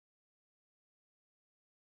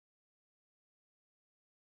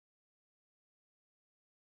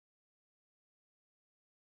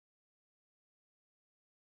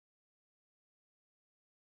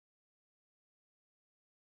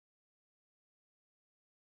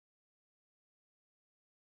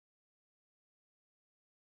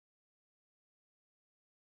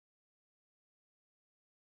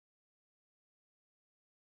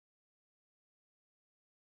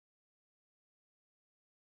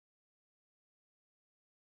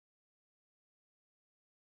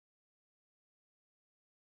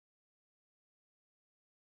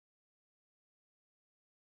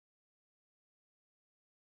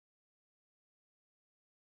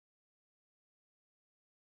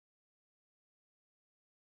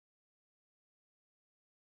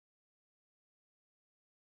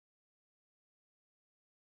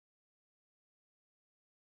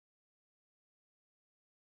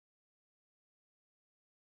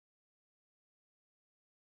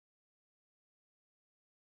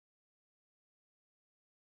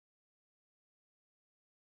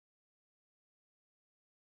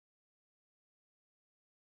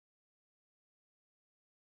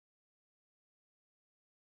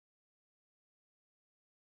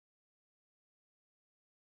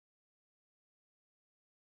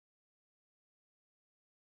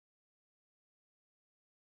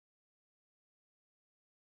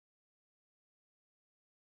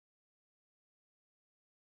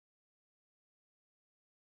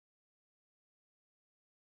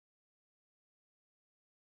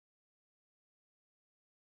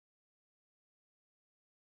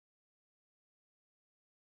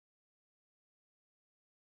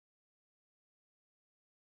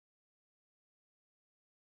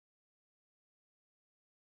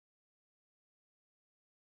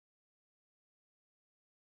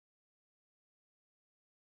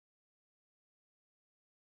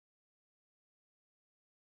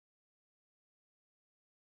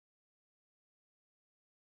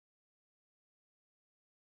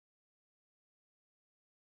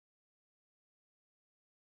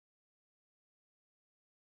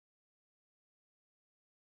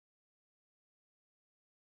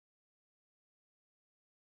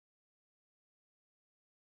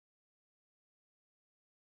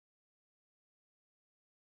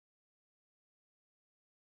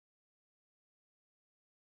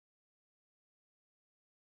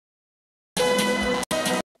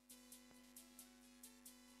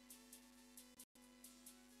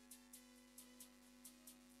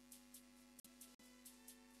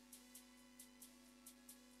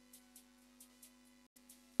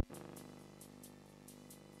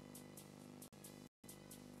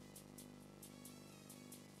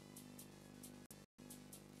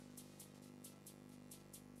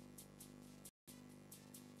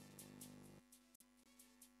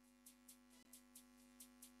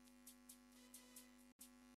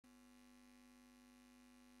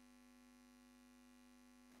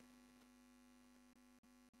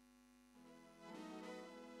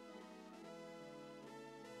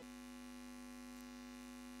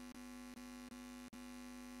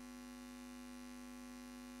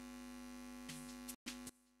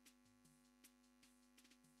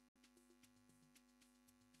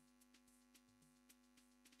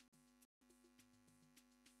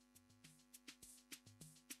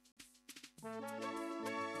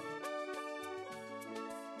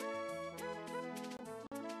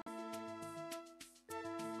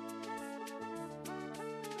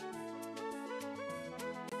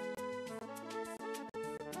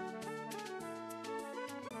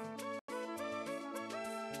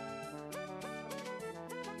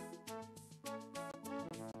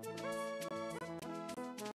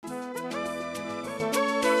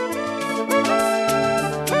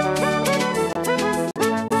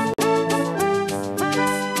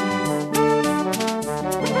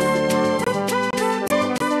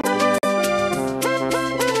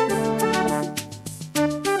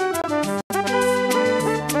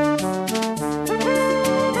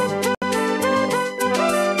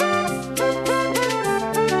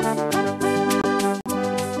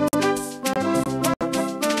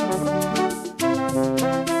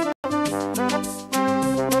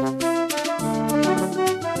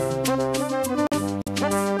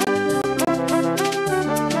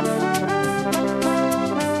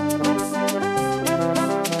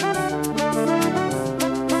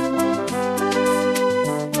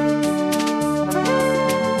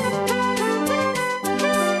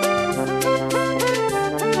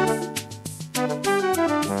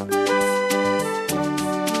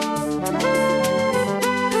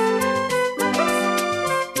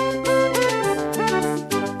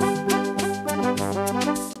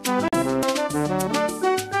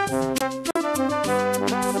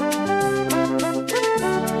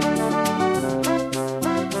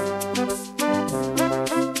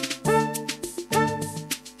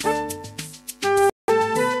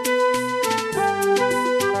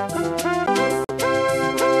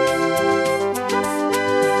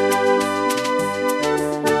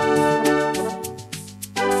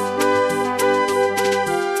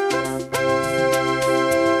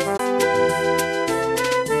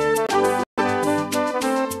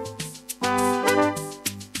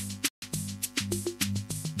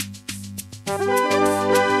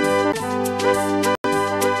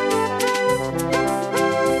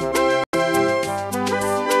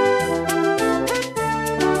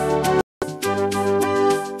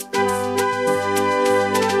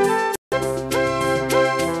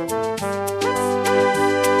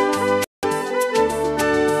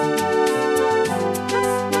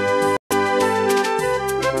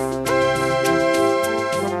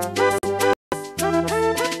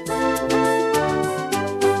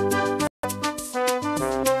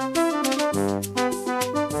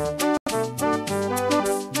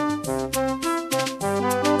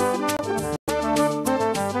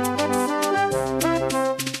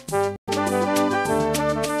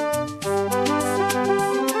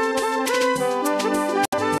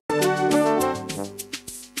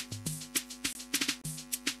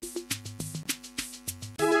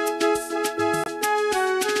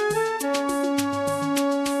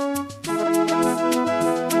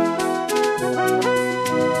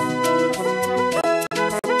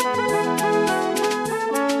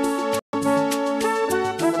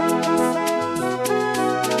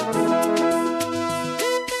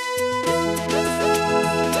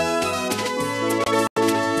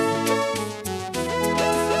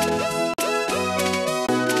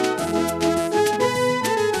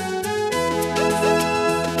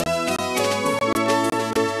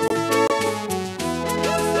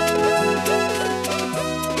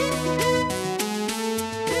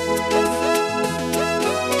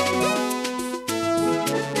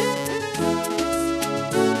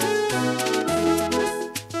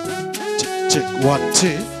Check 1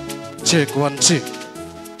 2. Check 1 2.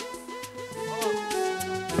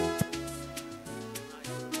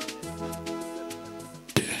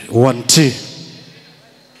 One, two.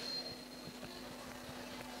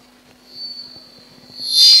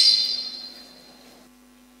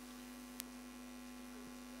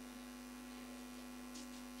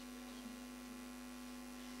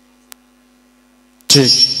 Check.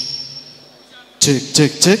 Check,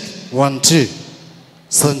 check, check. 1 2.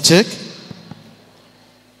 Sound check.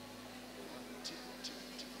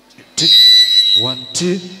 Check. 1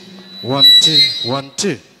 2. 1 2. 1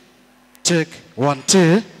 2. Check 1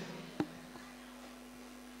 2.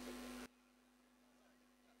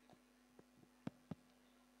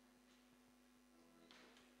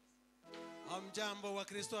 Hamjambo wa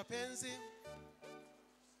Kristo wapenzi.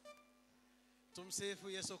 Tumsifu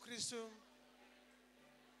Yesu Kristo.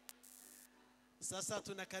 Sasa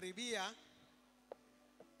tunakaribia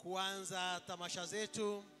kuanza tamasha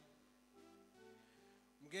zetu.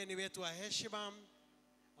 Mgeni wetu wa heshima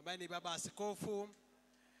ambaye ni baba askofu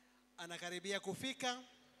anakaribia kufika,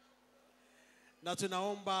 na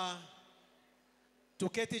tunaomba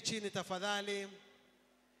tuketi chini tafadhali.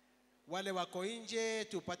 wale wako nje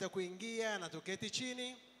tupate kuingia na tuketi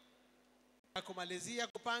chini. Kumalizia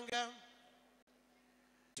kupanga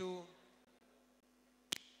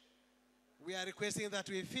we are requesting that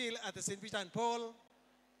we feel at the St. Peter and Paul,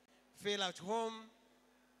 feel at home.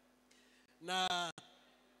 Na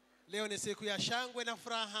leo ni siku ya shangwe na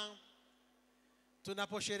furaha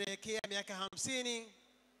tunaposherehekea miaka 50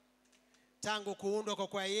 tangu kuundwa kwa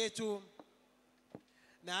kwaya yetu.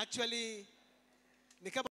 Na actually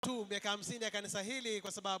ni kama tu miaka 50 ya kanisa hili,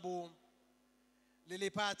 kwa sababu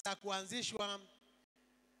lilipata kuanzishwa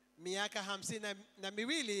miaka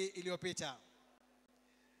 52 iliyopita.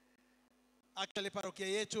 Actually parokia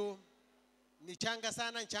yetu ni changa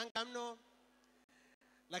sana, changa mno,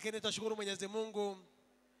 lakini tunashukuru Mwenyezi Mungu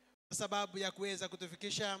kwa sababu ya kuweza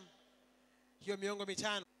kutufikisha hiyo miongo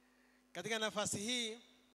mitano. Katika nafasi hii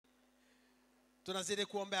tunazidi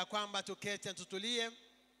kuombea kwamba tuketi na tutulie.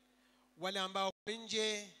 Wale ambao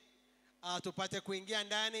nje tupate kuingia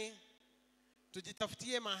ndani,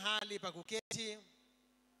 tujitafutie mahali pa kuketi,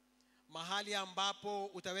 mahali ambapo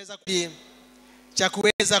utaweza cha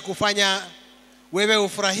kuweza kufanya wewe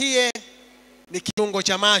ufurahie ni kiungo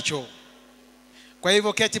cha macho. Kwa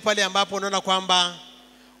hivyo keti pale ambapo unaona kwamba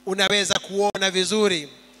unaweza kuona vizuri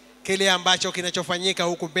kile ambacho kinachofanyika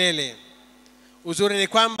huku mbele. Uzuri ni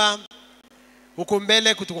kwamba huku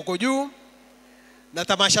mbele kutuko juu na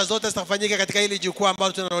tamasha zote zitafanyika katika hili jukwaa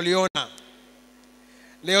ambalo tunaloliona.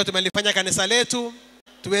 Leo tumelifanya kanisa letu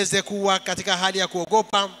tuweze kuwa katika hali ya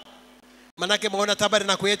kuogopa, manake maona tabari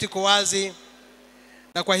na kwetu iko wazi,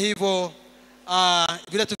 na kwa hivyo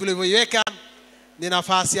vile tulivyoiweka ni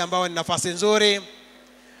nafasi ambayo ni nafasi nzuri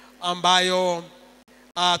ambayo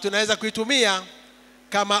tunaweza kuitumia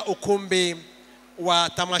kama ukumbi wa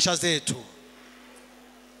tamasha zetu.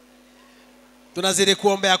 Tunazidi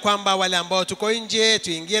kuombea kwamba wale ambao tuko nje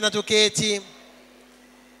tuingie na tuketi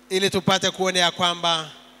ili tupate kuonea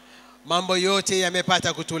kwamba mambo yote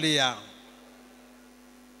yamepata kutulia.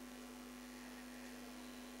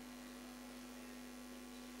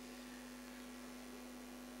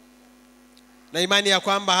 Na imani ya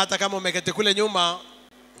kwamba hata kama umeketi kule nyuma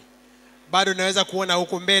bado unaweza kuona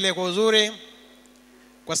huku mbele kwa uzuri,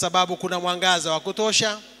 kwa sababu kuna mwangaza wa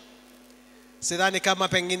kutosha. Sidhani kama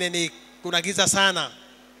pengine ni kuna giza sana,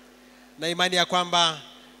 na imani ya kwamba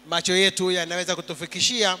macho yetu yanaweza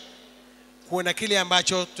kutufikishia kuona kile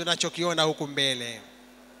ambacho tunachokiona huku mbele.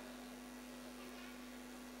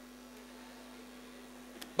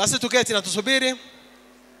 Basi tuketi na tusubiri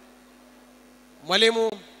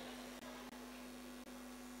mwalimu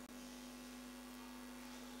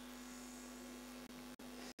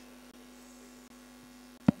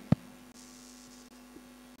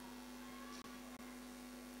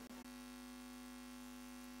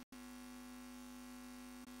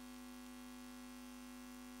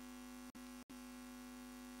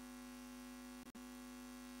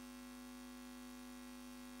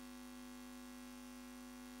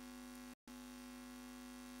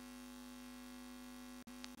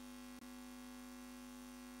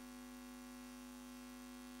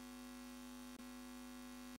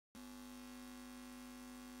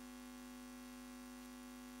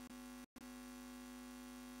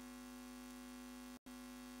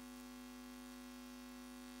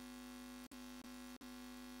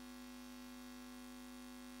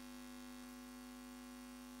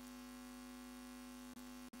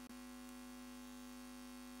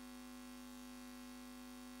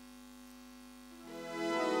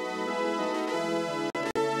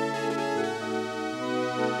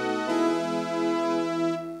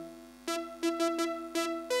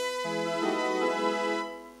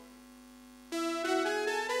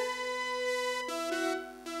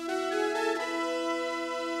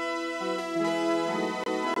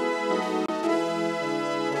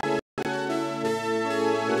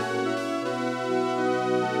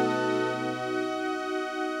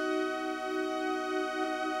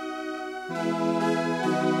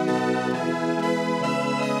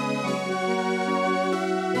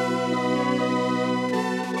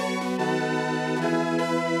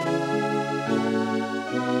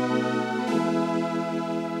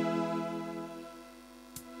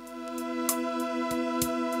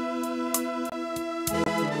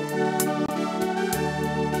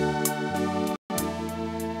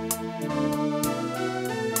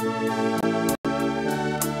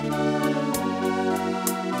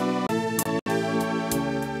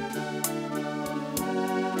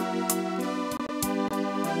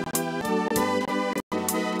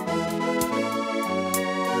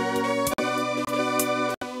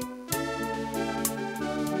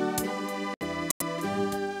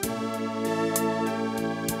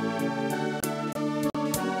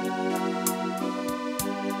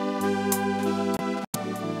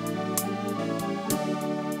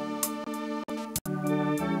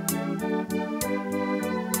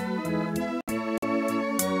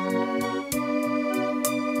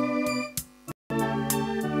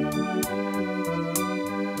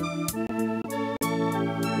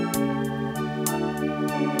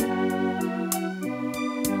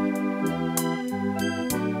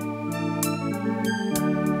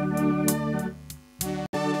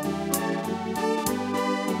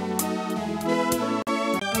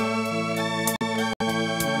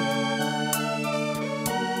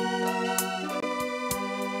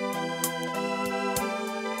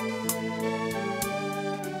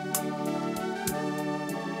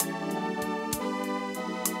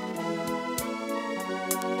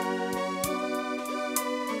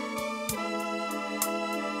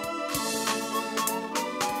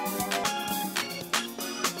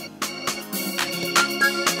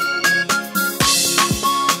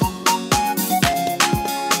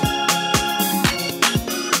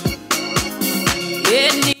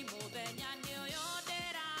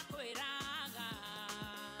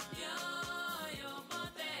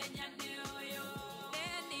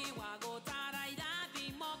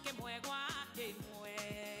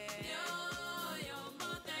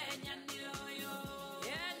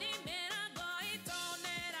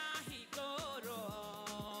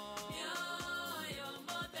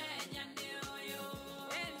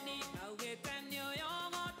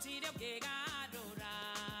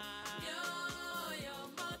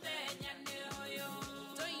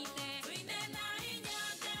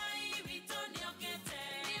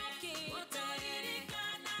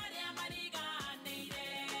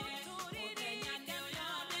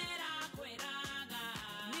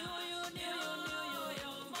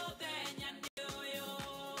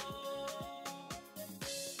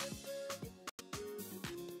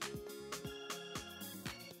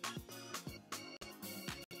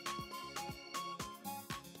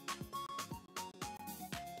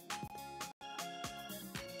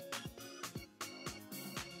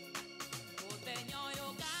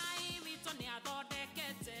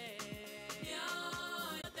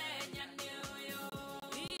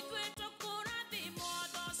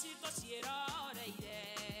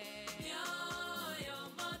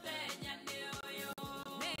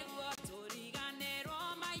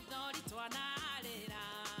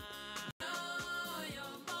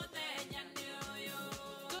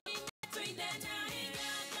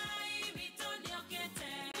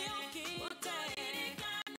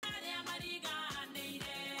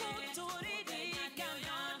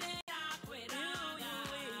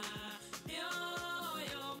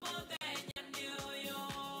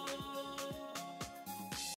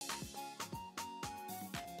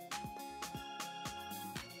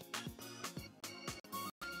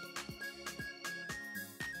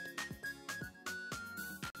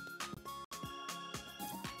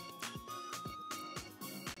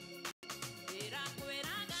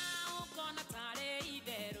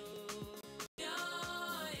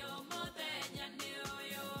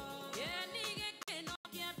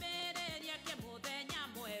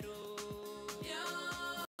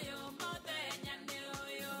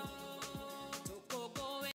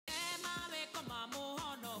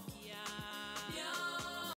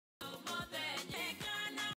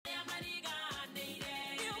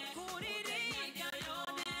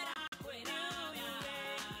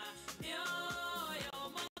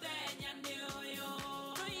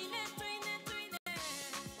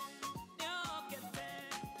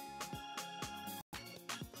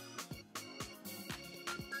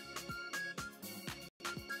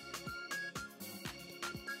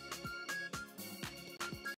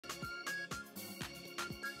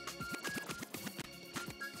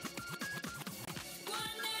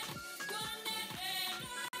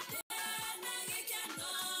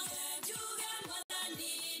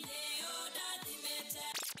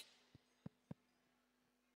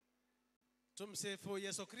Tumsifu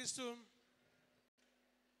Yesu Kristo.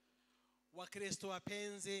 Wakristo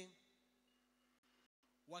wapenzi,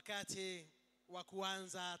 wakati wa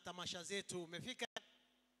kuanza tamasha zetu umefika,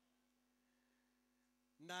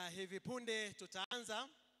 na hivi punde tutaanza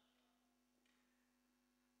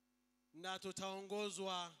na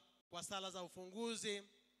tutaongozwa kwa sala za ufunguzi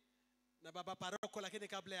na baba paroko. Lakini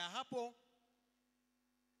kabla ya hapo,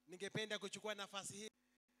 ningependa kuchukua nafasi hii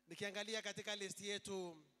nikiangalia katika listi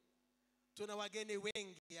yetu. Tuna wageni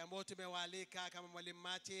wengi ambao tumewaalika kama Mwalimu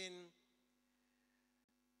Martin,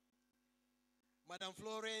 Madam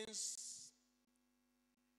Florence,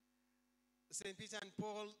 St. Peter and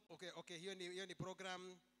Paul. Okay, hiyo ni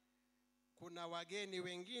program. Kuna wageni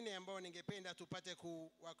wengine ambao ningependa tupate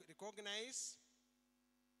ku recognize.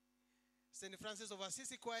 St. Francis of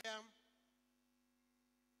Assisi Choir,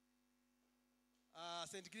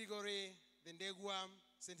 St. Gregory, the Ndegwa,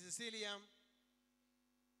 St. Cecilia,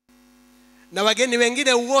 na wageni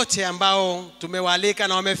wengine wote ambao tumewaalika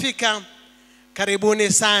na wamefika.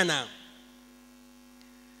 Karibuni sana.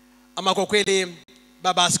 Ama kwa kweli,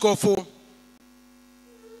 baba askofu,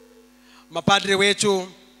 mapadri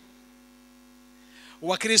wetu,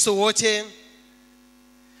 Wakristo wote,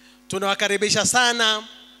 tunawakaribisha sana.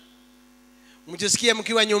 Mjisikie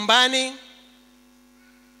mkiwa nyumbani.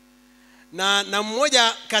 Na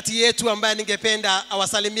mmoja kati yetu ambaye ningependa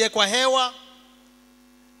awasalimie kwa hewa,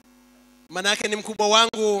 manake ni mkubwa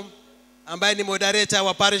wangu ambaye ni moderator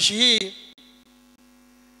wa parish hii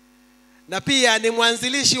na pia ni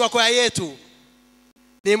mwanzilishi wa kwaya yetu,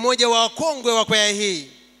 ni mmoja wa wakongwe wa kwaya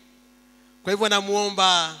hii. Kwa hivyo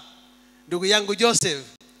namuomba ndugu yangu Joseph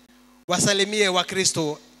wasalimie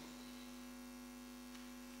Wakristo.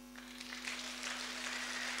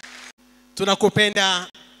 Tunakupenda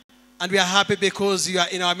and we are happy because you are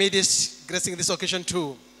in our midst gracing this occasion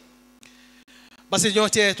too. Basi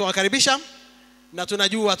nyote tuwakaribisha, na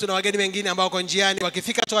tunajua tuna wageni wengine ambao wako njiani,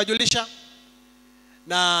 wakifika tuwajulisha.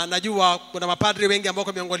 Na najua kuna mapadri wengi ambao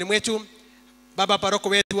kwa miongoni mwetu. Baba paroko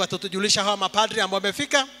wetu atatujulisha hawa mapadri ambao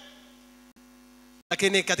wamefika.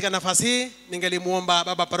 Lakini katika nafasi hii ningelimuomba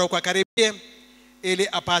baba paroko akaribie ili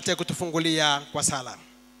apate kutufungulia kwa sala.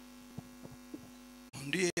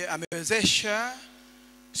 Ndiye amewezesha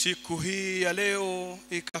siku hii ya leo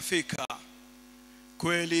ikafika.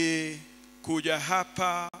 Kweli kuja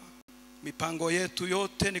hapa, mipango yetu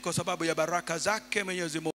yote ni kwa sababu ya baraka zake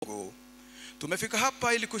Mwenyezi Mungu. Tumefika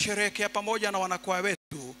hapa ili kusherehekea pamoja na wanakwaya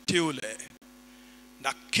wetu tiule.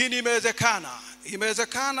 Lakini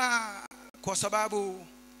imewezekana kwa sababu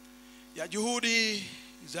ya juhudi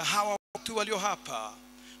za hawa watu walio hapa.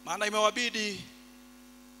 Maana imewabidi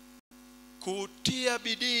kutia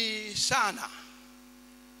bidii sana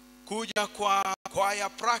kuja kwa choir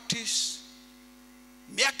practice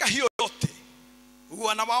miaka hiyo yote,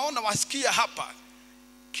 huwa nawaona wasikia hapa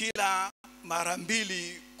kila mara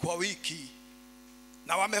 2 kwa wiki,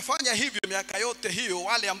 na wamefanya hivyo miaka yote hiyo.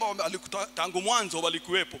 Wale ambao tangu mwanzo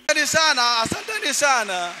walikuwepo. Asanteni sana, asanteni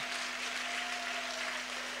sana.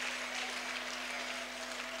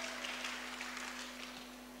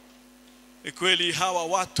 Kweli hawa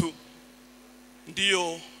watu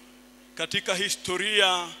ndio katika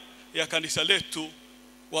historia ya kanisa letu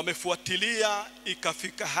wamefuatilia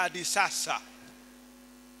ikafika hadi sasa,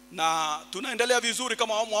 na tunaendelea vizuri.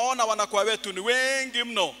 Kama mwaona wanakwaya wetu ni wengi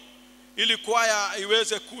mno. Ili kwaya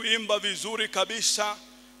iweze kuimba vizuri kabisa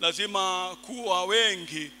lazima kuwa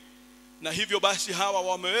wengi, na hivyo basi hawa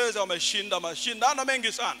wameshinda mashindano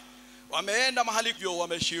mengi sana. Wameenda mahali hivyo,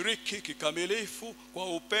 wameshiriki kikamilifu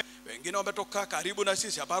kwa upendo. Wengine wametoka karibu na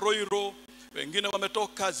sisi hapa Roiro, wengine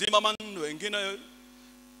wametoka Zimmerman, wengine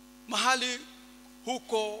mahali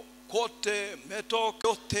huko kote metoka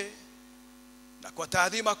yote. Na kwa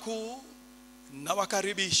taadhima kuu na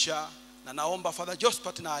wakaribisha, na naomba Father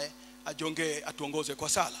Josephat naye ajonge atuongoze kwa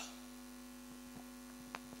sala.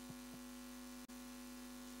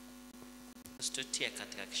 Usitutie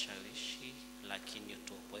katika kishawishi, lakini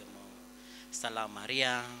utuopoe maovu. Salamu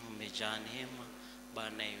Maria, umejaa neema,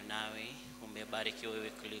 Bwana yu nawe, umebarikiwa wewe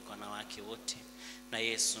kuliko wanawake wote, na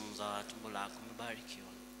Yesu mzao wa tumbo lako umebarikiwa.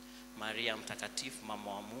 Maria mtakatifu,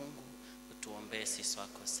 mama wa Mungu, utuombee sisi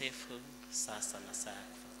wakosefu, sasa na saa ya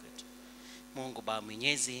kufa kwetu. Mungu Baba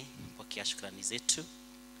Mwenyezi, pokea shukrani zetu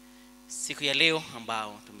siku ya leo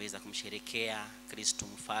ambao tumeweza kumsherehekea Kristo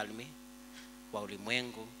mfalme wa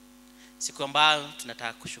ulimwengu. Siku ambayo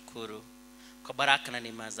tunataka kushukuru kwa baraka na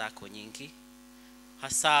neema zako nyingi,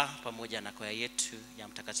 hasa pamoja na kwaya yetu ya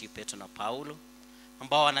Mtakatifu Petro na Paulo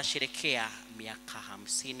ambao wanasherehekea miaka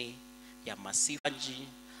 50 ya masifaji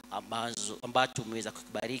ambazo tumeweza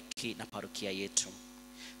kukubariki na parokia yetu.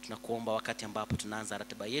 Tunakuomba wakati ambapo tunaanza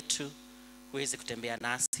ratiba yetu uweze kutembea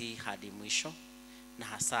nasi hadi mwisho, na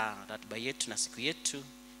hasa ratiba yetu na siku yetu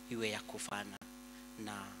iwe ya kufana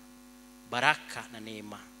na baraka na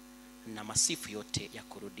neema na masifu yote ya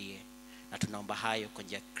kurudie. Na tunaomba hayo kwa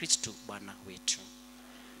njia ya Kristo Bwana wetu.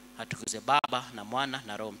 Atukuze Baba na Mwana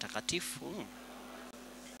na Roho Mtakatifu.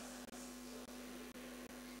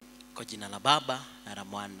 Kwa jina la Baba na la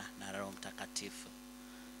Mwana na Roho Mtakatifu.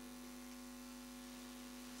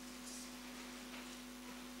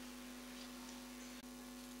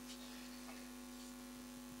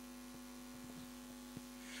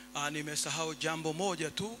 Nimesahau jambo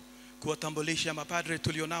moja tu, kuwatambulisha mapadre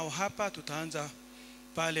tulionao hapa. Tutaanza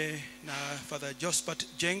pale na Father Josephat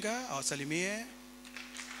Jenga awasalimie.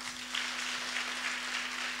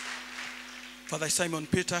 Father Simon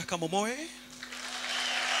Peter Kamomoe,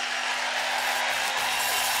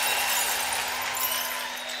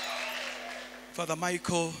 Father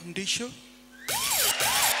Michael Ndisho,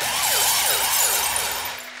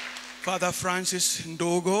 Father Francis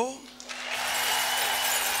Ndogo,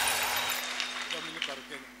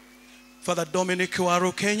 Father Dominic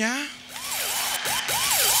Waru Kenya,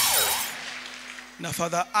 na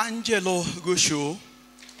Father Angelo Gushu,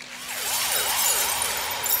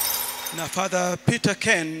 na Father Peter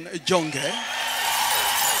Ken Jonge,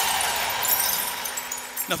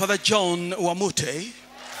 na Father John Wamute,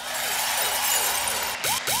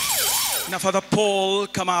 na Father Paul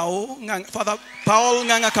Kamau, Father Paul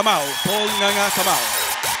Nganga Kamau, Paul Nganga Kamau.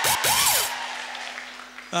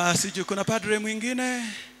 Sijui kuna padre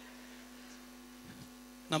mwingine,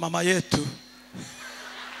 na mama yetu.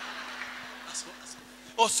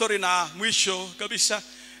 Sorry, na mwisho kabisa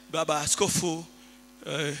Baba Askofu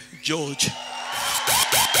George,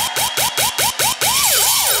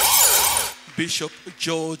 Bishop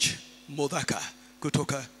George Muthaka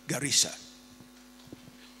kutoka Garissa.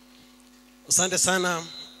 Asante sana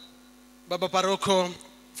Baba Paroko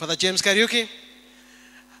Father James Kariuki.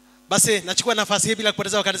 Basi nachukua nafasi hii bila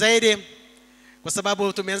kupoteza wakati zaidi, kwa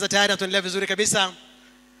sababu tumeanza tayari na tunaendelea vizuri kabisa.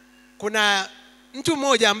 Kuna mtu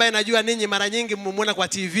mmoja ambaye najua ninyi mara nyingi mmemuona kwa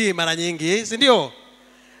TV mara nyingi, si ndio?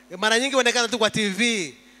 Mara nyingi huonekana tu kwa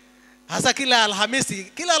TV. Hasa kila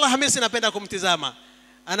Alhamisi napenda kumtizama.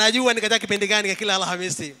 Anajua ni katika kipindi gani kila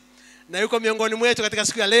Alhamisi. Na yuko miongoni mwetu katika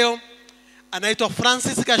siku ya leo. Anaitwa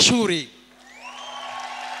Francis Kashuri.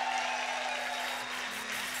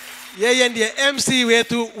 Yeye ndiye MC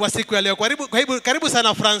wetu wa siku ya leo. Karibu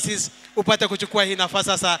sana Francis, upate kuchukua hii nafasi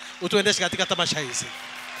sasa utuendeshe katika tamasha hizi.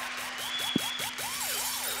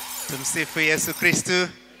 Tumsifu Yesu Kristo.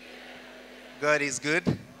 God is good.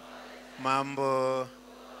 Mambo,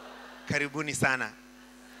 karibuni sana.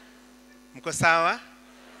 Mko sawa?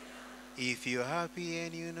 If you're happy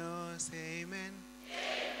and you know, say amen.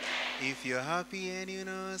 If you're happy and you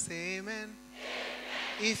know, say amen.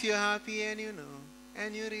 If you're happy and you know,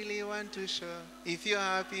 and you really want to show, if you're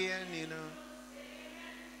happy and you know.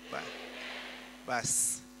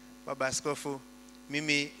 Bas, Baba Askofu,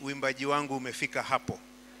 mimi uimbaji wangu umefika hapo.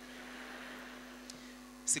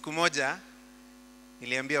 Siku moja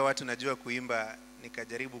niliambia watu najua kuimba,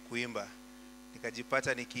 nikajaribu kuimba,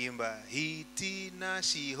 nikajipata nikiimba hiti na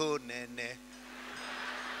shiho nene,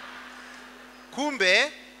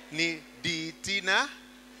 kumbe ni ditina.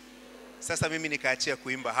 Sasa mimi nikaachia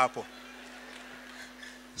kuimba hapo.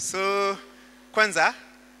 So kwanza,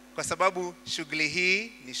 kwa sababu shughuli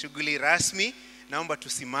hii ni shughuli rasmi, naomba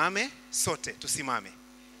tusimame sote, tusimame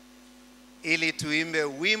ili tuimbe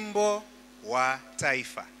wimbo wa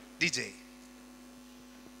taifa. DJ,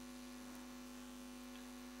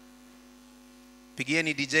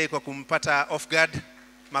 pigieni DJ kwa kumpata off guard,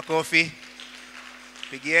 makofi.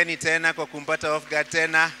 Pigieni tena kwa kumpata off guard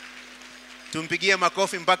tena. Tumpigie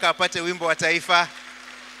makofi mpaka apate wimbo wa taifa.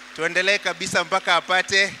 Tuendelee kabisa mpaka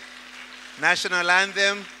apate national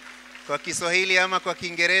anthem kwa Kiswahili ama kwa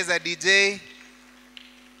Kiingereza. DJ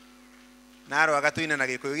naro agatuina na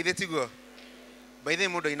Gikuyu githe tiguo baithe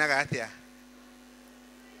mundu inaga atia.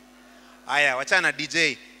 Aya, wachana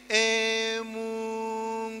DJ.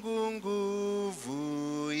 Mungu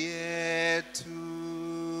nguvu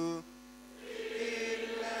yetu,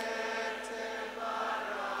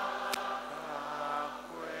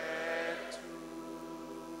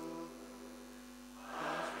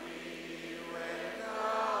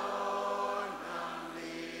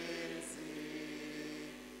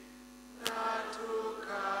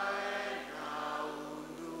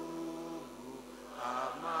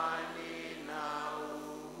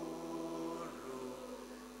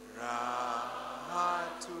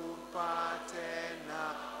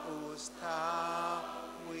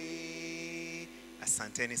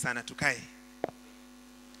 asanteni sana, tukae.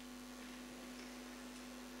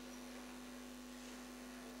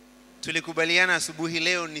 Tulikubaliana asubuhi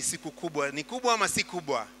leo ni siku kubwa. Ni kubwa ama si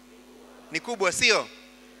kubwa? Ni kubwa, sio?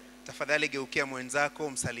 Tafadhali geukia mwenzako,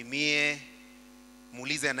 msalimie,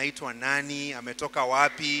 muulize anaitwa nani, ametoka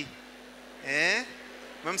wapi.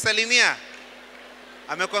 Umemsalimia?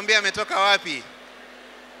 Amekwambia ametoka wapi?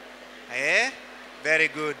 Very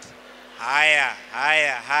good. Haya.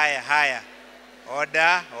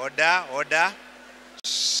 Oda.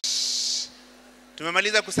 Shhh.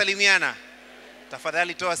 Tumemaliza kusalimiana.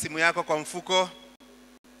 Tafadhali toa simu yako kwa mfuko.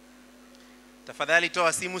 Tafadhali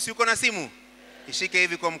toa simu. Si uko na simu? Ishike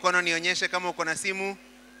hivi kwa mkono nionyeshe kama uko na simu.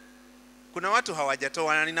 Kuna watu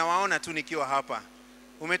hawajatoa na ninawaona tu nikiwa hapa.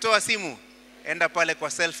 Umetoa simu? Enda pale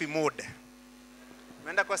kwa selfie mode.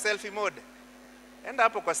 Umeenda kwa selfie mode? Enda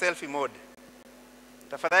hapo kwa selfie mode.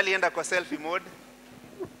 Tafadhali enda kwa selfie mode.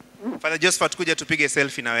 Father Josephat, kuja tupige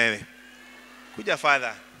selfie na wewe. Kuja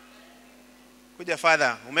Father.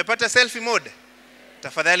 Umepata selfie mode?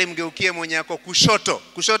 Tafadhali mgeukie mwenye yako kushoto.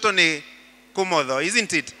 Kushoto ni kumodho,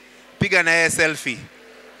 isn't it? Piga na yeye selfie.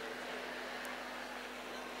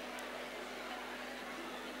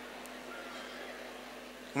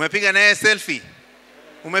 Umepiga na yeye selfie?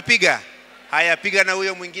 Umepiga? Haya, piga na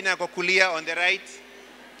huyo mwingine yako kulia on the right.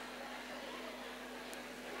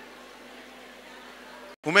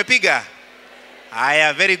 Umepiga?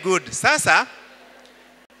 Haya, very good. Sasa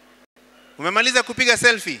umemaliza kupiga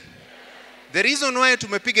selfie. The reason why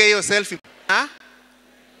tumepiga hiyo selfie,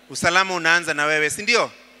 usalama unaanza na wewe, si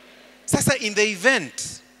ndio? Sasa in the event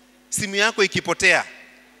simu yako ikipotea,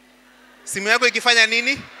 simu yako ikifanya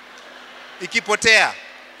nini? Ikipotea.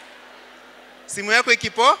 Simu yako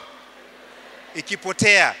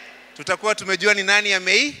ikipotea, tutakuwa tumejua ni nani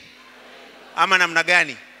amei ama namna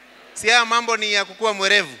gani. Si haya mambo ni ya kukua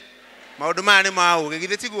mwerevu. Maudumane maau,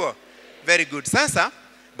 githitiguo. Very good. Sasa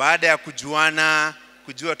baada ya kujuana,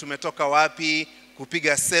 kujua tumetoka wapi,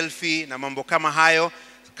 kupiga selfie na mambo kama hayo,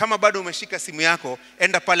 kama bado umeshika simu yako,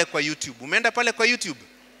 enda pale kwa YouTube. Umeenda pale kwa YouTube?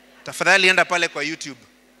 Tafadhali enda pale kwa YouTube.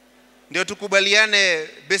 Ndio tukubaliane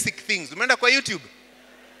basic things. Umeenda kwa YouTube?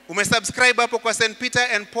 Umesubscribe hapo kwa St.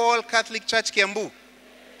 Peter and Paul Catholic Church Kiambu?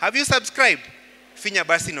 Have you subscribed? Finya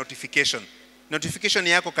basi notification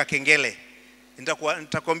yako kakengele.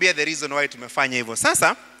 Nitakwambia the reason why tumefanya hivyo.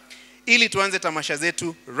 Sasa ili tuanze tamasha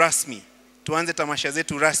zetu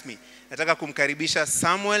rasmi, nataka kumkaribisha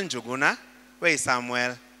Samuel Njuguna. Wei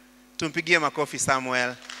Samuel, tumpigie makofi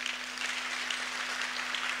Samuel.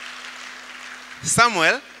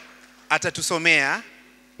 Samuel atatusomea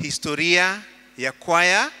historia ya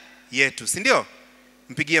kwaya yetu, si ndio?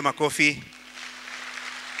 Mpigie makofi.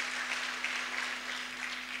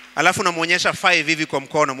 Alafu namuonyesha 5 hivi kwa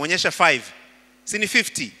mkono. Muonyesha 5. Si ni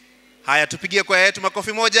 50? Haya, tupigie kwaya yetu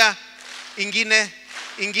makofi moja. Ingine.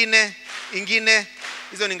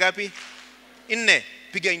 Hizo ni ngapi? 4.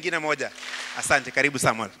 Piga ingine moja. Asante, karibu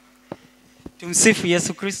Samuel. Tumsifu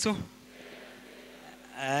Yesu Kristo.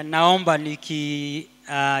 Naomba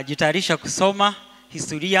nikijitayarisha kusoma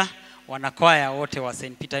historia, wanakwaya wote wa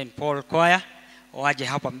St. Peter and Paul Choir waje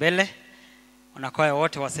hapa mbele. Wanakwaya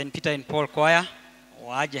wote wa St. Peter and Paul Choir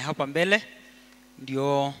waje hapa mbele.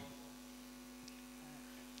 Ndio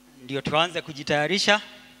tuanze kujitayarisha.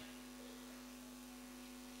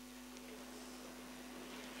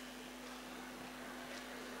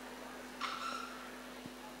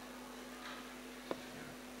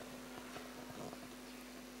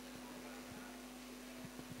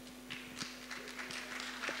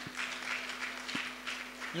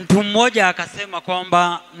 Mtu mmoja akasema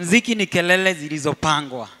kwamba muziki ni kelele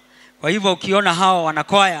zilizopangwa. Kwa hivyo ukiona hao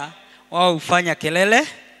wanakwaya, wao hufanya kelele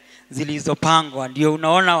zilizopangwa. Ndio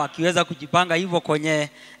unaona wakiweza kujipanga hivyo kwenye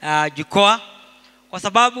jukwaa, kwa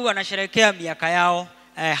sababu wanasherehekea miaka yao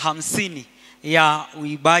 50 ya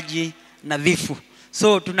uibaji nadhifu.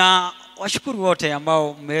 So tunawashukuru wote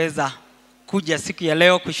ambao mmeweza kuja siku ya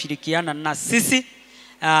leo kushirikiana na sisi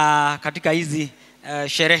katika hizi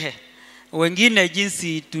sherehe. Wengine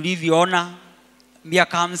jinsi tulivyoona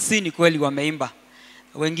miaka 50 kweli wameimba.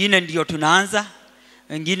 Wengine ndio tunaanza,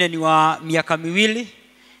 wengine ni wa miaka 2,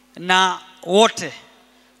 na wote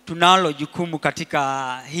tunalo jukumu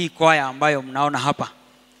katika hii kwaya ambayo mnaona hapa.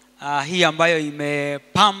 Hii ambayo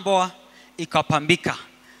imepambwa ikapambika.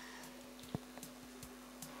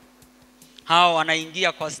 Hao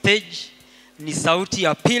wanaingia kwa stage ni sauti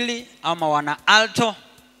ya pili ama wana alto.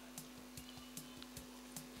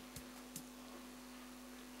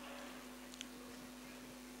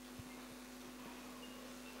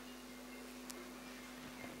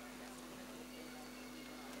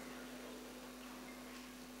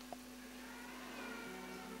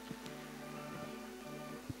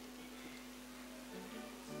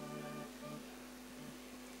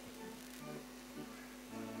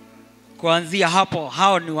 Kuanzia hapo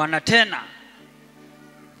hao ni wanatena.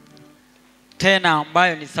 Tena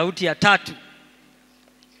ambayo ni sauti ya 3.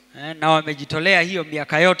 Na wamejitolea hiyo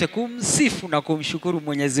miaka yote kumsifu na kumshukuru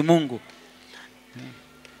Mwenyezi Mungu.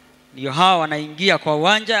 Ndio hao wanaingia kwa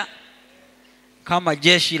uwanja kama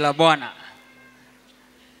jeshi la Bwana.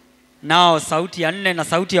 Nao sauti ya 4 na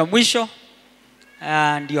sauti ya mwisho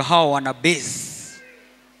ndio hao wana bass.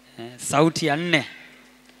 Sauti ya 4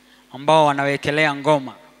 ambao wanawekelea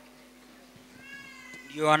ngoma.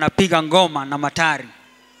 Ndio wanapiga ngoma na matari.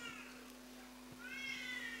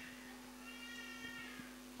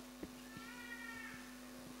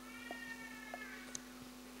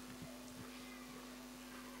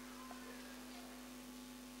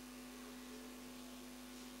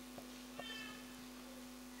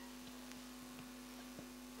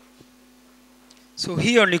 So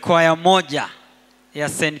hiyo ni kwaya moja ya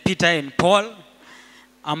St. Peter and Paul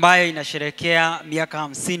ambayo inasherehekea miaka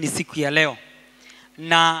 50 siku ya leo.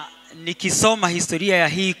 Na nikisoma historia ya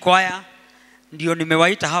hii kwaya ndio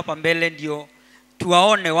nimewaita hapa mbele, ndio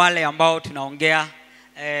tuwaone wale ambao tunaongea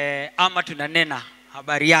ama tunanena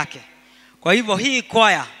habari yake. Kwa hivyo hii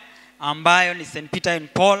kwaya ambayo ni St. Peter and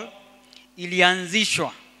Paul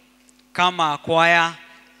ilianzishwa kama kwaya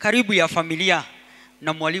karibu ya familia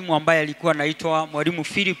na mwalimu ambaye alikuwa anaitwa Mwalimu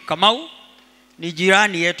Philip Kamau. Ni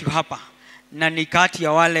jirani yetu hapa na ni kati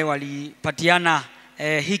ya wale walipatiana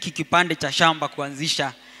hiki kipande cha shamba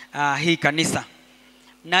kuanzisha hii kanisa.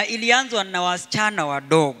 Na ilianzwa na wasichana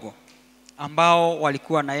wadogo ambao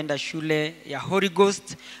walikuwa naenda shule ya Holy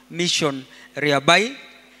Ghost Mission Riabai.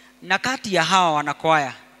 Na kati ya hawa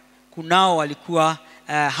wanakwaya kunao walikuwa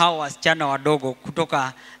hawa wasichana wadogo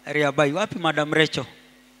kutoka Riabai. Wapi Madam Recho?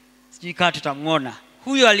 Sijui kama tutamuona.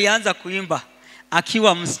 Huyo alianza kuimba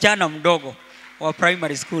akiwa msichana mdogo wa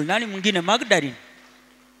primary school. Nani mwingine? Magdalene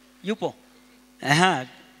yupo?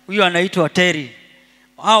 Huyo anaitwa Terry.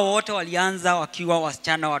 Hao wote walianza wakiwa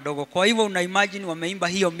wasichana wadogo. Kwa hivyo una imagine wameimba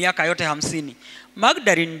hiyo miaka yote 50.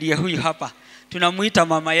 Magdalene ndiye huyu hapa. Tunamuita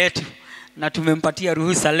mama yetu na tumempatia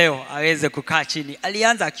ruhusa leo aweze kukaa chini.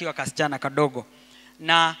 Alianza akiwa kasichana kadogo.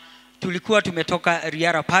 Na tulikuwa tumetoka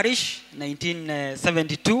Riara Parish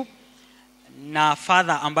 1972 na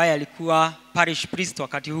father ambaye alikuwa parish priest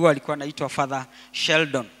wakati huo alikuwa anaitwa Father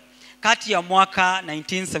Sheldon. Kati ya mwaka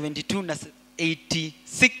 1972 na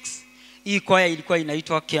 86 hii kwaya ilikuwa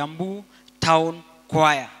inaitwa Kiambu Town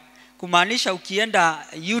Choir. Kumaanisha ukienda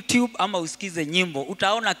YouTube ama usikize nyimbo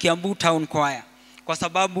utaona Kiambu Town Choir, kwa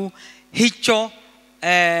sababu hicho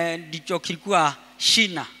ndicho kilikuwa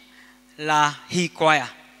shina la hii kwaya.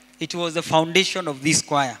 It was the foundation of this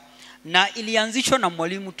choir. Na ilianzishwa na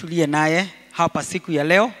mwalimu tuliye naye hapa siku ya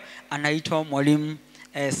leo, anaitwa Mwalimu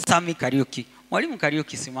Sami Kariuki. Mwalimu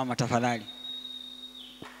Kariuki, simama tafadhali.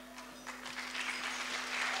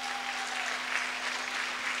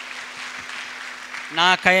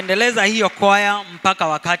 Na akaendeleza hiyo kwaya mpaka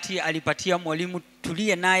wakati alipatia mwalimu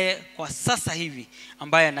tulie naye kwa sasa hivi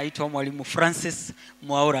ambaye anaitwa mwalimu Francis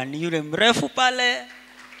Mwaura, ni yule mrefu pale.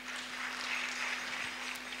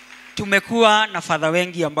 Tumekuwa na fadha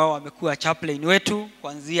wengi ambao wamekuwa chaplain wetu,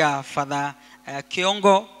 kuanzia fadha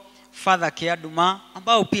Kiongo, fadha Kiaduma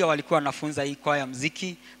ambao pia walikuwa wanafunza hii kwaya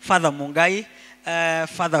muziki, fadha Mungai,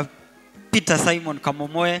 fadha Peter Simon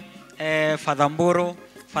Kamomoe, fadha Mburu,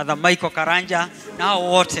 Father Michael Karanja, na hao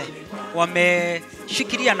wote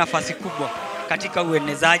wameshikilia nafasi kubwa katika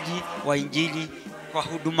uenezaji wa injili kwa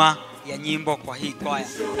huduma ya nyimbo kwa hii kwaya.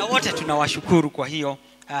 Na wote tunawashukuru kwa hiyo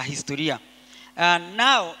historia.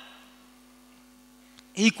 Nao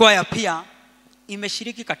hii kwaya pia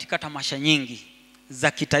imeshiriki katika tamasha nyingi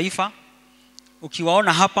za kitaifa.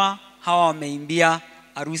 Ukiwaona hapa, hawa wameimbia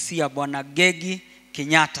harusi ya Bwana Gegi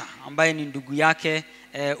Kenyatta ambaye ni ndugu yake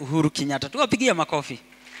Uhuru Kenyatta. Tuwapigie makofi.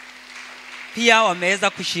 Pia wameweza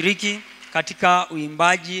kushiriki katika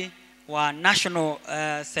uimbaji wa national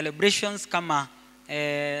celebrations kama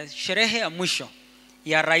sherehe ya mwisho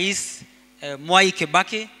ya Rais Mwai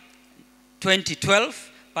Kibaki 2012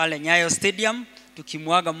 pale Nyayo Stadium,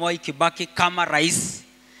 tukimwaga Mwai Kibaki kama rais.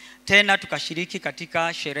 Tena tukashiriki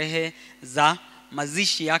katika sherehe za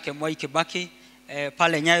mazishi yake Mwai Kibaki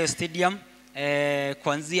pale Nyayo Stadium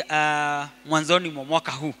kuanzia mwanzoni mwa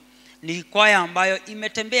mwaka huu. Ni kwaya ambayo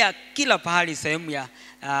imetembea kila pahali sehemu ya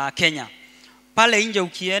Kenya. Pale nje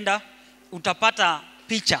ukienda utapata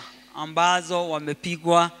picha ambazo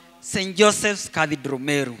wamepigwa St. Joseph's Cathedral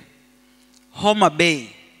Meru, Homa Bay,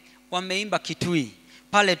 wameimba Kitui.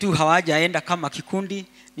 Pale tu hawajaenda kama kikundi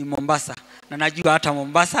ni Mombasa. Na najua hata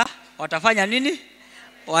Mombasa watafanya nini?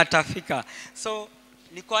 Watafika. So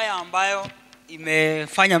ni kwaya ambayo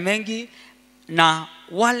imefanya mengi, na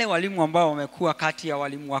wale walimu ambao wamekuwa kati ya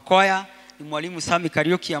walimu wa kwaya ni mwalimu Sami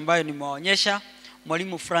Kariuki ambaye nimewaonyesha,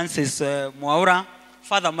 mwalimu Francis Mwaura,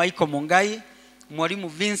 Father Michael Mungai, mwalimu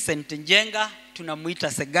Vincent Njenga,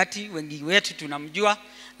 tunamuita Segati, wengi wetu tunamjua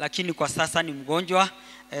lakini kwa sasa ni mgonjwa,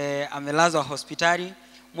 amelazwa hospitali.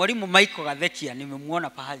 Mwalimu Michael Gathekia nimemuona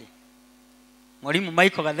pahali. Mwalimu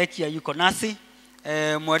Michael Gathekia yuko nasi,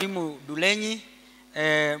 mwalimu Dulenyi,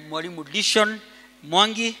 mwalimu Dishon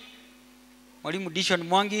Mwangi, mwalimu Dishon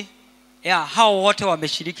Mwangi. Hao wote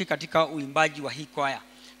wameshiriki katika uimbaji wa hii kwaya.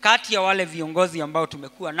 Kati ya wale viongozi ambao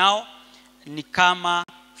tumekuwa nao ni kama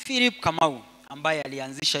Philip Kamau ambaye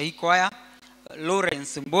alianzisha hii kwaya,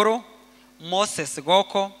 Lawrence Mburu, Moses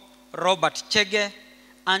Goko, Robert Chege,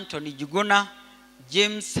 Anthony Juguna,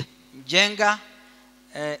 James Njenga,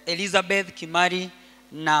 Elizabeth Kimari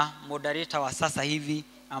na moderator wa sasa hivi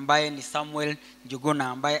ambaye ni Samuel Juguna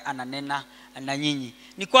ambaye ananena na nyinyi.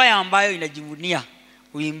 Ni kwaya ambayo inajivunia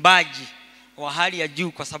uimbaji wa hali ya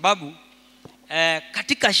juu kwa sababu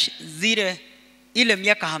katika ile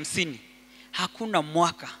miaka 50 hakuna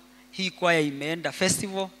mwaka hii kwaya imeenda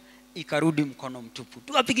festival ikarudi mkono mtupu.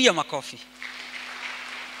 Tuwapigie makofi.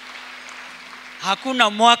 Hakuna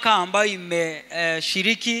mwaka ambayo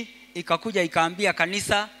imeshiriki ikakuja ikaambia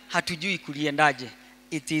kanisa hatujui kuliendaje.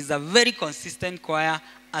 It is a very consistent choir,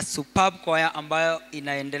 a superb choir ambayo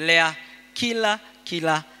inaendelea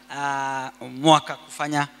kila mwaka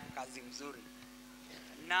kufanya kazi mzuri.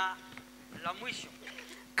 Na la mwisho,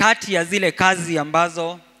 kati ya zile kazi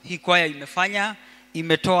ambazo hii kwaya imefanya,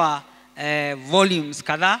 imetoa volumes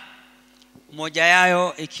kadhaa, moja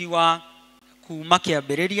yayo ikiwa Kumakia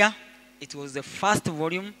Bereria. It was the first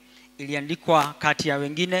volume, iliandikwa kati ya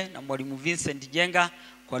wengine na mwalimu Vincent Jenga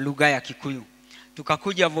kwa lugha ya Kikuyu.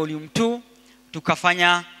 Tukakuja volume 2,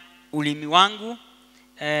 tukafanya Ulimi Wangu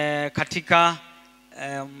katika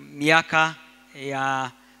miaka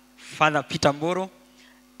ya Father Peter Mburu.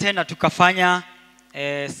 Tena tukafanya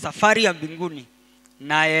Safari ya Mbinguni,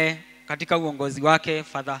 naye katika uongozi wake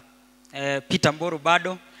Father Peter Mburu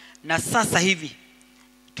bado. Na sasa hivi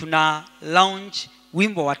tuna launch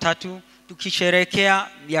wimbo wa 3 tukisherehekea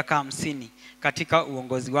miaka 50 katika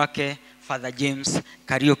uongozi wake Father James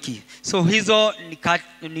Kariuki. So hizo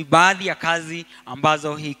ni baadhi ya kazi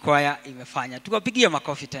ambazo hii kwaya imefanya. Tuwapigie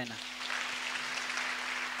makofi tena.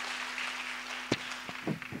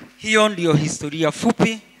 Hiyo ndio historia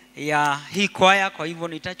fupi ya hii kwaya. Kwa hivyo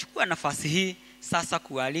nitachukua nafasi hii sasa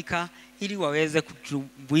kualika ili waweze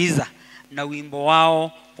kutumbuiza na wimbo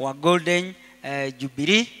wao wa Golden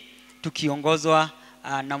Jubilee, tukiongozwa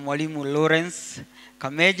na mwalimu Lawrence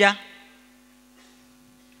Kameja.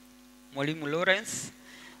 Mwalimu Lawrence,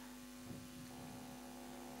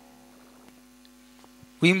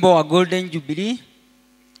 wimbo wa Golden Jubilee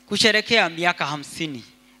kusherekea miaka 50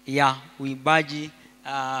 ya uimbaji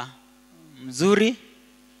mzuri.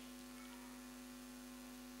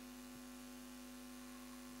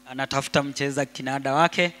 Anatafuta mcheza kinanda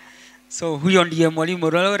wake. So huyo ndiye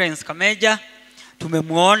mwalimu Lawrence Kameja.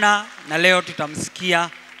 Tumemuona na leo tutamsikia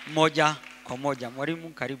moja kwa moja. Mwalimu,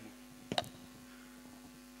 karibu.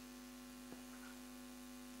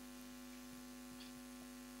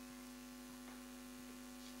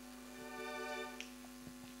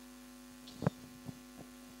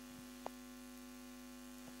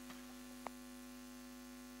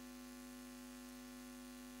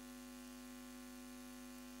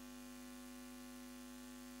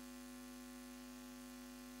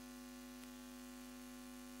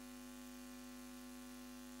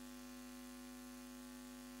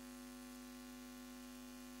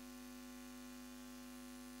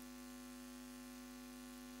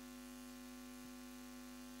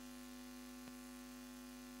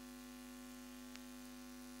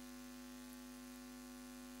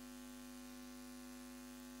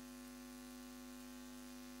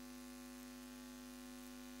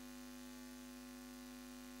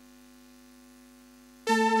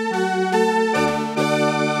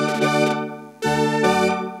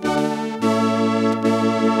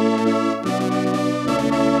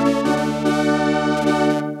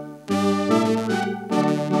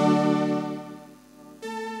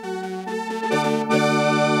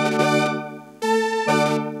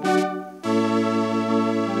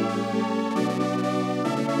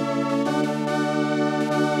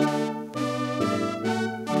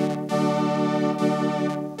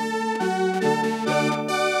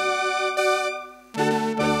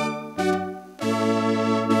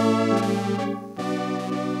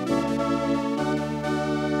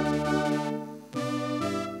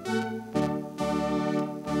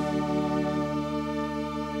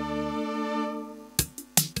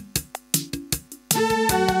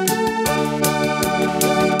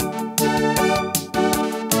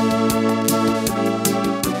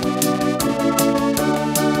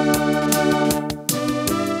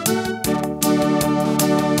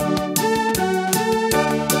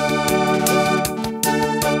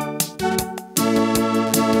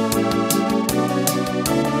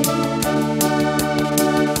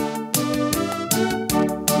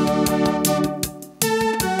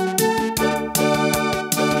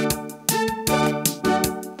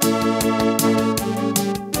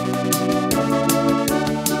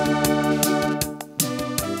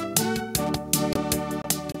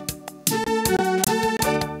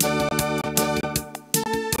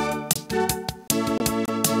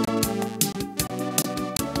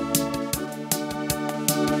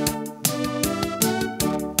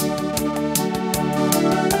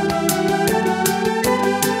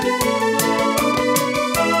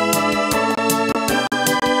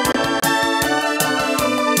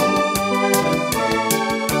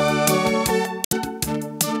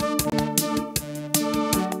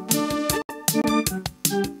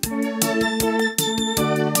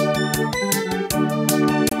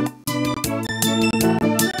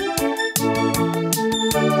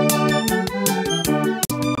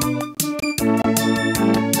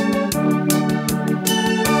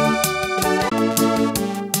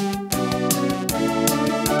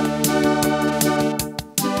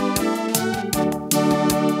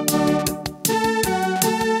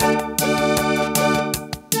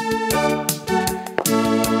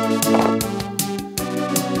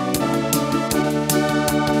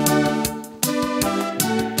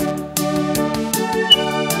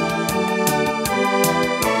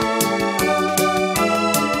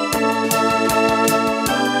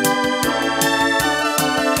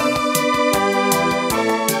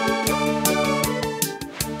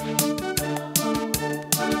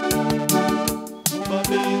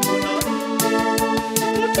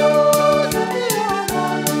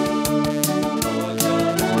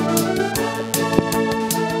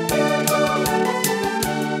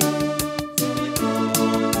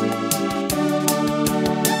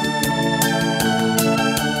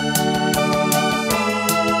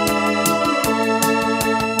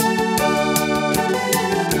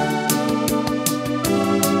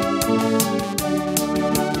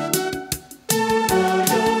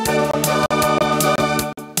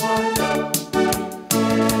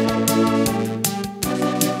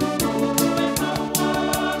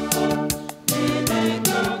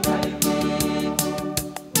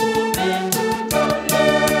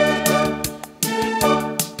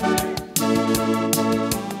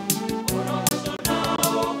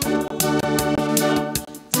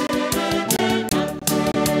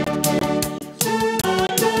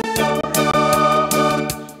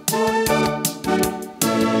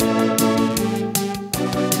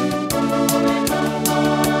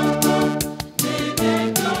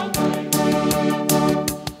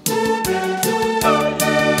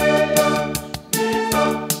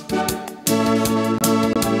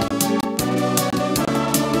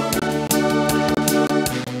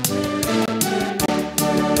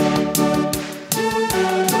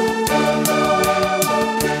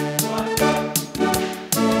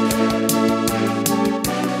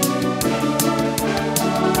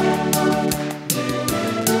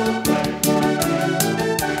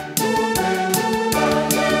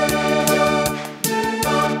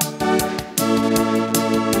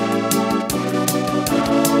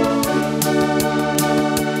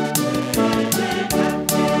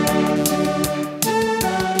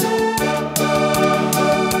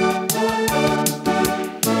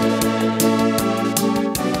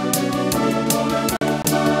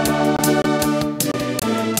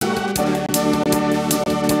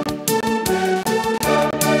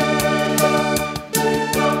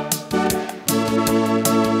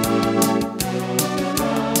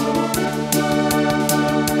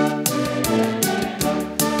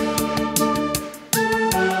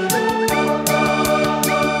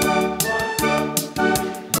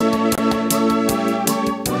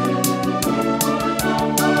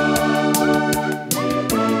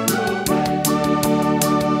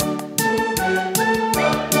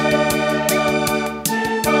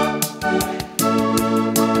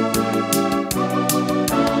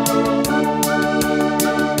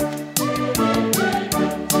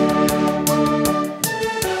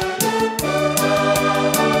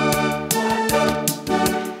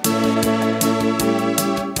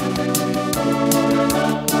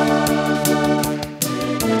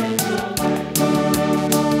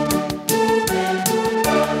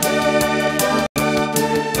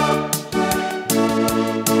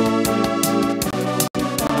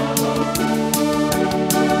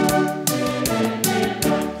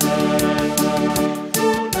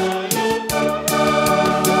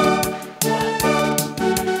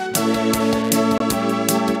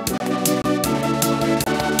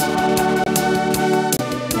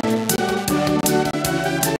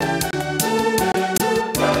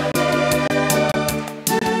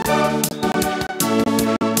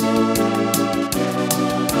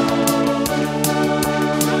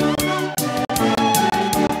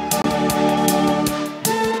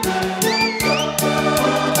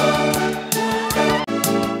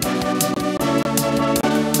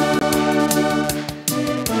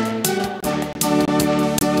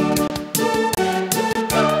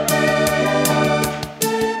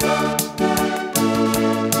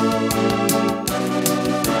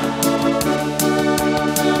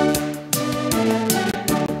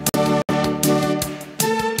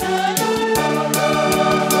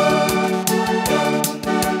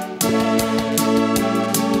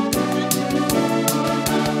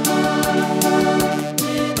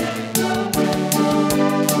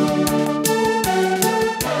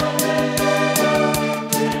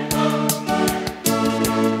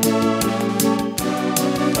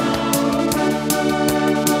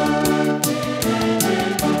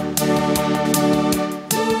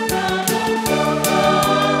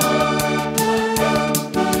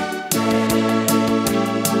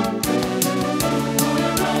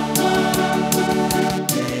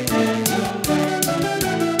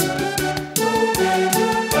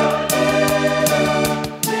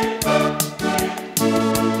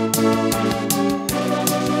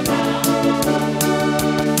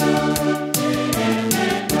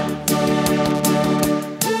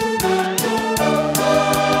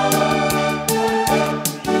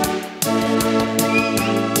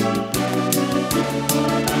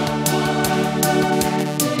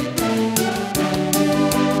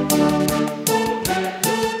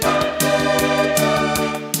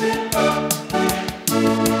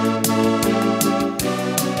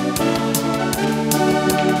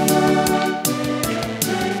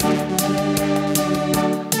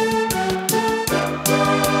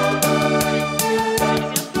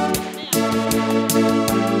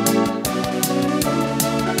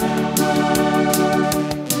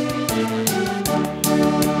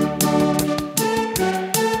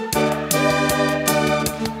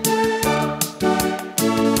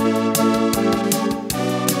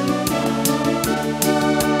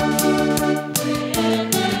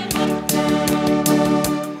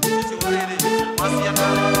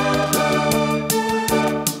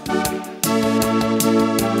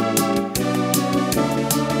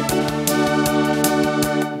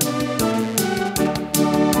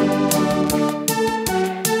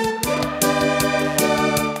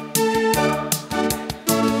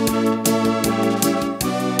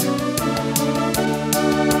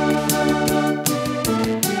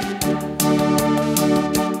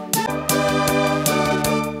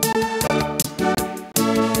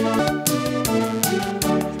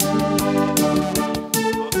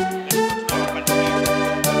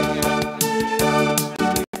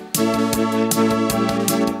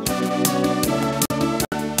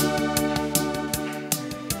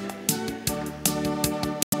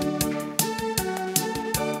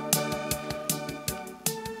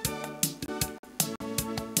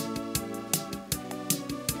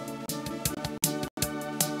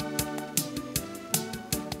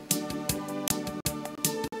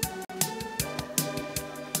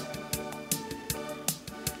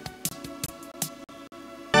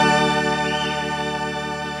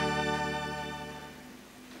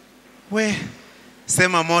 We,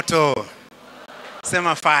 sema moto.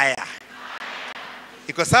 Sema fire.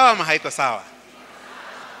 Iko sawa ama haiko sawa?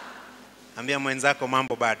 Ambia mwenzako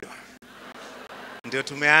mambo bado. Ndio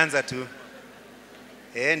tumeanza tu.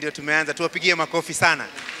 Ndio tumeanza tu, wapigie makofi sana.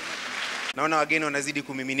 Naona wageni wanazidi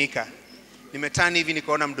kumiminika. Nimetani hivi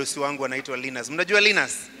nikaona mdosi wangu anaitwa Linus. Mnajua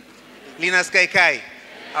Linus? Linus Kai.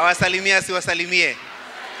 Awasalimia si wasalimie.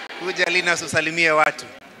 Kuja Linus usalimie watu.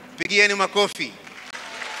 Pigieni makofi.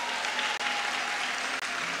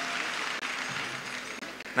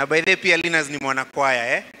 Na by the way pia Linus ni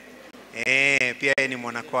mwanakwaya pia yeye ni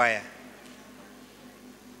mwanakwaya.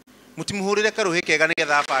 Mutimuhurire karuhe kega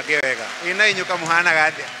nigetha apange wega. Ina inyuka muhana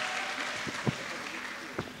gade.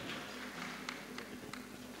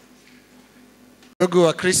 Ndugu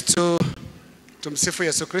wa Kristo, tumsifu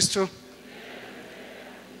Yesu Kristo.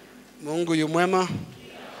 Mungu yu mwema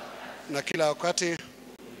na kila wakati.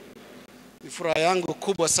 Ni furaha yangu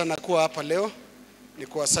kubwa sana kuwa hapa leo. Ni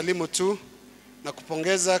kuwasalimu tu na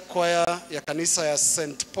kupongeza kwaya ya kanisa ya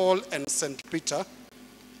St. Paul and St. Peter.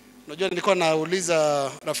 Unajua nilikuwa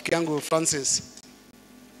nauliza rafiki yangu Francis,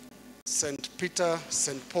 St. Peter,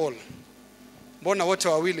 St. Paul, mbona wote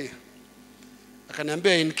wawili?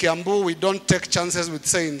 Akaniambia, in Kiambu we don't take chances with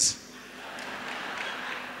saints.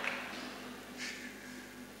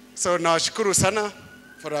 So nawashukuru sana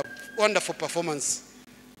for a wonderful performance,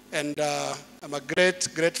 and I'm a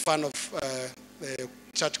great fan of the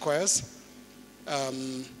church choirs.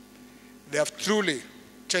 They have truly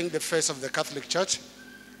changed the face of the Catholic Church.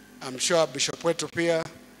 I'm sure Bishop Wetu Pia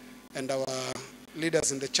and our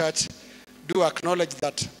leaders in the church do acknowledge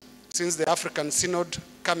that since the African Synod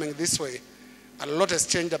coming this way, a lot has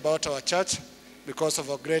changed about our church because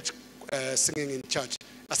of our great singing in church.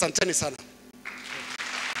 Asanteni sana.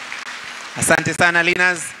 Asante sana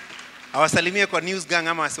Linus. Awasalimie kwa news gang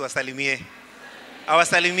ama asiwasalimie?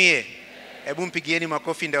 Awasalimie. Hebu mpigieni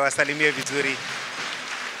makofi ndio awasalimie vizuri.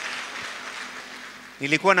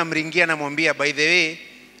 Nilikuwa namringia na mwambia, by the way,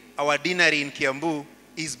 our dinner in Kiambu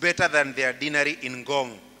is better than their dinner in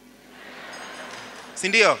Ngong. Si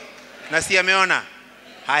ndio? Na si ameona?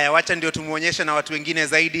 Haya, wacha ndio tumuonyeshe na watu wengine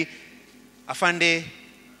zaidi. Afande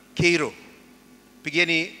Keiro.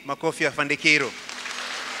 Pigieni makofi Afande Keiro.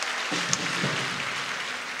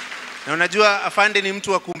 Na unajua Afande ni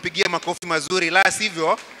mtu wa kumpigia makofi mazuri, la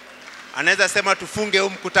sivyo anaweza sema tufunge huu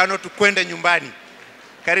mkutano tukwende nyumbani.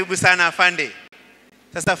 Karibu sana Afande.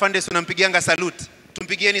 Sasa Afande tunampigianga salute.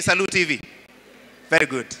 Tumpigieni salute hivi. Very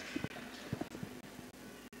good.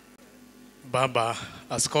 Baba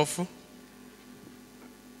Askofu,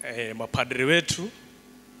 mapadri wetu,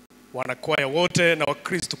 wanakwaya wote na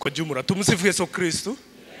Wakristo kwa jumla, tumsifu Yesu Kristo.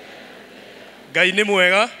 Ngai ni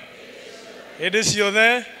mwega. Hende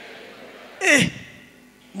ciothe.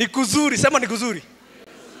 Ni kuzuri, sema ni kuzuri.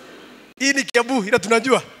 Hii ni Kiambu, ila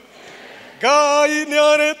tunajua. Ngai ni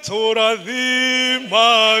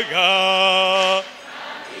aretũrathimaga.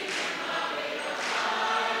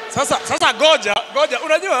 Sasa goja,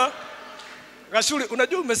 unajua? Gashuri,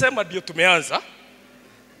 unajua umesema ndio tumeanza.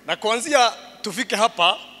 Na kuanzia tufike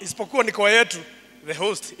hapa, isipokuwa ni kwa yetu, the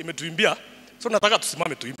host imetuimbia. So nataka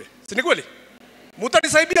tusimame tuimbe. Si ni kweli?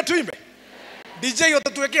 Mutanisaidia tuimbe. DJ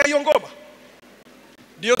utatuwekea hiyo ngoma.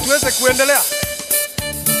 Ndio tuweze kuendelea.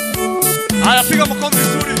 Haya, piga makofi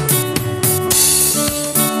vizuri.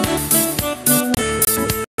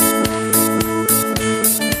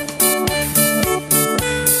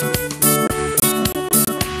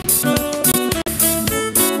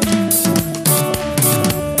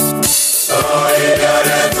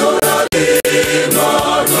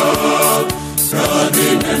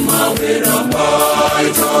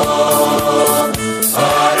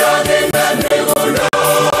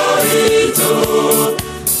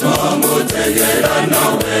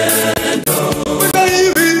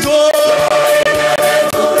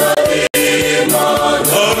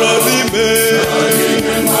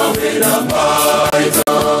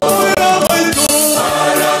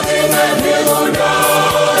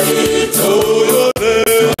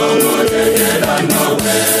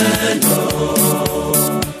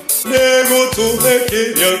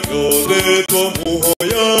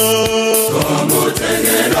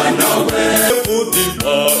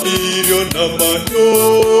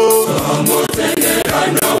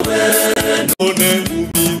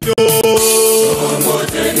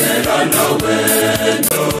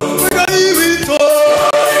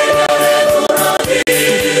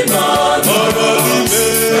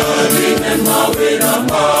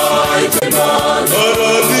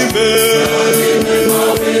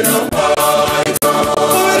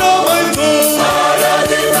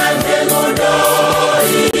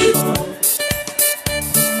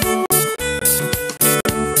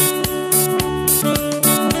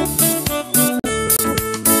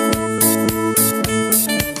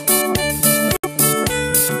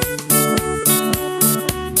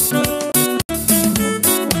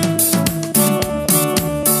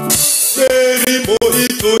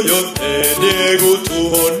 itu yote ni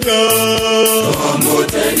gutuhonya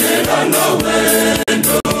twamutegera na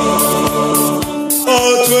wendo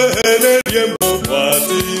atwehererie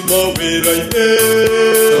mubati mawira-inĩ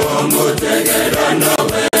twamutegera na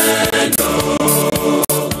wendo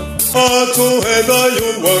atuhe thayũ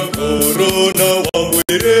wa ngoro na wa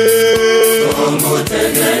mwĩrĩ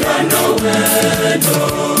twamutegera na wendo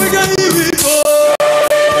Ngai witũ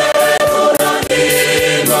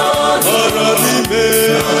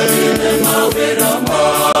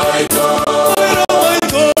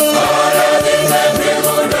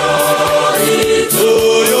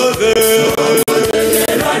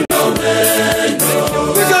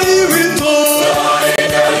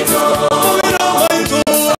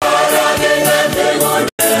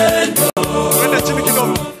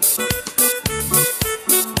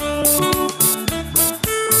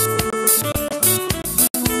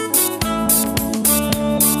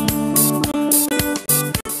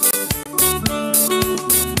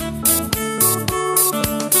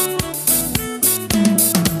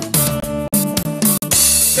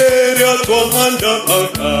Twahanda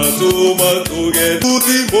akatuma tuge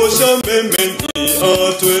tuthimosha memeni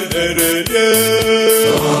atwehererie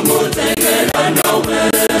twamutegera na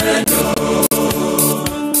wendo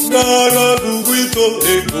ng'aragu gwitũ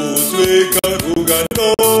ĩgũtuĩka rũgano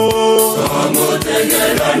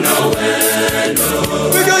twamutegera na wendo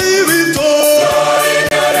Ngai witũ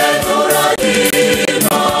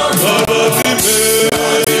arathime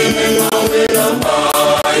mawĩra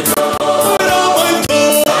maitũ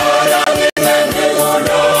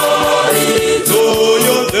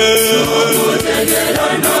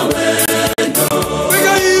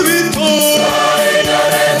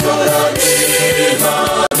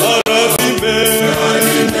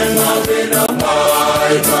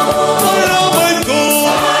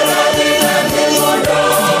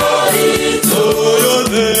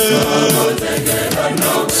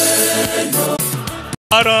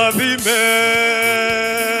Aravime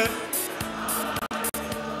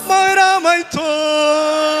Maira maito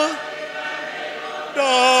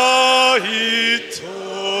Dahito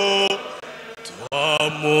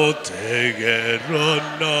Twamutegera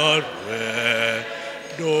na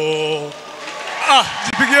wendo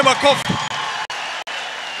jipigie makofi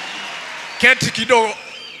keti kidogo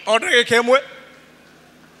odege kemwe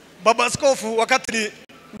Baba Askofu wakati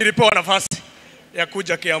nilipewa nafasi ya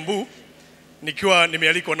kuja Kiambu nikiwa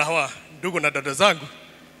nimealikwa na hawa ndugu na dada zangu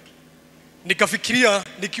nikafikiria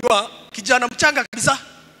nikiwa kijana mchanga kabisa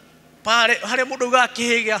pale hale mudogo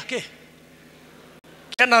akihiga ke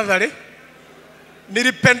Canada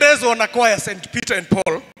nilipendezwa na kwaya St. Peter and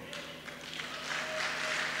Paul.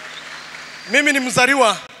 Mimi ni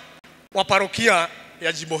mzaliwa wa parokia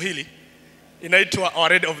ya jimbo hili inaitwa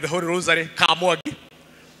Our Lady of the Holy Rosary Kamwagi.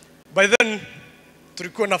 By then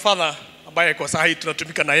tulikuwa na father ambaye kwa sasa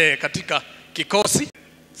tunatumika na yeye katika kikosi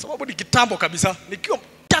sababu ni kitambo kabisa nikiwa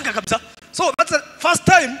mchanga kabisa. So that's the first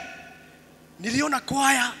time niliona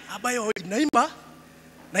kwaya ambayo inaimba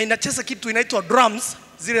na inacheza kitu inaitwa drums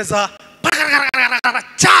zile za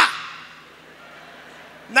cha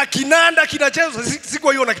na kinanda kinacheza.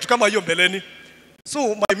 Sikuwa hiyo na kitu kama hiyo mbeleni.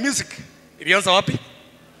 So my music ilianza wapi?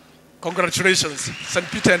 Congratulations St.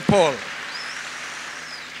 Peter and Paul.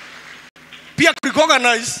 Pia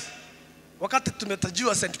kurecognize wakati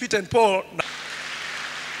tumetajua St. Peter and Paul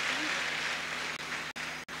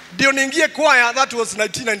ndio niingie kwaya. That was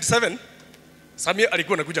 1997. Samia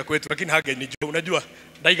alikuwa anakuja kwetu lakini hagenijua. Unajua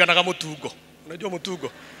daiga na mutugo. Unajua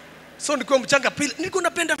mutugo. So nilikuwa mchanga pili. Nilikuwa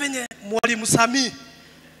napenda venye mwalimu Sami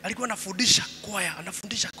alikuwa anafundisha kwaya,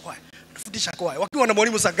 anafundisha kwaya. Wakiwa na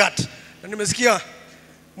mwalimu Sagati. Na nimesikia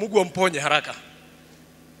Mungu amponye haraka.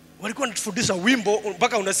 Walikuwa wanatufundisha wimbo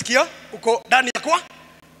mpaka unasikia uko ndani ya kwa.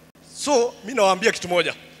 So mimi nawaambia kitu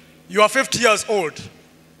moja. You are 50 years old.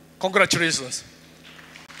 Congratulations.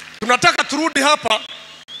 Tunataka turudi hapa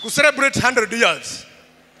ku celebrate 100 years.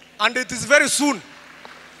 And it is very soon.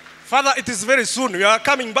 Father, it is very soon. We are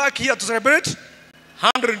coming back here to celebrate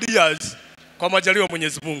 100 years kwa majaliwa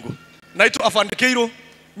Mwenyezi Mungu. Naitwa Afande Keiro.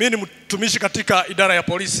 Mimi ni mtumishi katika idara ya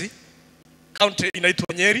polisi. County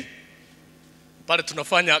inaitwa Nyeri. Pale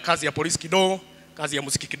tunafanya kazi ya polisi kidogo, kazi ya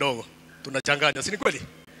muziki kidogo. Tunachanganya, si ni kweli?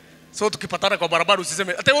 So tukipatana kwa barabara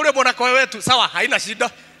usiseme ate ule bwana kwa wetu, sawa, haina shida.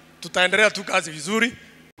 Tutaendelea tu kazi vizuri.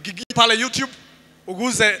 Ukigi pale YouTube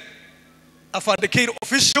uguze Afande Keiro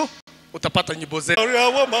official utapata nyimbo zetu.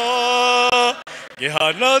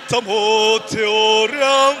 Gehana tamote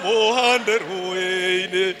oria mohande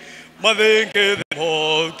ruine madenge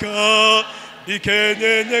moka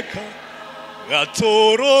dikenyenyeka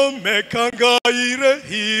gatoro mekangaire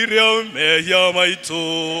hiria meya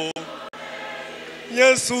maito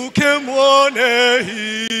Yesu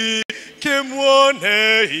kemwonehi,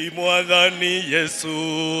 kemwonehi mwathani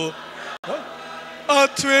Yesu.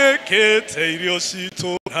 Atwekete irio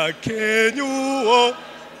citu na kenyuo.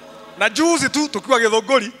 Na juzi tu tukiwa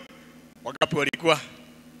Githunguri, wangapi walikuwa?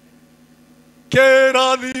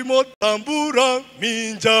 Kerathimo tambura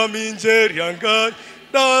minja minjeria Ngai,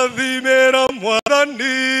 ndathimĩra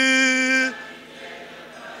mwathani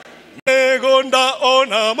mĩgũnda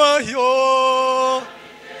ona mahiũ,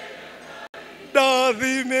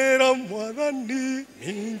 ndathimĩra mwathani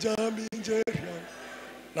minja minjeria.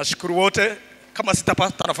 Nashukuru wote, kama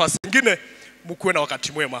sitapata nafasi nyingine, mkuwe na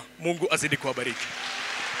wakati mwema. Mungu azidi kuwabariki.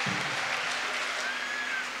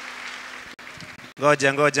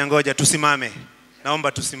 Ngoja tusimame.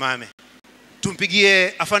 Naomba tusimame.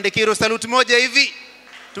 Tumpigie Afande Kiro saluti moja hivi.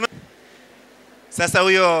 Sasa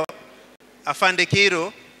huyo Afande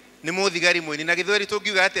Kiro ni muthigari mwini na Githweri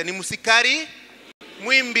tugiuga ati ni musikari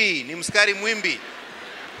mwimbi, ni musikari mwimbi.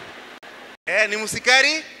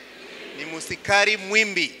 Ni musikari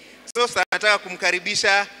mwimbi. So nataka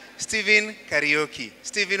kumkaribisha Steven Karaoke.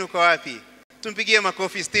 Steven uko wapi? Tumpigie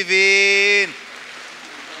makofi Steven.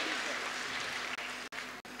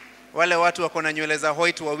 Wale watu wako na nywele za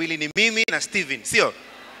white wawili ni mimi na Steven, sio?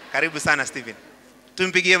 Karibu sana Steven.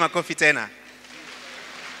 Tumpigie makofi tena.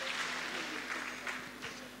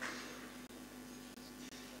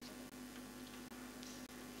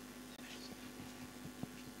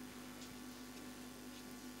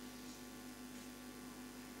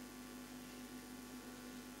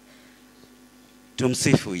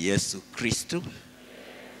 Tumsifu Yesu Kristo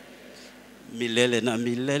milele na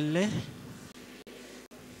milele.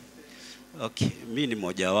 Okay, mimi ni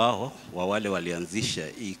mmoja wao wa wale walianzisha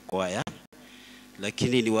hii kwaya,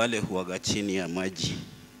 lakini ni wale huaga chini ya maji.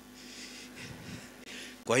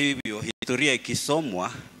 Kwa hivyo historia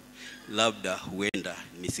ikisomwa labda huenda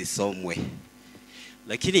nisisomwe.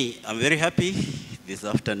 Lakini I'm very happy this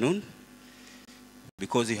afternoon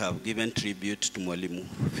because you have given tribute to Mwalimu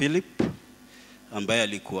Philip ambaye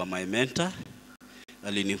alikuwa my mentor.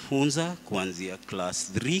 Alinifunza kuanzia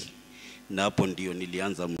class 3 na hapo ndio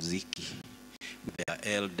nilianza muziki. Their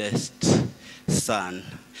eldest son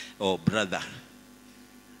or brother.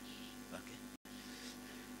 Okay.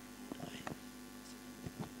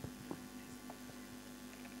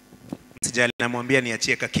 Sijali, namwambia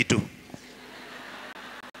niachie kitu.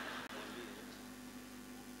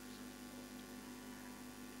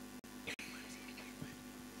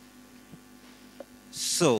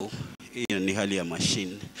 So, hiyo ni hali ya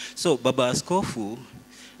machine. So, Baba Askofu,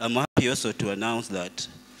 I'm happy also to announce that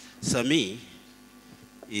Sami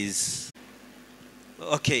is...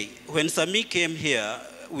 Okay, when Sami came here,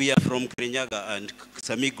 we are from Kirinyaga and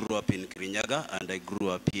Sami grew up in Kirinyaga and I grew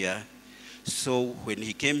up here. So when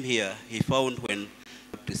he came here, he found when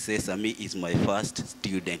to say Sami is my first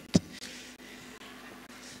student.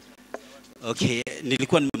 Okay,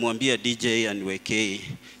 nilikuwa nimemwambia DJ aniwekee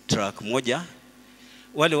track moja.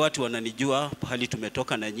 Wale watu wananijua pahali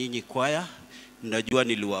tumetoka na nyinyi kwaya, mnajua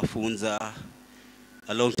niliwafunza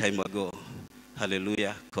a long time ago.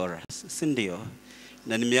 Hallelujah chorus. Si ndio?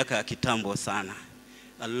 Na ni miaka ya kitambo sana.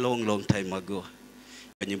 A long time ago.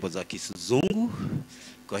 Nyimbo za Kizungu.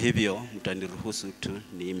 Kwa hivyo mtaniruhusu tu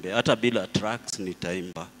niimbe. Hata bila tracks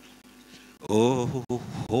nitaimba. Oh,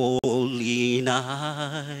 holy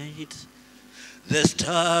night, the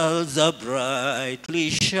stars are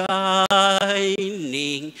brightly shining.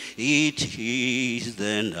 It is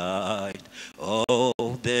the night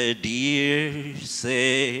of the dear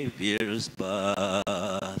Savior's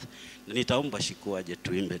birth. Nitaomba Shiko aje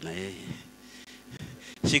tuimbe na yeye.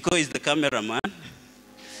 Shiko is the cameraman.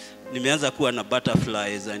 Nimeanza kuwa na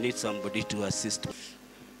butterflies. I need somebody to assist.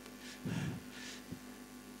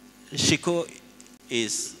 Shiko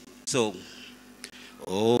is so.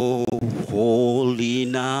 Oh, holy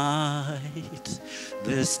night,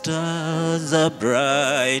 the stars are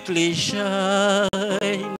brightly shining.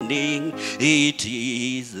 It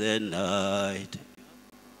is the night.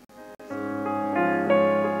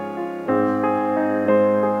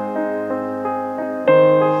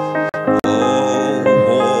 Oh,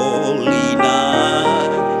 holy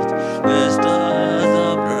night, the stars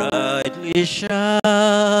are brightly shining.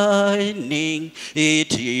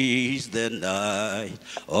 It is the night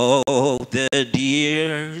of the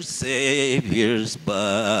dear Savior's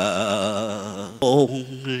birth. Long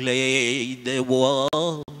lay the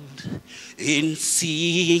world in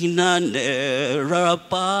sin and error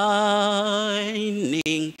pining,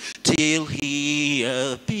 till he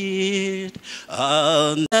appeared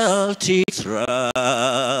and dealt its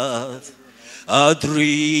wrath. A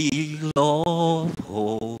thrill of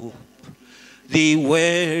hope the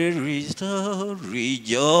weary soul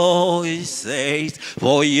rejoices,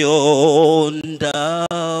 for yonder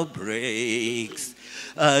breaks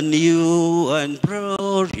a new and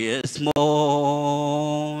glorious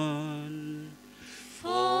morn.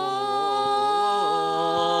 Fall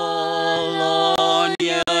on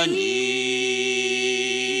your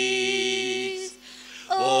knees,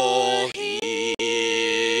 oh, hear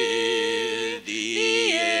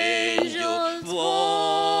the angels'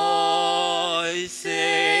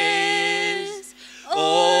 voices,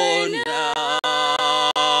 oh, now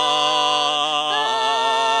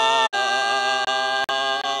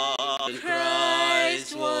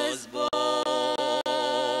Christ was born.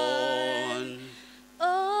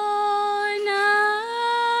 All night,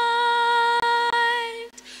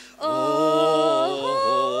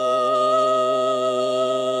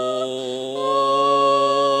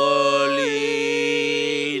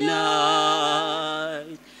 Holy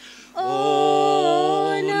night,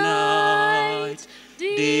 oh, night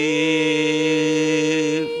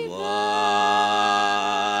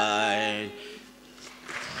divine.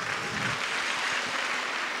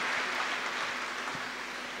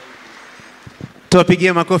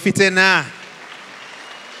 Tuwapigie makofi tena.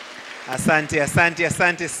 Asante, asante,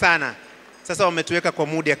 asante sana. Sasa wametuweka kwa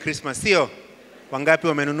mood ya Christmas, sio? Wangapi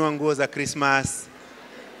wamenunua nguo za Christmas?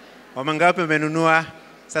 Wangapi wamenunua?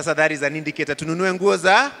 Sasa that is an indicator. Tununue nguo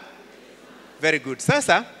za? Very good.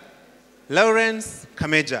 Sasa, Lawrence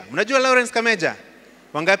Kameja. Mnajua Lawrence Kameja?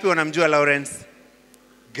 Wangapi wanamjua Lawrence?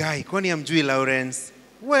 Guy, kwani hamjui Lawrence?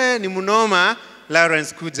 We ni mnoma.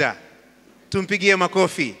 Lawrence, kuja. Tumpigie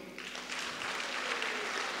makofi.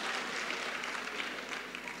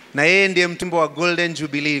 Na yeye ndiye mtumbo wa Golden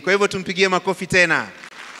Jubilee. Kwa hivyo tumpigie makofi tena.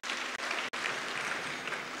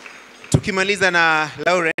 Tukimaliza na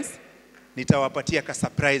Lawrence, nitawapatia ka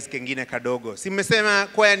surprise kengine kadogo. Si mmesema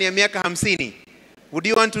kwaya ni ya miaka 50? Would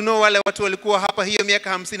you want to know wale watu walikuwa hapa hiyo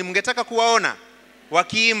miaka 50? Mngetaka kuwaona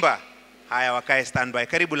wakiimba? Haya, wakae standby.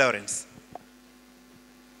 Karibu Lawrence.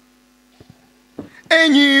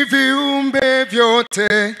 Enyi viumbe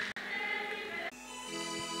vyote,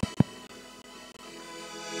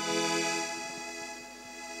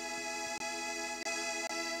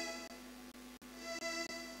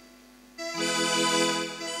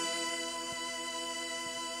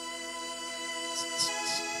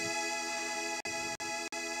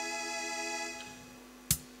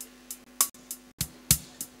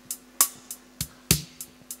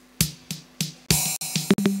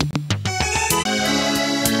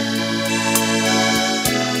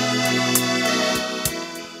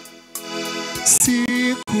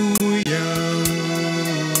 siku ya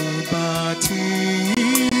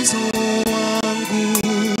ubatizo wangu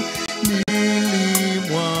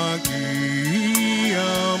nilimwagia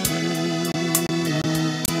Mungu,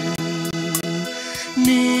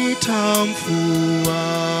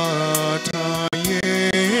 nitamfuata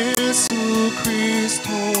Yesu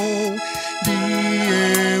Kristo,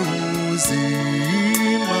 ndiye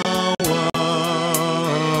uzima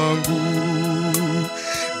wangu.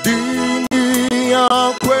 Dini ya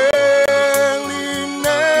kweli,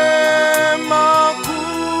 neema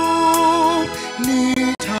kuu,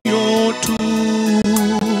 nitayo tu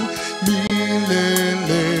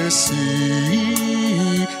milele sikadi.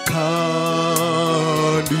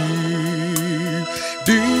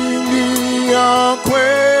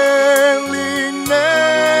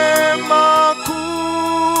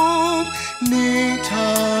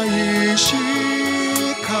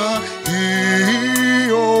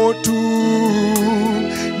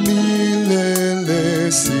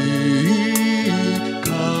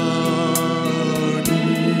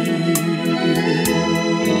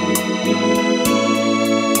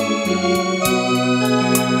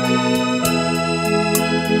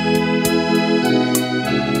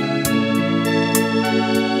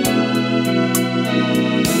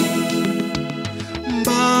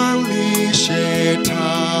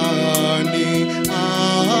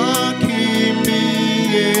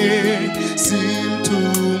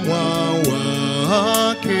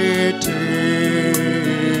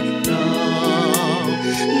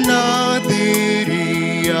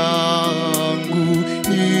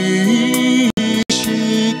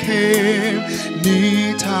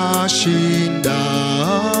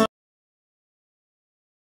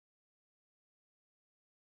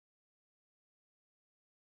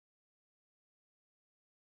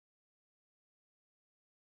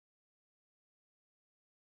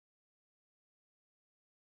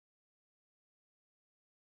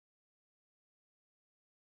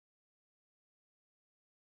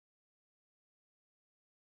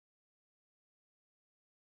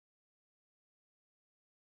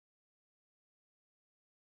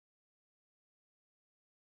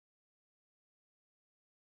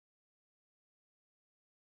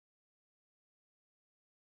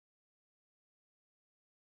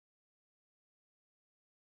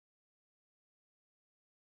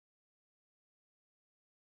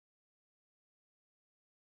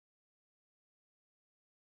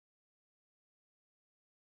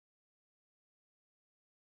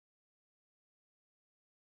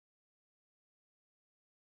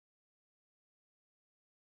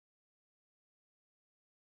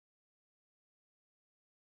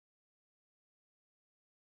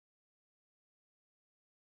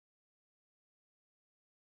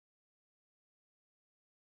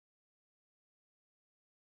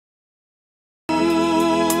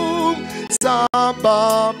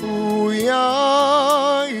 sababu ya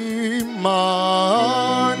imani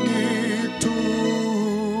tu.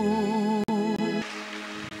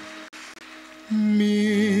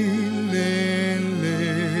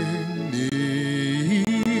 Milele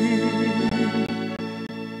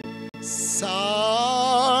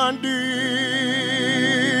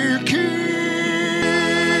sadiki.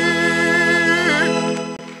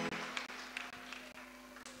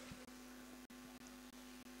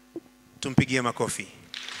 Tumpigie makofi.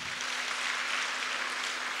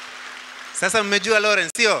 Sasa mmejua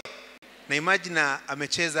Lawrence, sio? Na imagine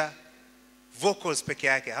amecheza vocals peke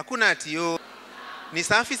yake. Hakuna ati yo. Ni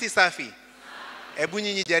safi si safi? Hebu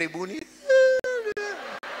nyinyi jaribuni.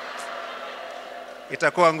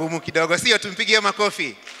 Itakuwa ngumu kidogo, sio? Tumpigie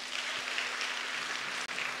makofi.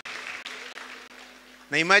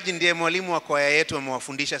 Na imagine ndiye mwalimu wa kwaya yetu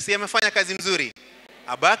amewafundisha. Si amefanya kazi mzuri?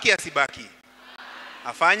 Abaki asibaki?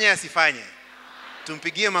 Afanye asifanye?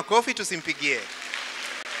 Tumpigie makofi tusimpigie?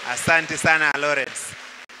 Asante sana Lawrence.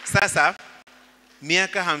 Sasa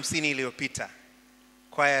miaka 50 iliyopita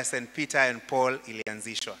kwaya ya St. Peter and Paul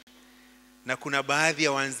ilianzishwa. Na kuna baadhi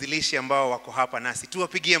ya waanzilishi ambao wako hapa nasi.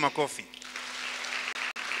 Tuwapigie makofi.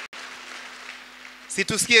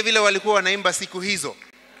 Situsikie vile walikuwa wanaimba siku hizo.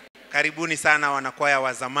 Karibuni sana wanakwaya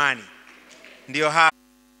wa zamani. Ndio hapa.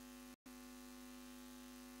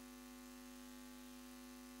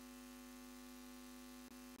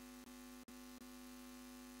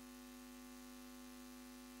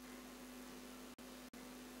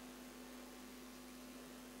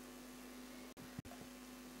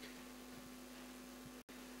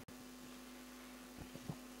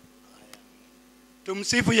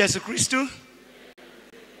 Tumsifu Yesu Kristo.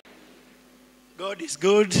 God is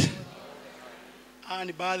good.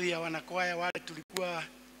 Ni baadhi ya wanakwaya wale tulikuwa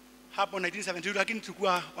hapo 1972, lakini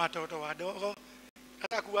tulikuwa watoto wadogo.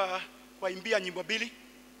 Nataka kuimbia nyimbo mbili.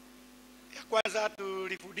 Ya kwanza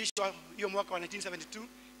tulifundishwa hiyo mwaka wa 1972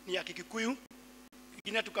 ni ya Kikikuyu.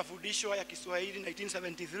 Ingine tukafundishwa ya Kiswahili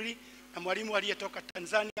 1973 na mwalimu aliyetoka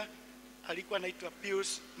Tanzania alikuwa anaitwa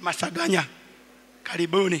Pius Masaganya.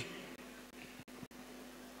 Karibuni.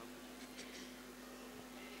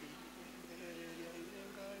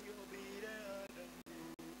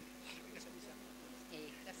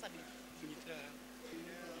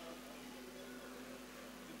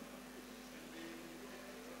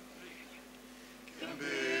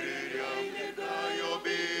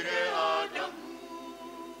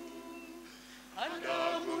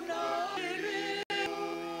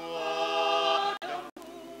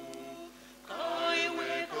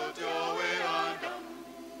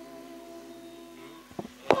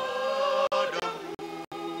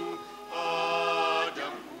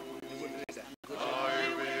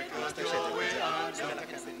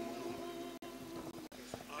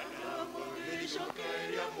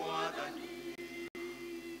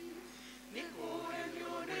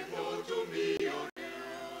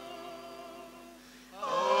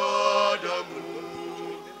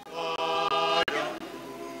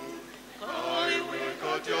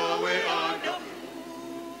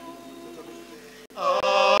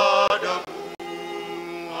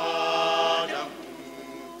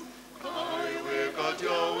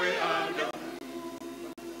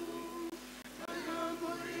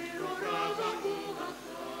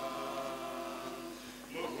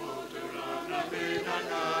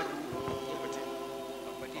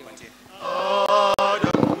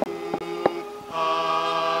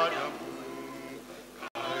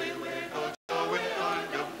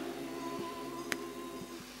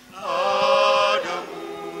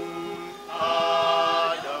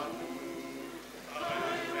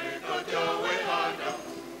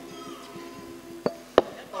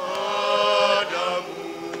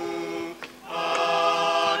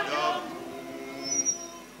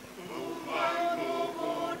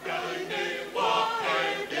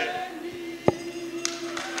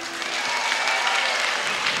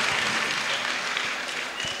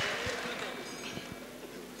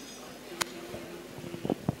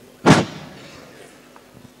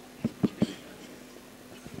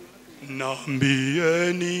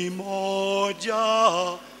 Nambieni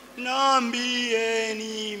moja,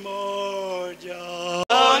 nambieni moja.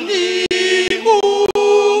 Ni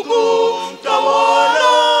Mungu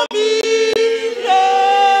mtawala milele.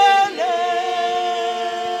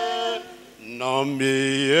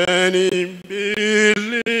 Nambieni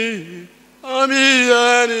mbili,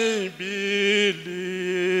 nambieni mbili.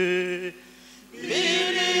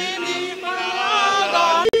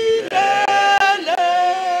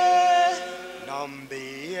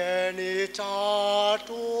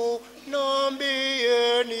 Tatu,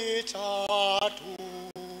 nambieni tatu.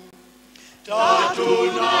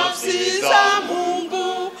 Tatu nafsi za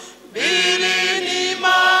Mungu, mbili ni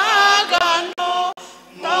maagano,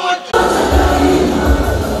 moja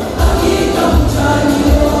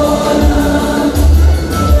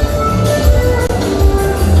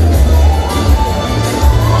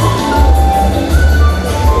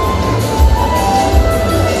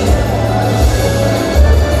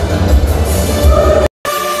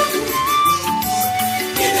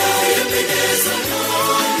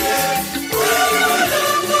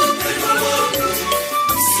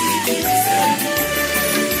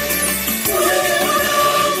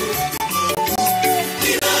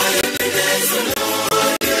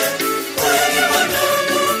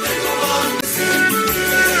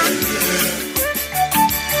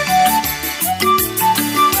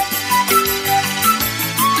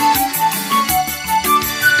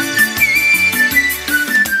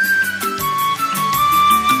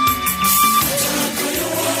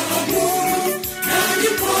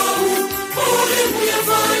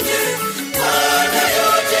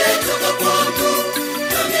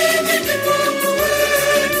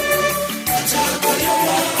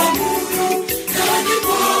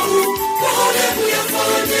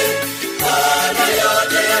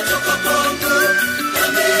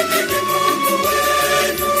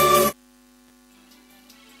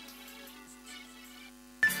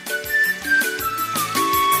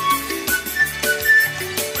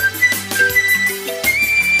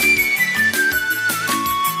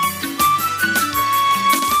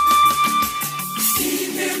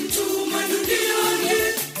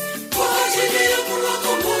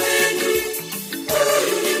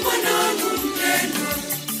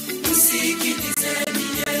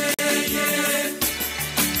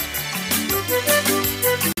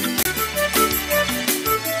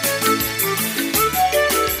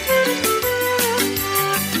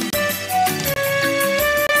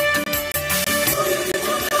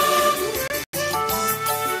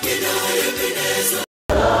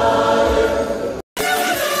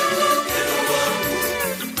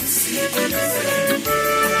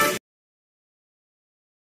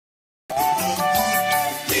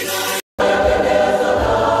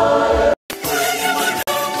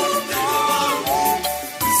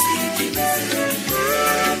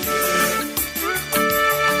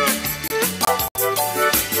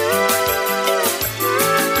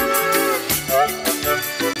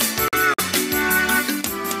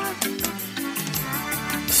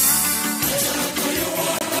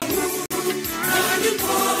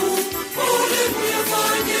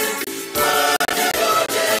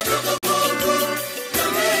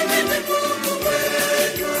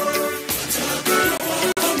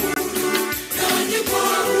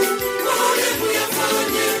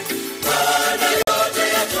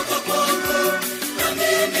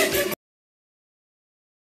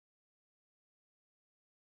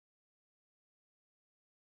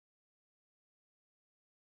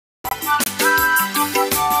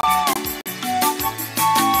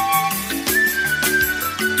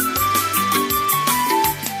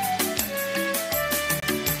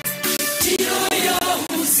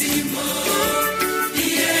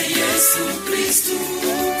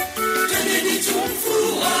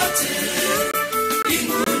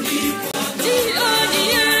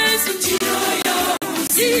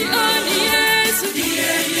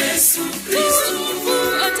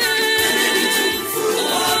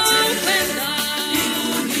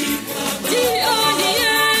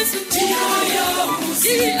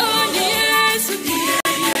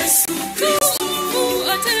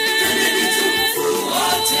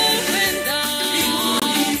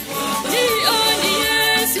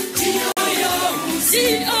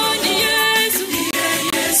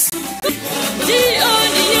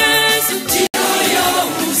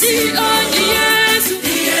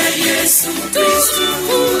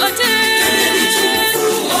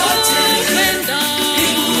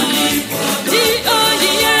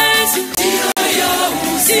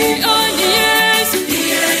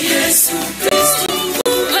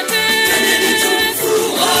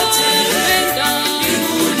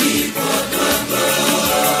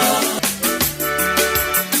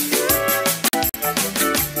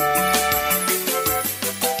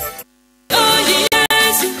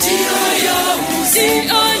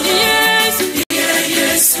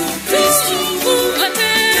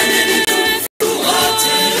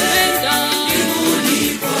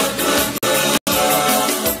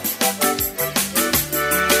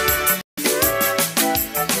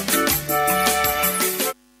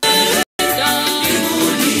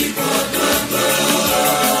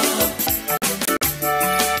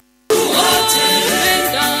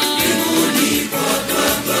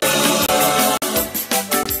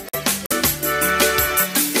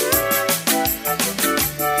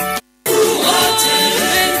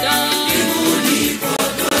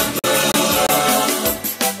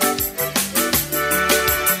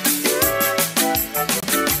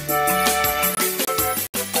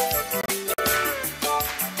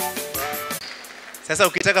Sasa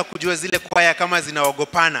ukitaka kujua zile kwaya kama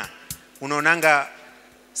zinaogopana, unaonanga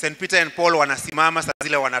St. Peter and Paul wanasimama, saa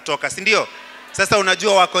zile wanatoka, si ndio? Sasa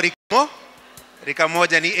unajua wako rika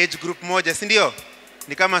moja, ni age group moja, si ndio?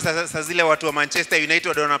 Ni kama saa zile watu wa Manchester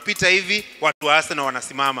United wanapita hivi, watu wa Arsenal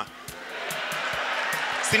wanasimama,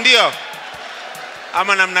 si ndio?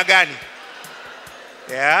 Ama namna gani?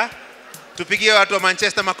 Yeah. Tupigie watu wa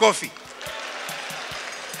Manchester makofi.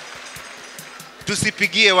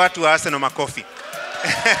 Tusipigie watu wa Arsenal makofi.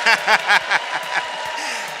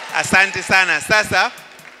 Asante sana.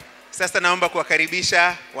 Sasa naomba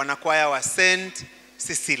kuwakaribisha wanakwaya wa St.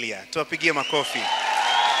 Cecilia. Tuwapigie makofi.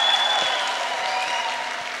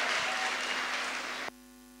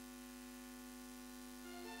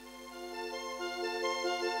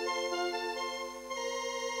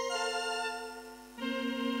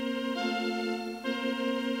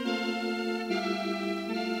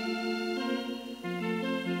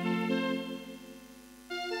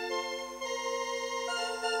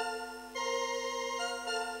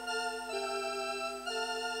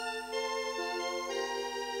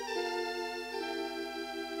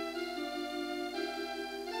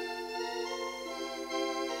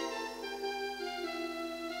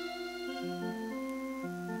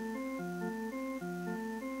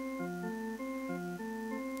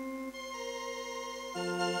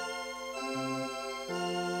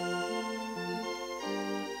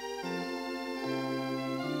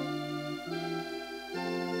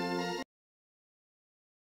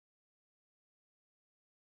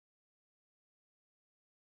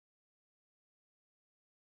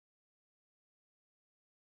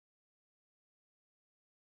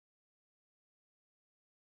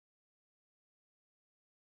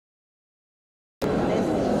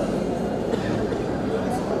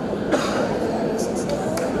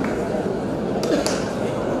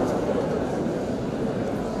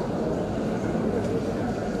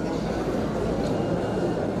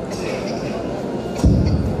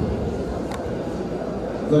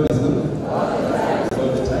 God is good. All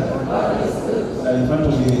the time. In front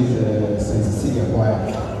of you is St. Cecilia Choir.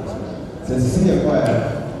 St. Cecilia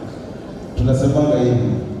Choir, tunasemanga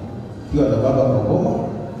hivi, kiwa na baba kwa ngoma,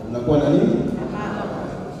 unakuwa na nini?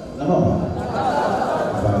 Na mama?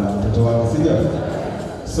 Bana, mtoto wako, sivyo?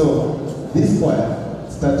 So, this choir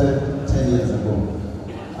started 10 years ago.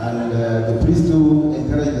 And the priest who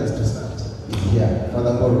encouraged us to start is here,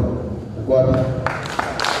 Father Goro. Uko wapi?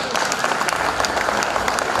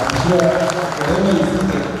 I'm sure whatever you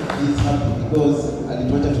think is happy because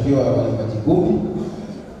alituacha tukiwa waimbaji 10.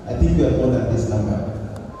 I think we are more than this number.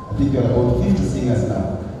 I think we are about 50 singers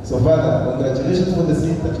now. So Father, congratulations for the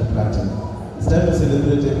seed that you planted. It's time to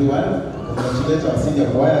celebrate everyone. Congratulate our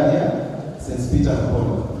senior choir here, St. Peter and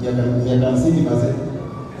Paul. Miaka 50 mazee.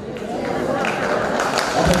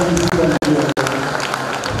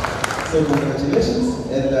 So congratulations,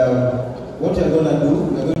 and what we are going to do,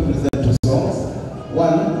 we are going to present 2 songs.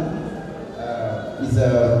 One is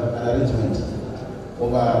an arrangement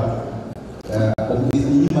of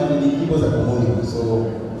nyimbo za communion, so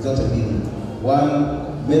zote mbili. One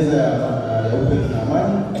meza ya upendo na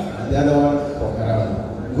amani, and the other one for karamu.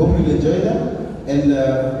 We hope you enjoy them, and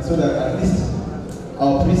so that at least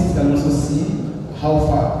our priests can also see how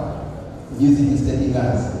far music is taking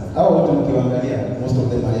us. Our watu mkiangalia, most of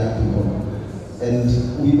them are young people. And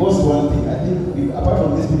we boast one thing, I think, apart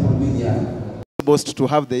from these people being young, we boast to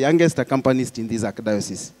have the youngest accompanist in this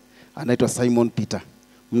archdiocese. Anaitwa Simon Peter.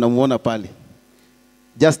 Mnamuona pale.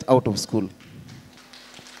 Just out of school.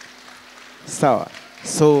 Sawa.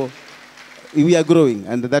 So, we are growing,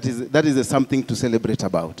 and that is something to celebrate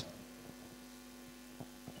about.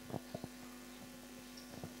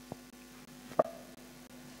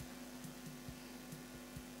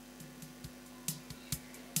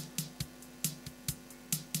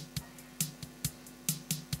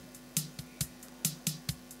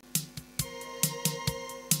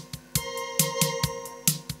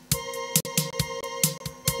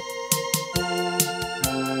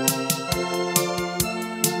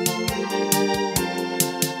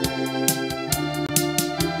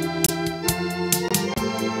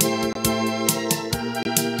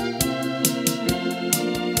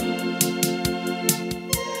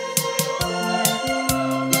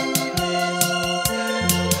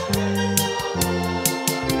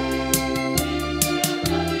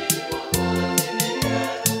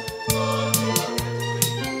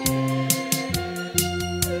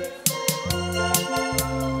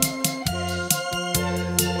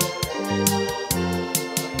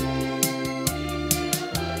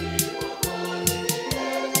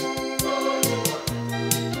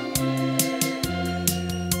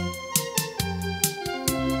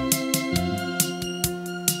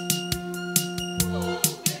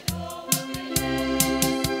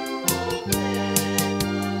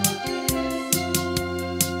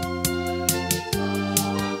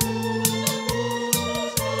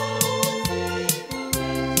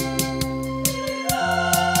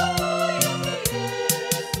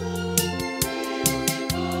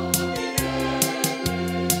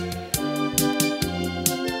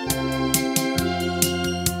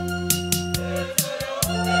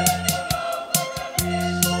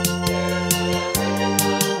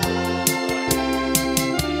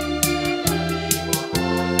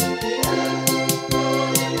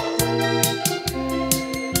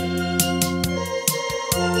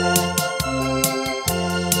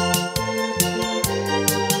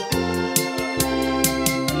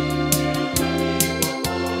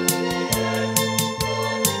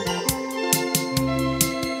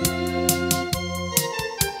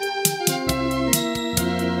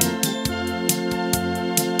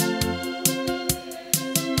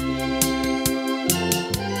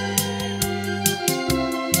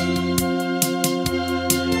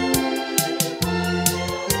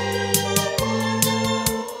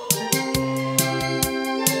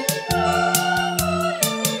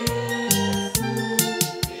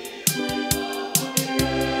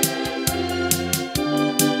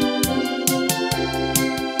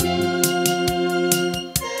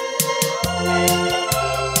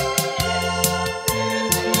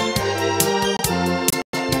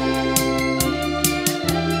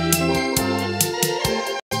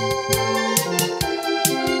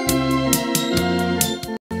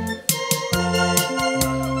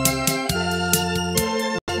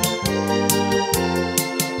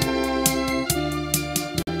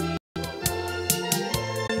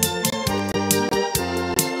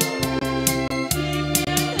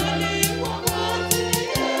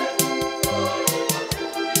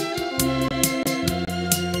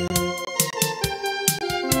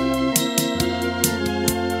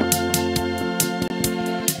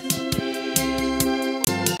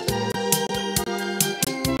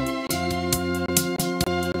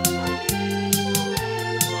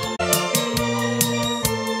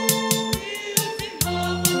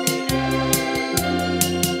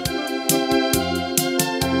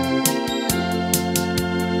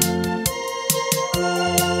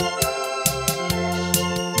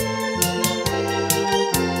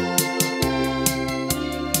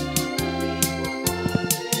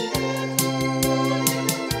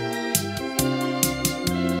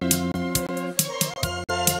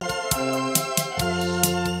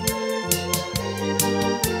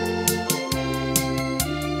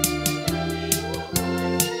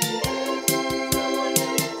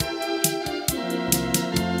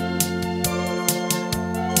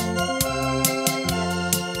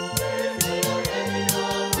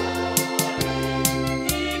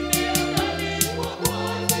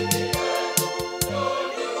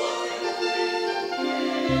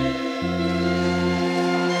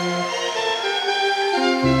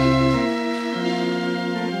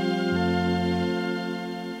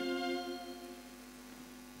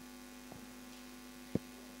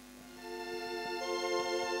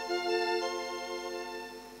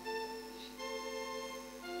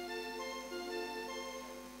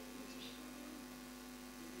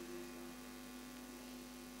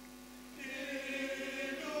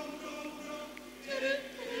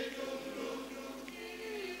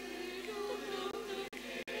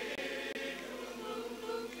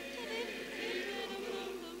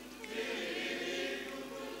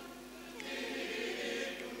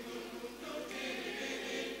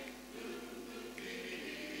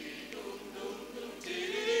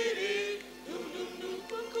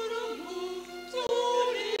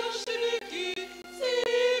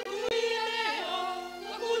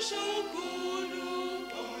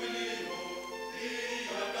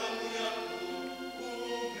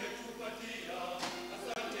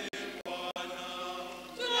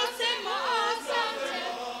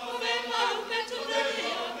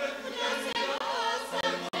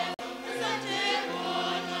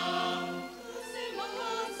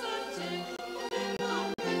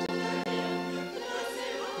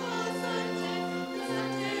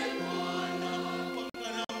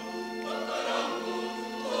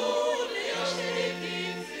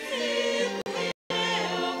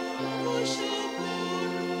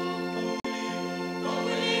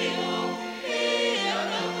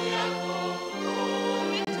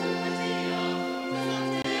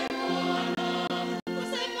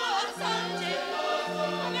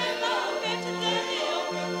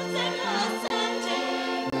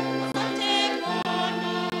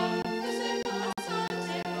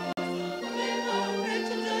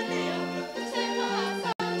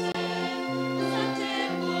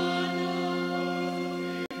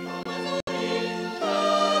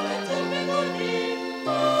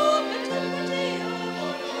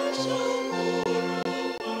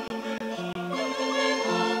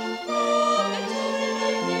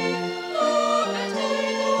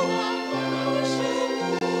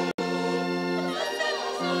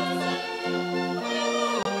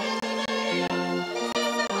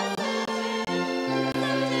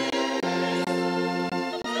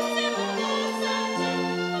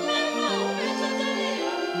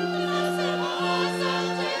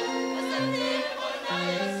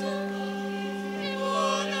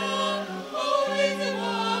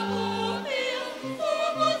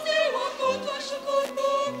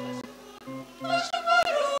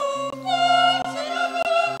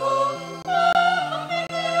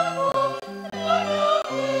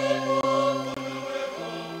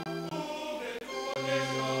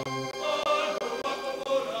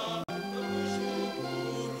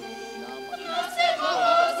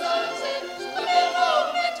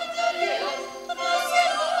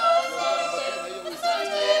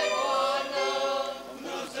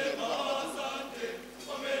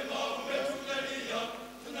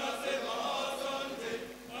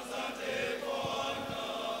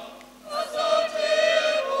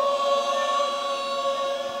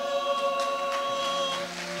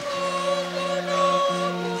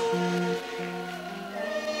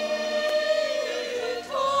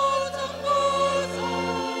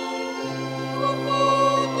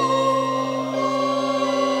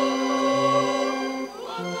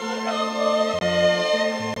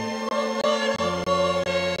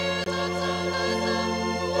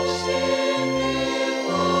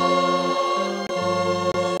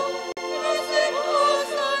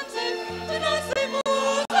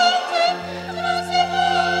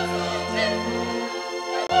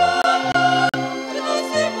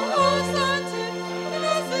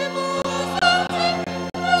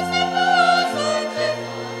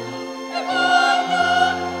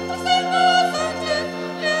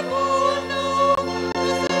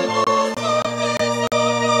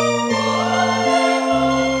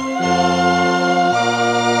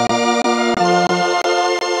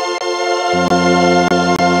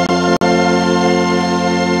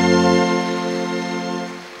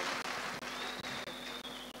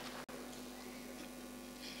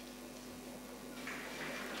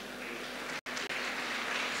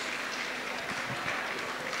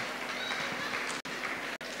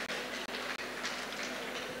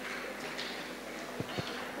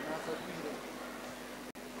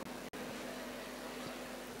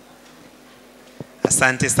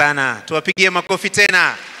 Asante sana. Tuwapigie makofi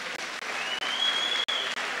tena.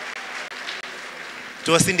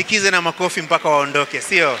 Tuwasindikize na makofi mpaka waondoke,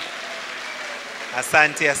 sio?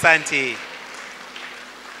 Asante, asante.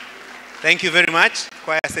 Thank you very much,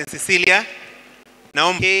 Choir St. Cecilia.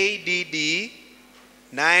 Naomba KDD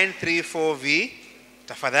 934V,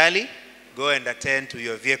 tafadhali go and attend to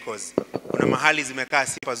your vehicles. Kuna mahali zimekaa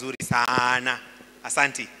si pazuri sana.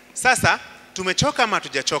 Asanti. Sasa tumechoka ama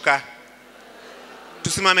tujachoka?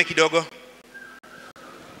 Tusimame kidogo.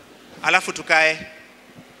 Alafu tukae.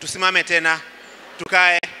 Tusimame tena.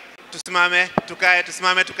 Tukae. Tusimame, tukae,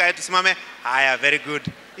 tusimame, tukae, tusimame. Haya, very good.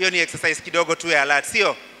 Hiyo ni exercise kidogo tu ya alert,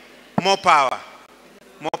 sio? More power.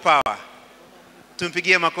 More power.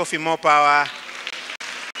 Tumpigie makofi, more power.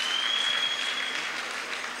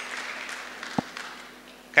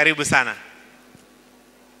 Karibu sana.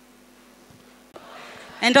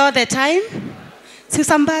 And all the time,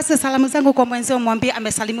 siusambaze salamu zangu kwa mwenzio, mwambie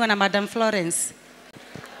amesalimiwa na Madam Florence.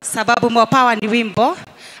 Sababu more power ni wimbo.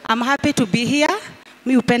 I'm happy to be here.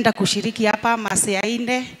 Mi upenda kushiriki hapa masaa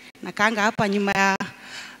 4 na kaanga hapa nyuma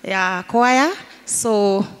ya kwaya.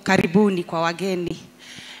 So karibuni kwa wageni.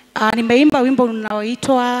 Nimeimba wimbo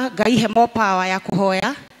unaoitwa Gaihe More Power ya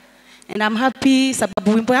kuhoya. And I'm happy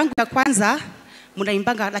sababu wimbo yangu ya kwanza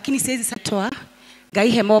mnaimbanga, lakini siwezi satoa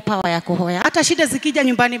Gaihe More Power ya kuhoya. Hata shida zikija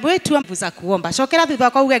nyumbani mwetu ambuza kuomba. Shokera thutha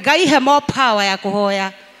kwa uge Gaihe More Power ya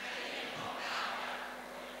kuhoya.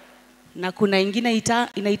 Na kuna ingine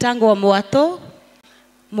inaitangwa Mwato.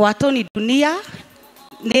 Mwato ni dunia.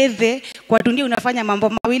 Neve, kwa dunia unafanya mambo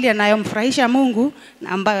mawili yanayomfurahisha Mungu na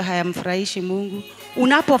ambayo hayamfurahishi Mungu.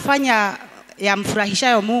 Unapofanya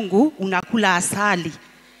yamfurahishayo Mungu, unakula asali.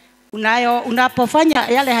 Unapofanya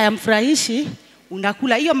yale hayamfurahishi,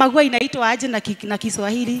 unakula. Hiyo magua inaitwa aje na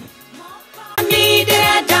Kiswahili?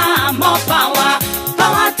 Nideda more power,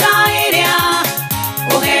 power tairia,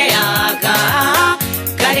 uheaga,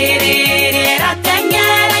 karirira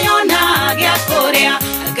tengera yona gya korea,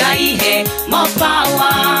 Gaihe more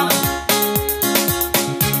power.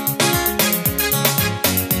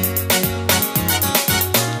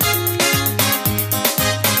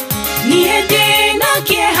 Niende na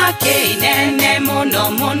kieha keinene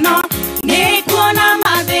muno muno, nikuona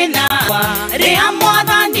mathina ria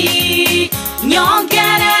mwathani,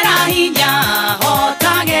 nyongerera hinya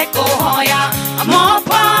hotage kuhoya. More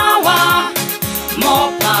power,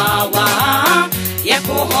 more power ya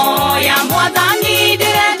kuhoya mwathani,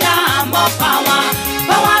 ndirenda more power,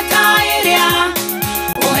 power tairia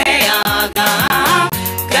uheaga,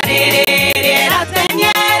 karirira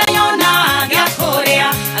tenyera yona gya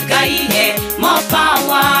kuria, Gaihe more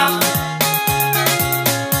power.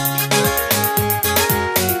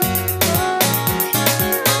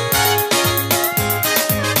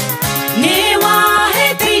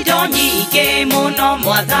 Nyike muno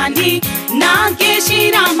mwathani, na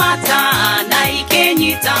ngeshira mata na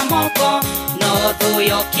ikenyita moko, no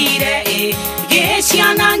thuyokire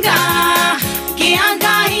geshiananga,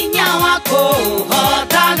 gianga hinya wako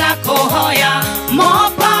hotaga kuhoya.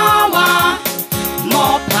 More power,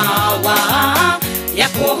 more power ya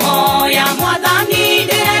kuhoya mwathani,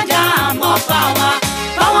 ndirenda more power,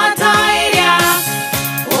 power tairia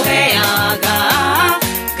uheaga,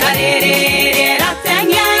 karirira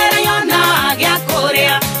tenyera yona gya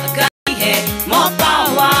korea, Gaihe more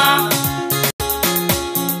power.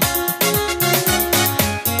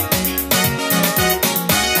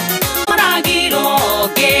 Oragiro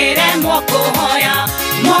gere mo kuhoya,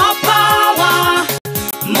 more power,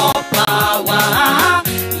 more power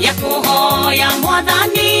ya kuhoya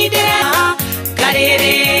mwathani, ndirenda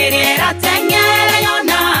karirira tenyera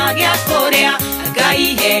yona gya korea,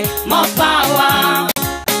 Gaihe more power.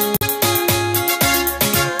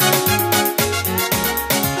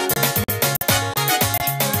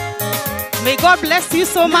 May God bless you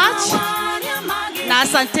so much. Na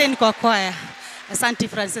asanteni kwa kwaya. Asante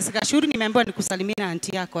Francis Gashuru, nimeambiwa nikusalimia na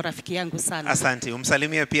aunti yako, rafiki yangu sana. Asante,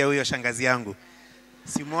 umsalimie pia huyo shangazi yangu.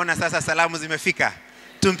 Simuona sasa salamu zimefika.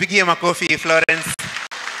 Tumpigie makofi Florence.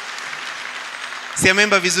 Si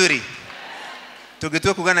amemba vizuri?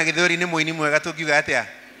 Tugetua kugana githori ni muini mwega tukiuga atia.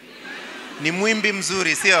 Ni mwimbi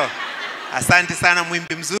mzuri, sio? Asante sana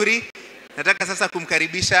mwimbi mzuri. Nataka sasa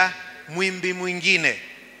kumkaribisha mwimbi mwingine.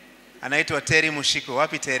 Anaitwa Terry Mushiko.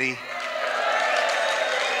 Wapi Terry?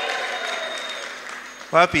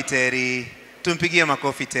 Wapi Terry? Tumpigie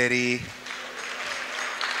makofi Terry.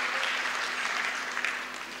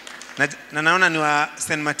 Na naona ni wa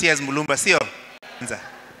St. Matthias Mulumba, sio?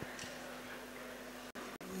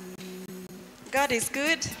 God is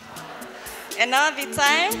good, and all the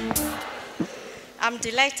time. I'm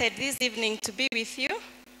delighted this evening to be with you.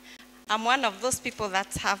 I'm one of those people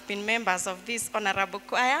that have been members of this honorable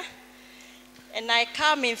choir, and I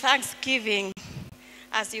come in thanksgiving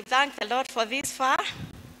as you thank the Lord for this far.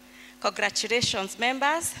 Congratulations,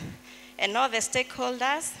 members, and all the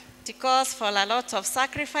stakeholders. It calls for a lot of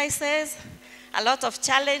sacrifices, a lot of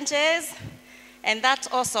challenges, And that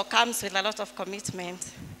also comes with a lot of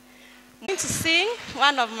commitment. I'm going to sing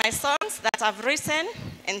one of my songs that I've written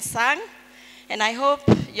and sung, and I hope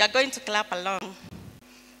you are going to clap along.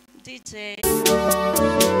 DJ.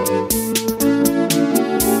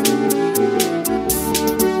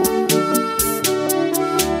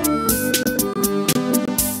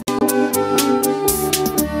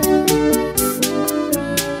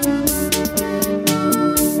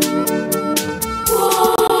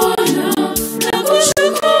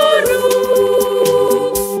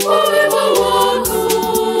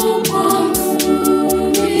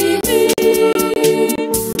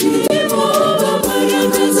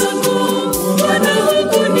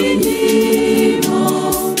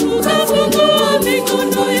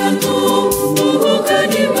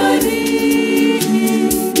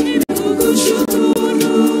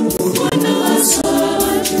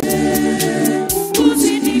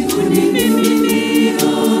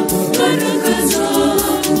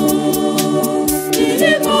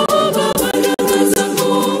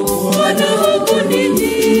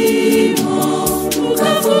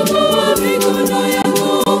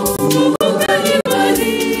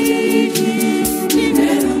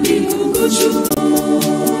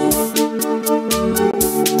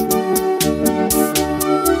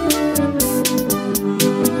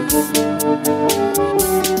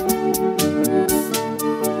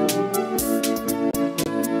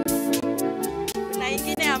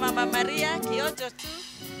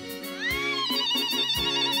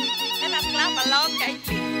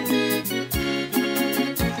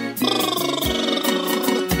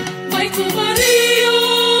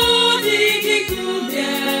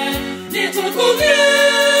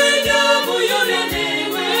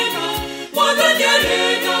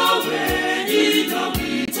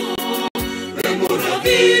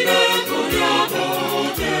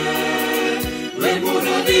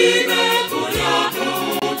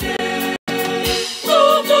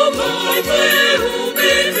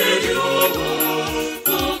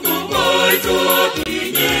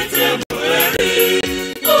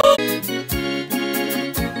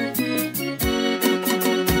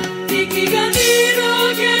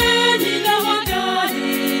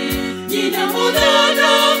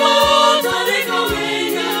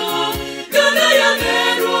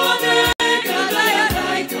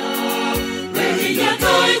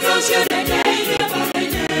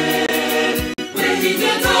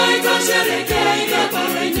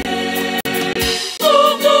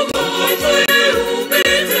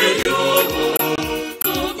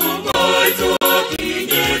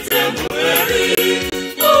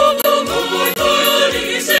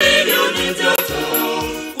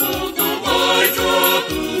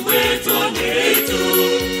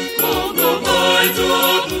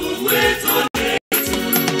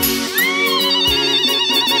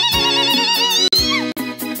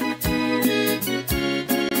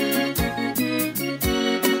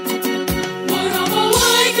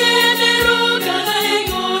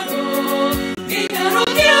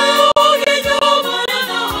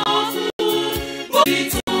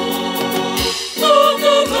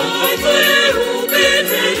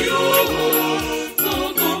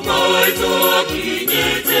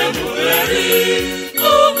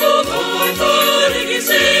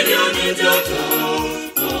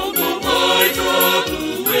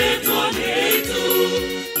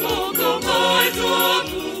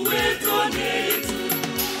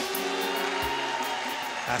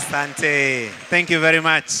 Asante. Thank you very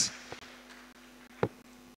much.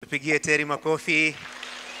 Tupigie Terry makofi.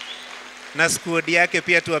 Na squad yake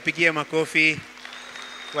pia tuwapigie makofi.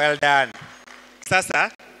 Well done.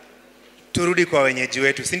 Sasa turudi kwa wenyeji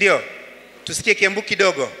wetu, si ndio? Tusikie Kiambu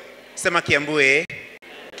kidogo. Sema Kiambu A,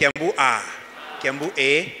 Kiambu A, Kiambu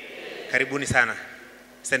A. Karibuni sana.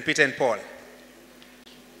 St. Peter and Paul.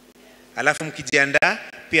 Alafu mkijiandaa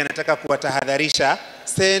pia nataka kuwatahadharisha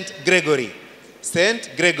St. Gregory.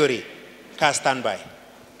 St. Gregory, car standby.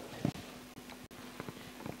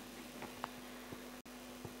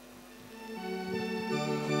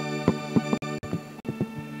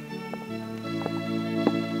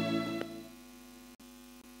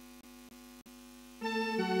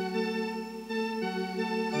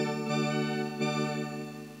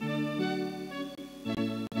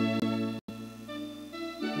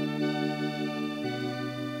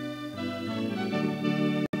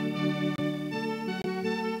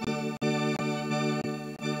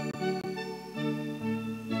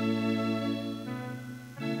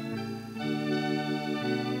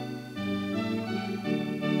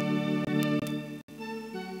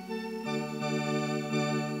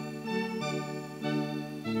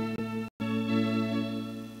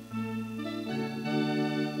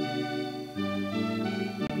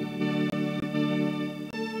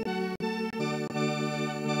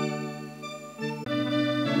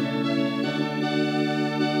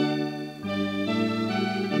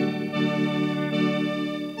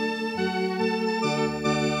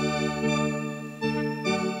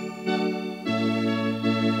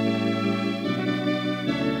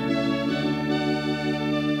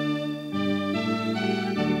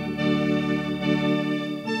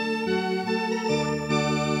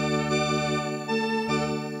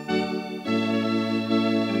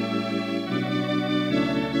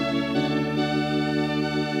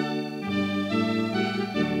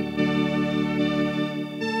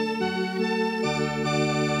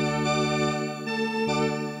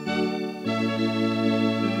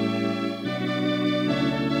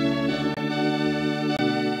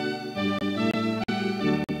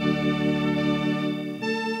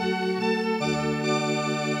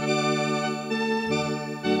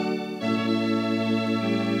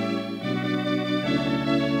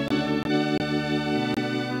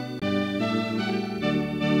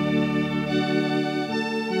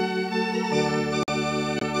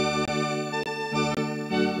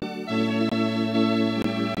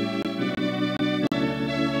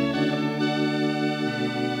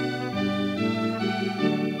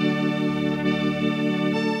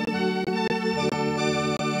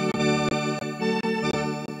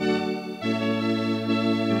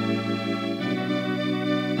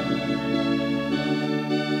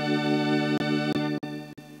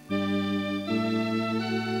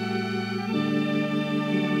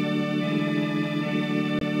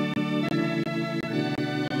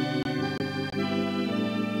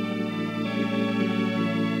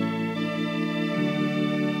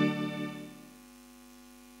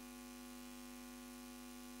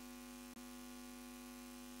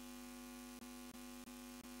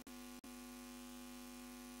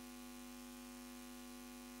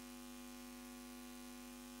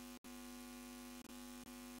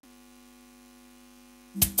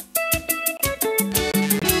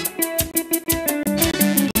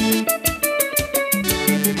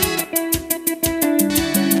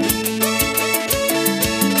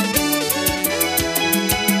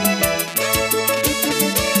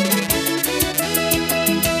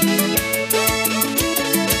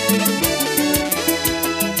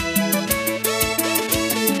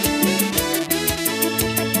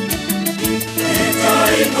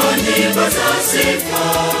 nyimbo za sifa,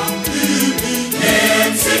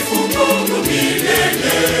 nimsifu Mungu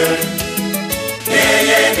milele.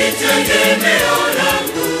 Yeye ni tegemeo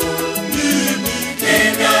langu,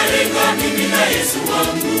 ninaringa mimi na Yesu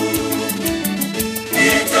wangu.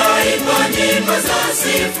 Nitaimba nyimbo za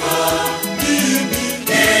sifa,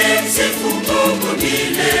 nimsifu Mungu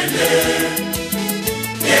milele.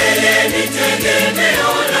 Yeye ni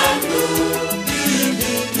tegemeo langu,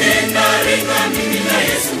 ninaringa mimi na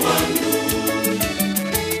Yesu wangu.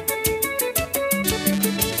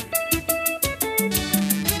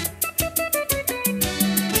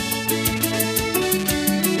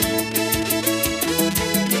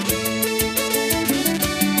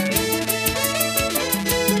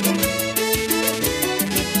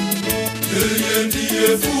 Yeye ndiye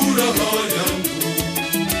furaha yangu,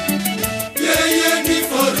 yeye ni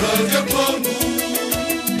faraja kwangu.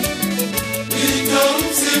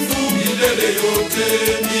 Nitamsifu milele yote,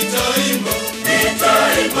 nitaimba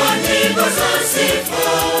nyimbo za sifa,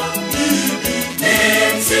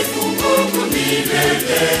 nimsifu Mungu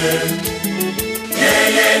milele.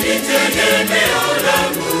 Yeye ni tegemeo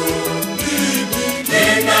langu,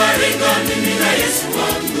 ninaringa mimi na Yesu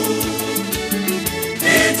wangu.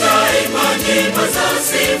 Nitaimba nyimbo za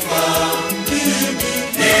sifa,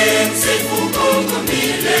 nimsifu Mungu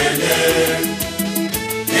milele.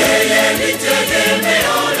 Yeye ni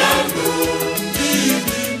tegemeo langu,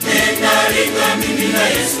 ninaringa mimi na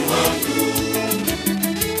Yesu wangu.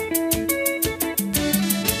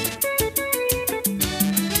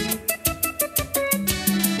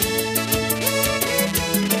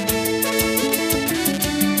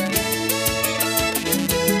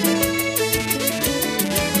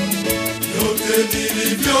 Yote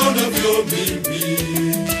nilivyo navyo mimi,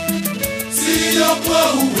 siyo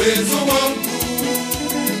kwa uwezo wangu.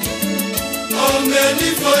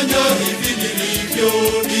 Amenifanya hivi nilivyo,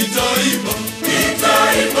 nitaimba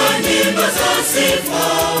nyimbo za sifa,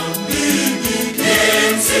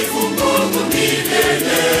 nimsifu Mungu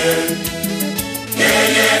milele.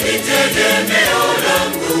 Yeye ni tegemeo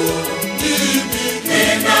langu,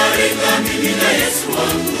 ninaringa mimi na Yesu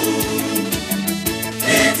wangu.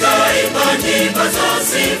 Nitaimba nyimbo za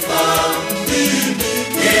sifa,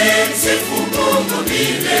 nimsifu Mungu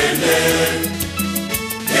milele.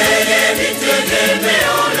 Yeye ni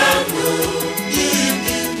tegemeo langu,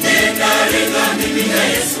 ninaringa mimi na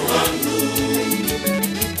Yesu wangu.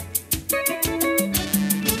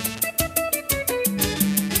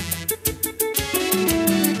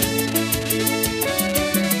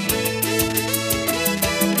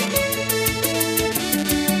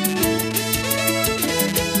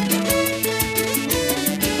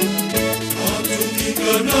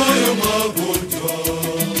 Nayo magonjwa,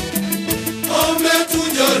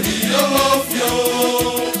 ametujalia afya.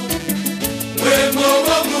 Wema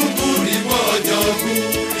wa Mungu ni wa ajabu.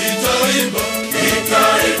 Nitaimba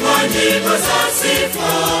nyimbo za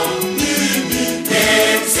sifa,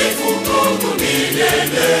 nimsifu Mungu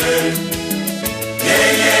milele.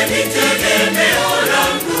 Yeye ni tegemeo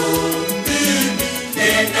langu,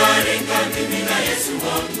 ninaringa mimi na Yesu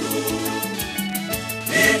wangu.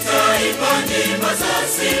 Nitaimba nyimbo za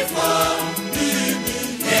sifa,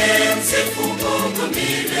 nimsifu Mungu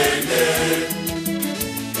milele.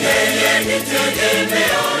 Yeye ni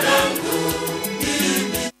tegemeo langu.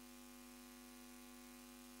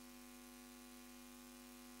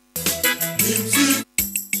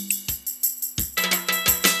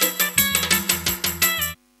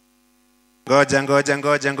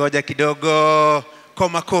 Ngoja kidogo. Kwa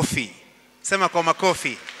makofi. Sema kwa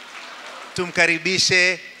makofi.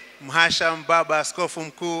 Tumkaribishe Mhashamu Baba Askofu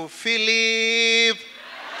Mkuu Philip.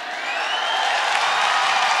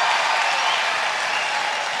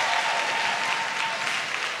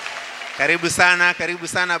 Karibu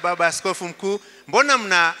sana Baba Askofu Mkuu.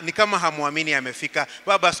 Mbona ni kama hamuamini amefika?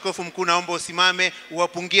 Baba Askofu Mkuu, naomba usimame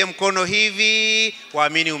uwapungie mkono hivi,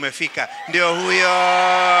 waamini umefika. Ndio huyo.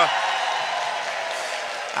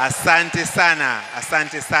 Asante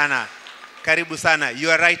sana. Karibu sana.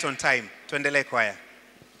 You are right on time. Tuendelee kwaya.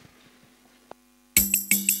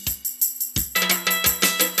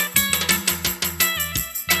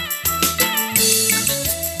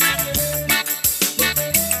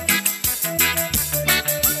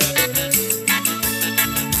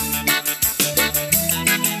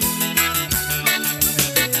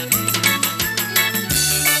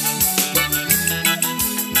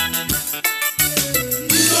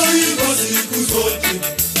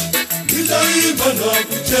 Nitaimba na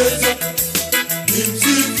kucheza,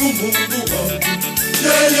 nimsifu Mungu wangu.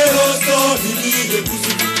 Yeye hastahili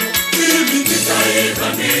kusifiwa. Mimi nitaimba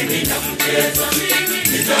na kucheza,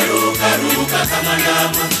 nitaruka kama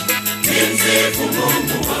ndama. nimsifu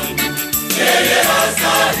Mungu wangu, yeye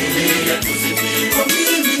astahili kusifiwa.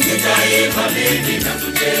 Nitaimba mimi na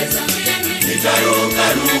kucheza,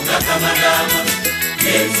 nitarukaruka kama ndama,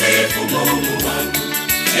 nimsifu Mungu wangu,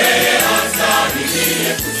 yeye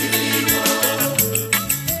astahili kusifiwa.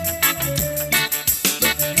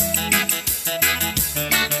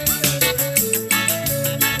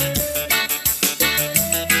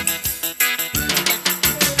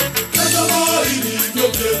 Tazama ilivyo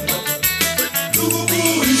vyema ndugu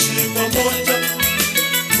kuishi pamoja,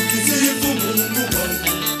 tukisifu Mungu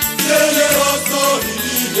wangu, yeye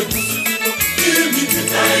astahili kusifiwa. Mimi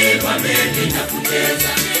nitaimba mimi na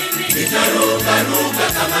kucheza, nitarukaruka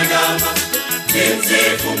kama ndama,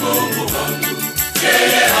 nimsifu Mungu wangu,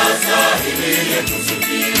 yeye astahili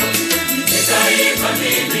kusifiwa. Nitaimba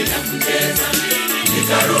mimi na kucheza,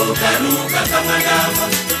 nitarukaruka kama ndama,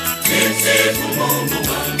 nimsifu Mungu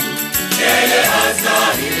wangu, yeye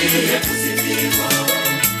astahili kusifiwa.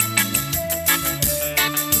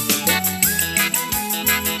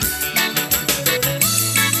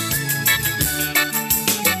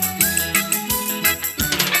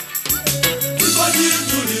 Vipaji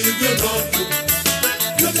tulivyo navyo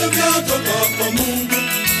vyote vyatoka kwa Mungu,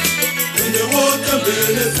 wenye wote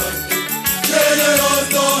mbele zake, yeye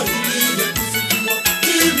astahili kusifiwa.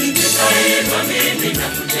 Mimi nitaimba mimi na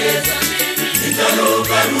kucheza,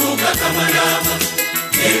 nitarukaruka kama ndama,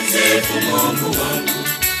 nimsifu Mungu wangu,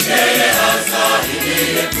 yeye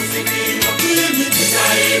astahili kusifiwa. Mimi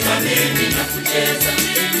nitaimba mimi na kucheza,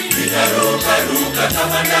 nitarukaruka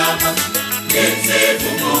kama ndama, nimsifu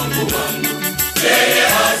Mungu wangu, yeye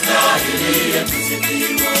astahili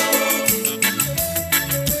kusifiwa.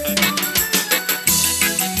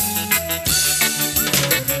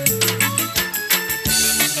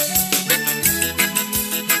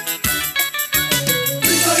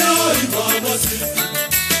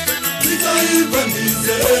 Nitaimba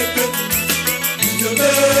nizeeke,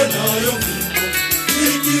 nitembee nayo fimbo,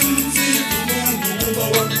 nikimsifu Mungu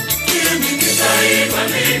Muumba wangu. Mimi nitaimba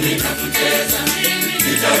mimi na kucheza,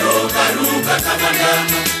 nitarukaruka kama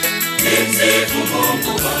ndama, nimsifu Mungu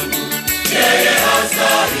wangu, yeye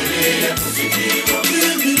astahili kusifiwa.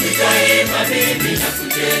 Mimi nitaimba mimi na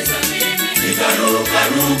kucheza,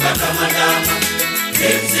 nitarukaruka kama ndama,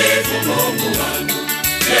 nimsifu Mungu wangu,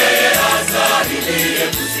 yeye astahili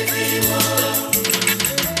kusifiwa.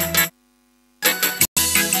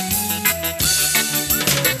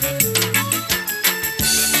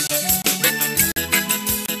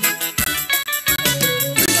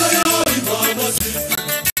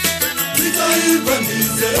 Nitaimba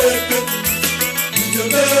nizeeke,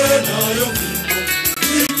 nitembee nayo fimbo,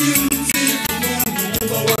 nikimsifu Mungu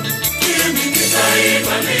Muumba wangu. Mimi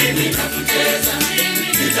nitaimba mimi na kucheza,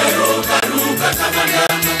 nitarukaruka kama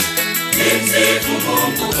ndama, nimsifu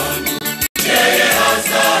Mungu wangu, yeye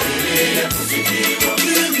astahili kusifiwa.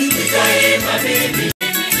 Mimi nitaimba mimi,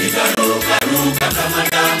 nitarukaruka kama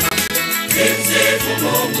ndama, nimsifu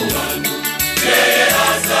Mungu wangu, yeye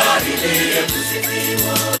astahili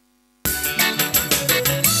kusifiwa.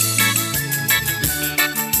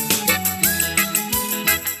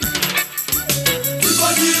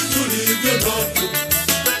 Vipaji tulivyo navyo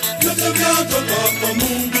vyote vyatoka kwa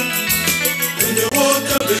Mungu, wenye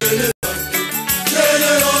wote mbele zake,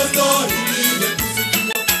 yeye astahili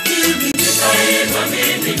kusifiwa. Mimi nitaimba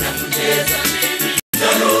mimi na kucheza,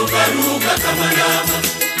 nitarukaruka kama ndama,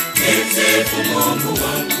 nimsifu Mungu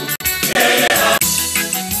wangu, yeye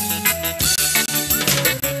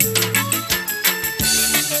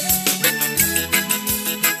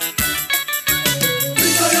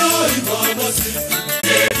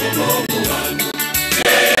Mungu wangu,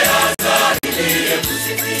 yeye astahili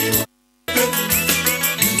kusifiwa.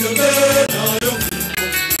 Nitembee nayo fimbo,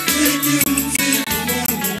 nikimsifu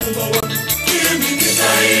Mungu Muumba wangu. Mimi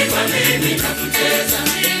nitaimba mimi na kucheza,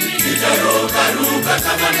 nitarukaruka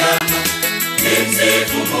kama ndama,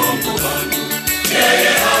 nimsifu Mungu wangu, yeye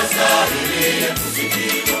astahili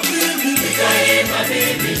kusifiwa. Mimi nitaimba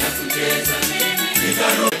mimi na kucheza,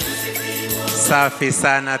 nitarukaruka. Safi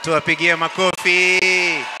sana, tuwapigie makofi.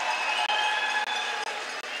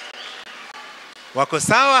 Wako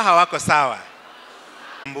sawa, hawako sawa?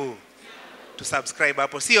 Kiambu, tu subscribe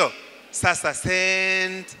hapo, sio? Sasa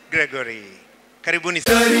St. Gregory, karibuni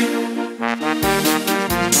sana.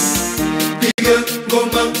 Piga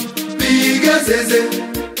ngoma, piga zeze,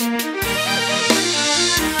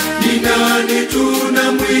 ni nani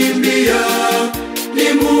tunamwimbia?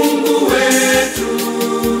 Ni Mungu wetu.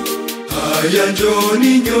 Haya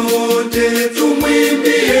njoni nyote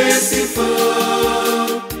tumwimbie sifa.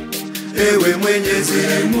 Ewe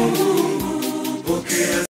Mwenyezi Mungu,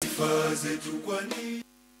 pokea sifa zetu, kwani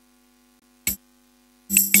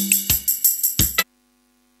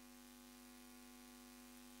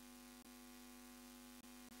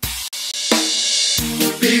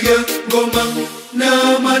ngoma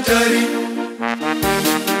na matari.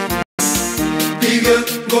 Piga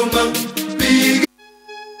ngoma, piga.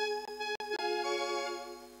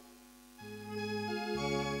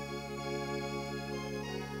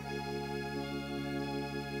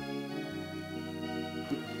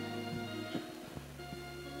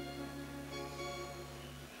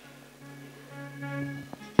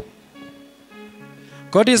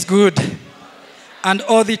 God is good and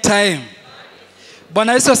all the time.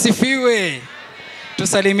 Bwana Yesu asifiwe.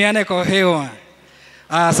 Tusalimiane kwa hewa.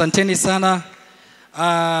 Asanteni sana.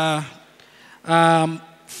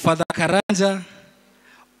 Father Karanja.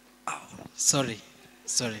 Sorry.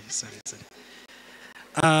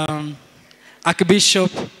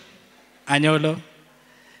 Archbishop Anyolo.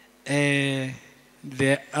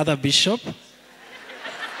 The other bishop.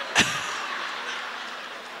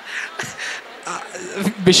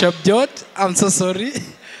 Bishop George, I'm so sorry.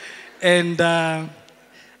 And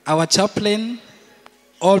our chaplain,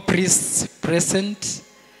 all priests present,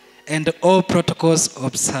 and all protocols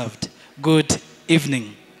observed. Good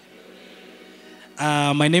evening.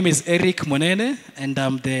 My name is Eric Monene, and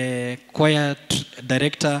I'm the choir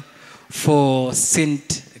director for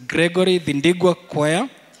St. Gregory the Ndigwa Choir.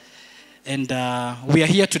 And we are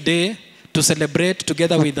here today to celebrate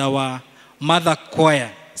together with our mother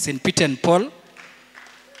choir, St. Peter and Paul.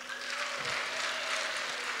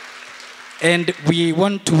 And we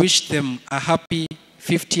want to wish them a happy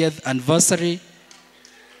 50th anniversary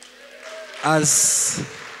as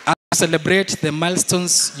celebrate the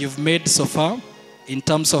milestones you've made so far in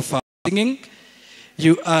terms of singing.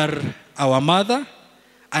 You are our mother,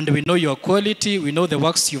 and we know your quality, we know the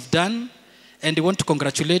works you've done, and we want to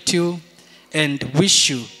congratulate you and wish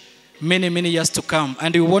you many, many years to come.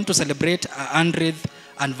 And we want to celebrate our 100th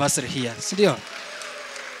anniversary here. Sindio?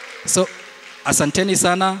 So, asanteni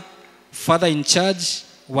sana. Father in charge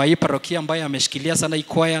wa hii parokia ambaye ameshikilia sana hii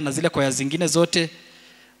kwaya na zile kwaya zingine zote,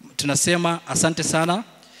 tunasema asante sana,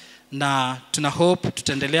 na tuna hope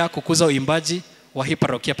tutaendelea kukuza uimbaji wa hii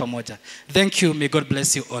parokia pamoja. Thank you, may God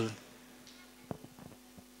bless you all.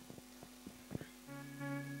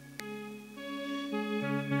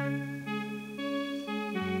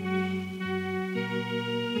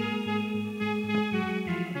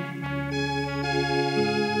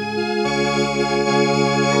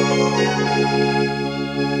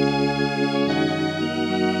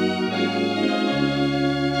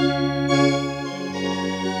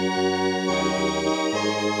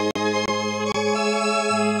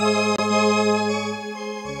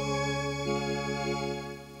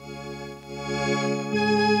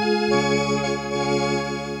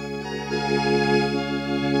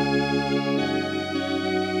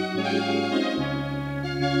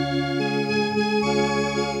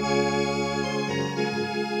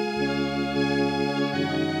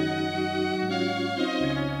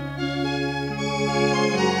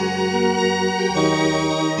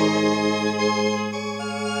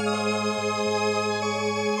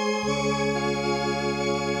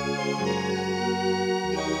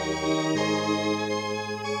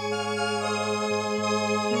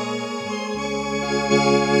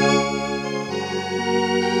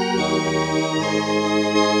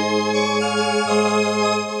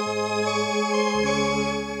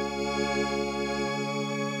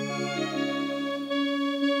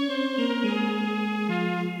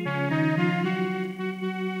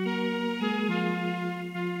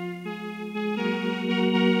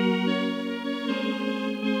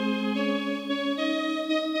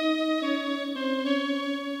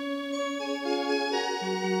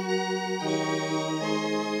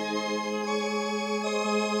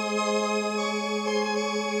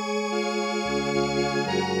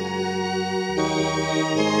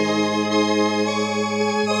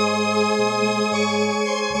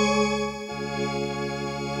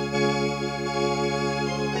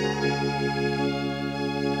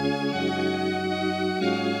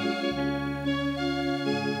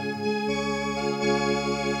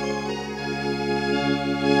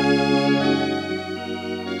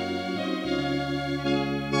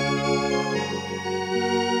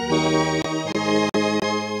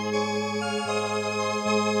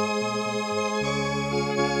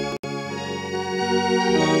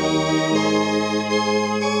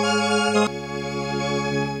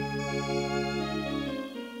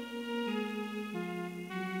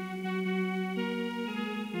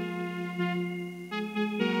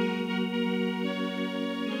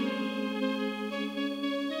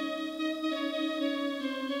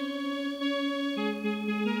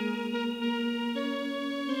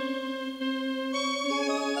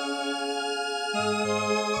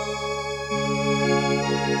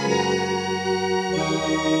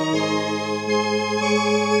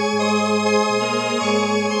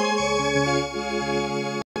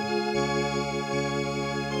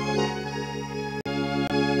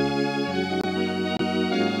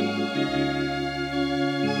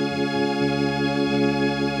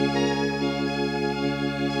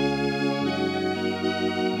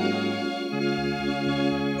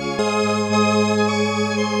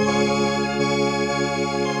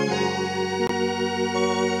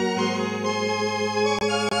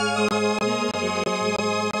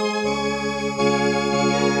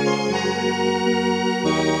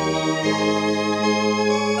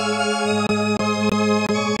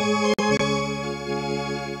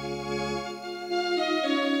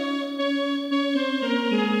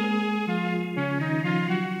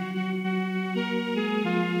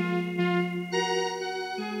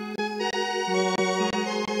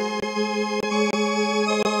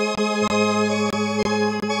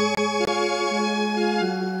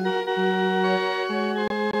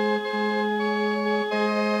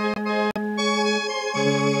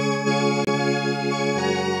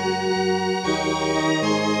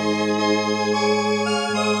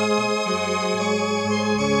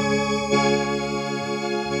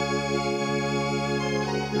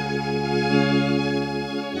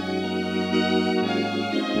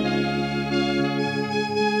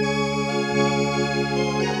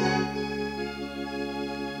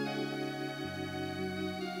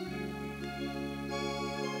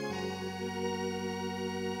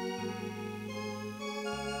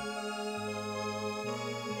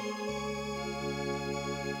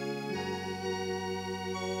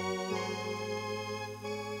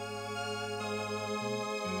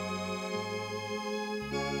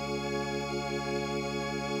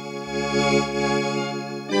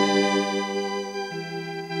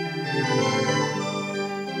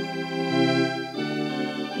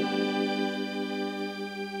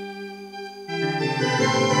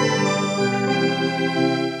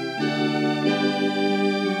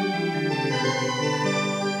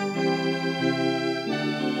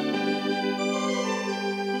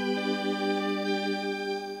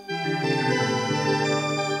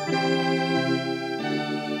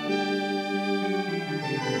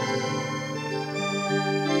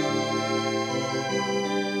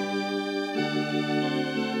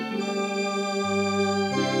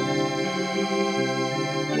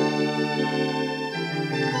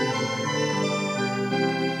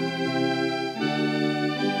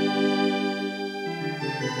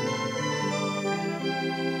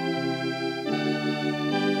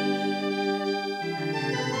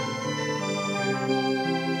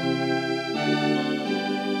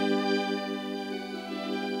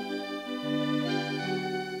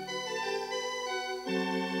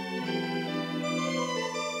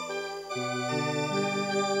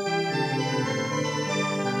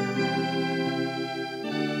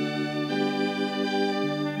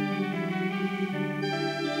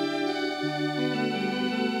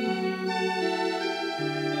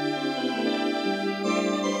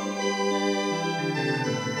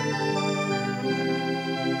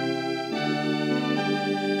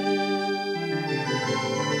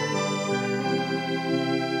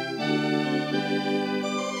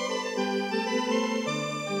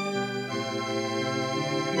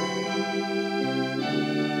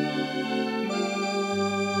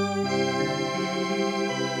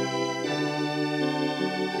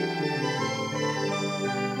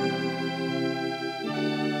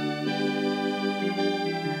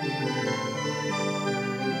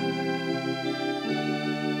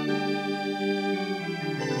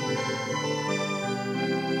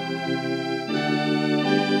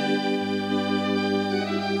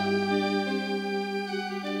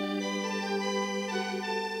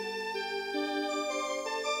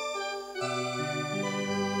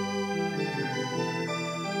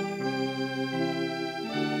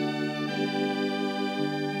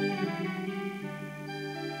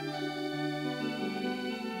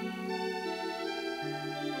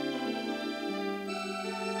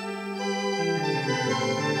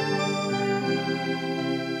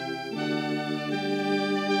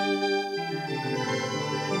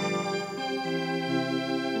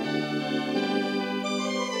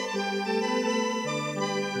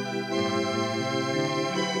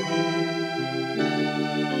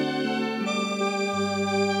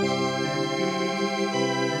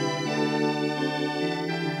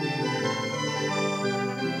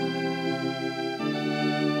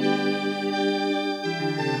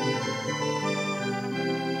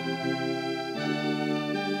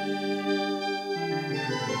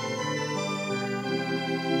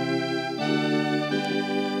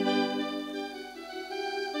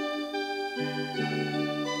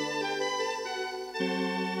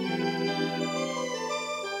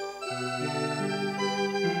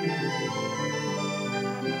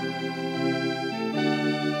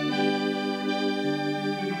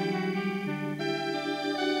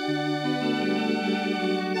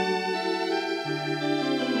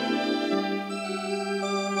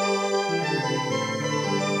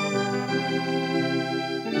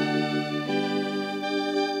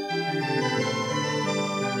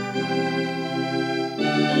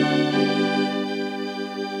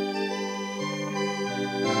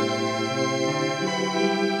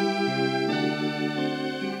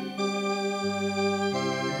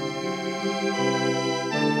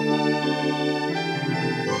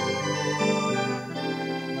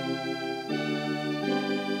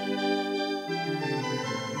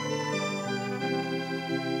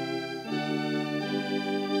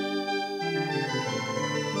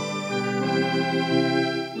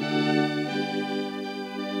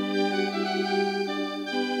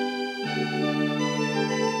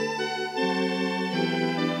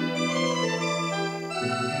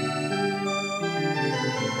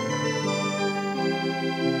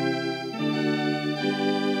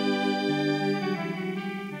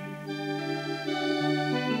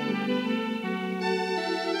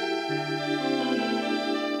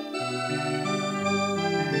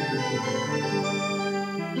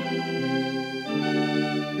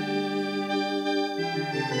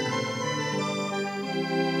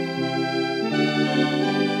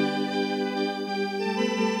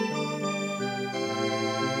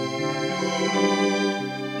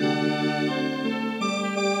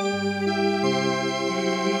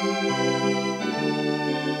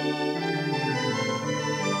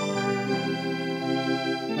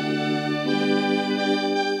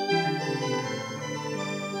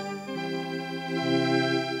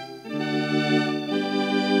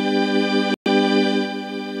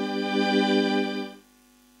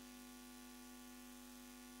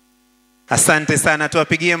 Asante sana,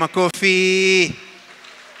 tuwapigie makofi.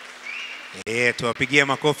 Tuwapigie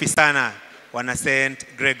makofi sana wana St.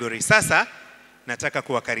 Gregory. Sasa nataka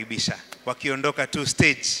kuwakaribisha. Wakiondoka tu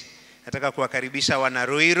stage, nataka kuwakaribisha wana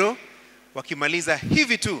Ruiru. Wakimaliza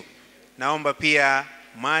hivi tu, naomba pia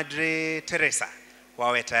Madre Teresa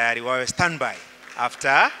wawe tayari, wawe standby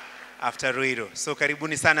after Ruiru. So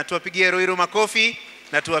karibuni sana, tuwapigie Ruiru makofi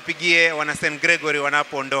na tuwapigie wana St. Gregory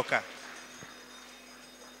wanapoondoka.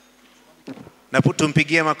 Na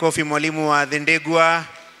tumpigie makofi mwalimu wa Dhendegwa.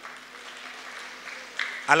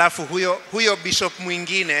 Alafu huyo bishop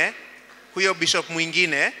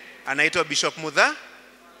mwingine anaitwa Bishop Muthaka.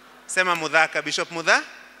 Sema Muthaka, Bishop Muthaka.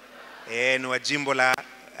 Ni wa jimbo la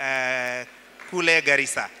kule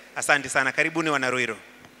Garissa. Asante sana, karibuni wana Ruiru.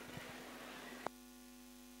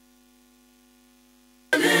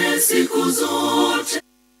 Siku zote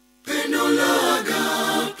pendo la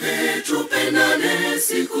agape, tupendane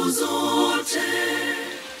siku zote.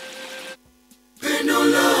 Pendo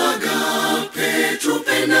la agape,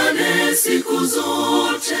 tupendane siku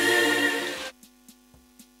zote.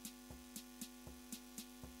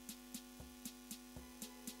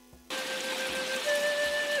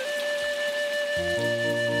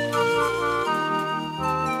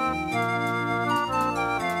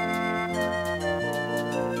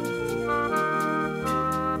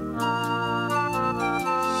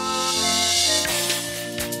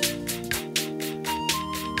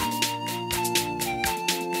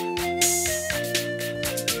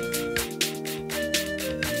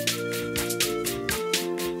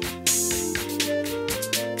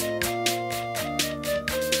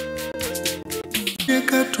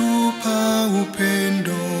 Katupa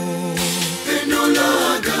upendo, pendo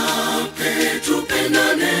la agape,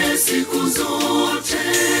 tupendane siku zote.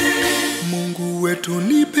 Mungu wetu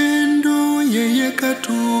ni pendo, yeye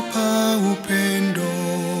katupa upendo.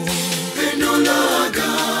 Pendo la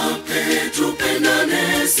agape,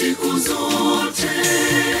 tupendane siku zote.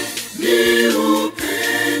 Ni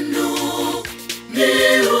upendo, ni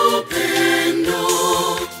upendo,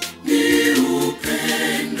 ni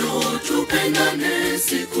upendo, tupendane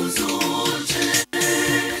siku zote.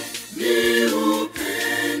 Ni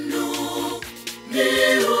upendo, ni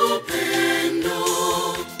upendo,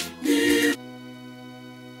 ni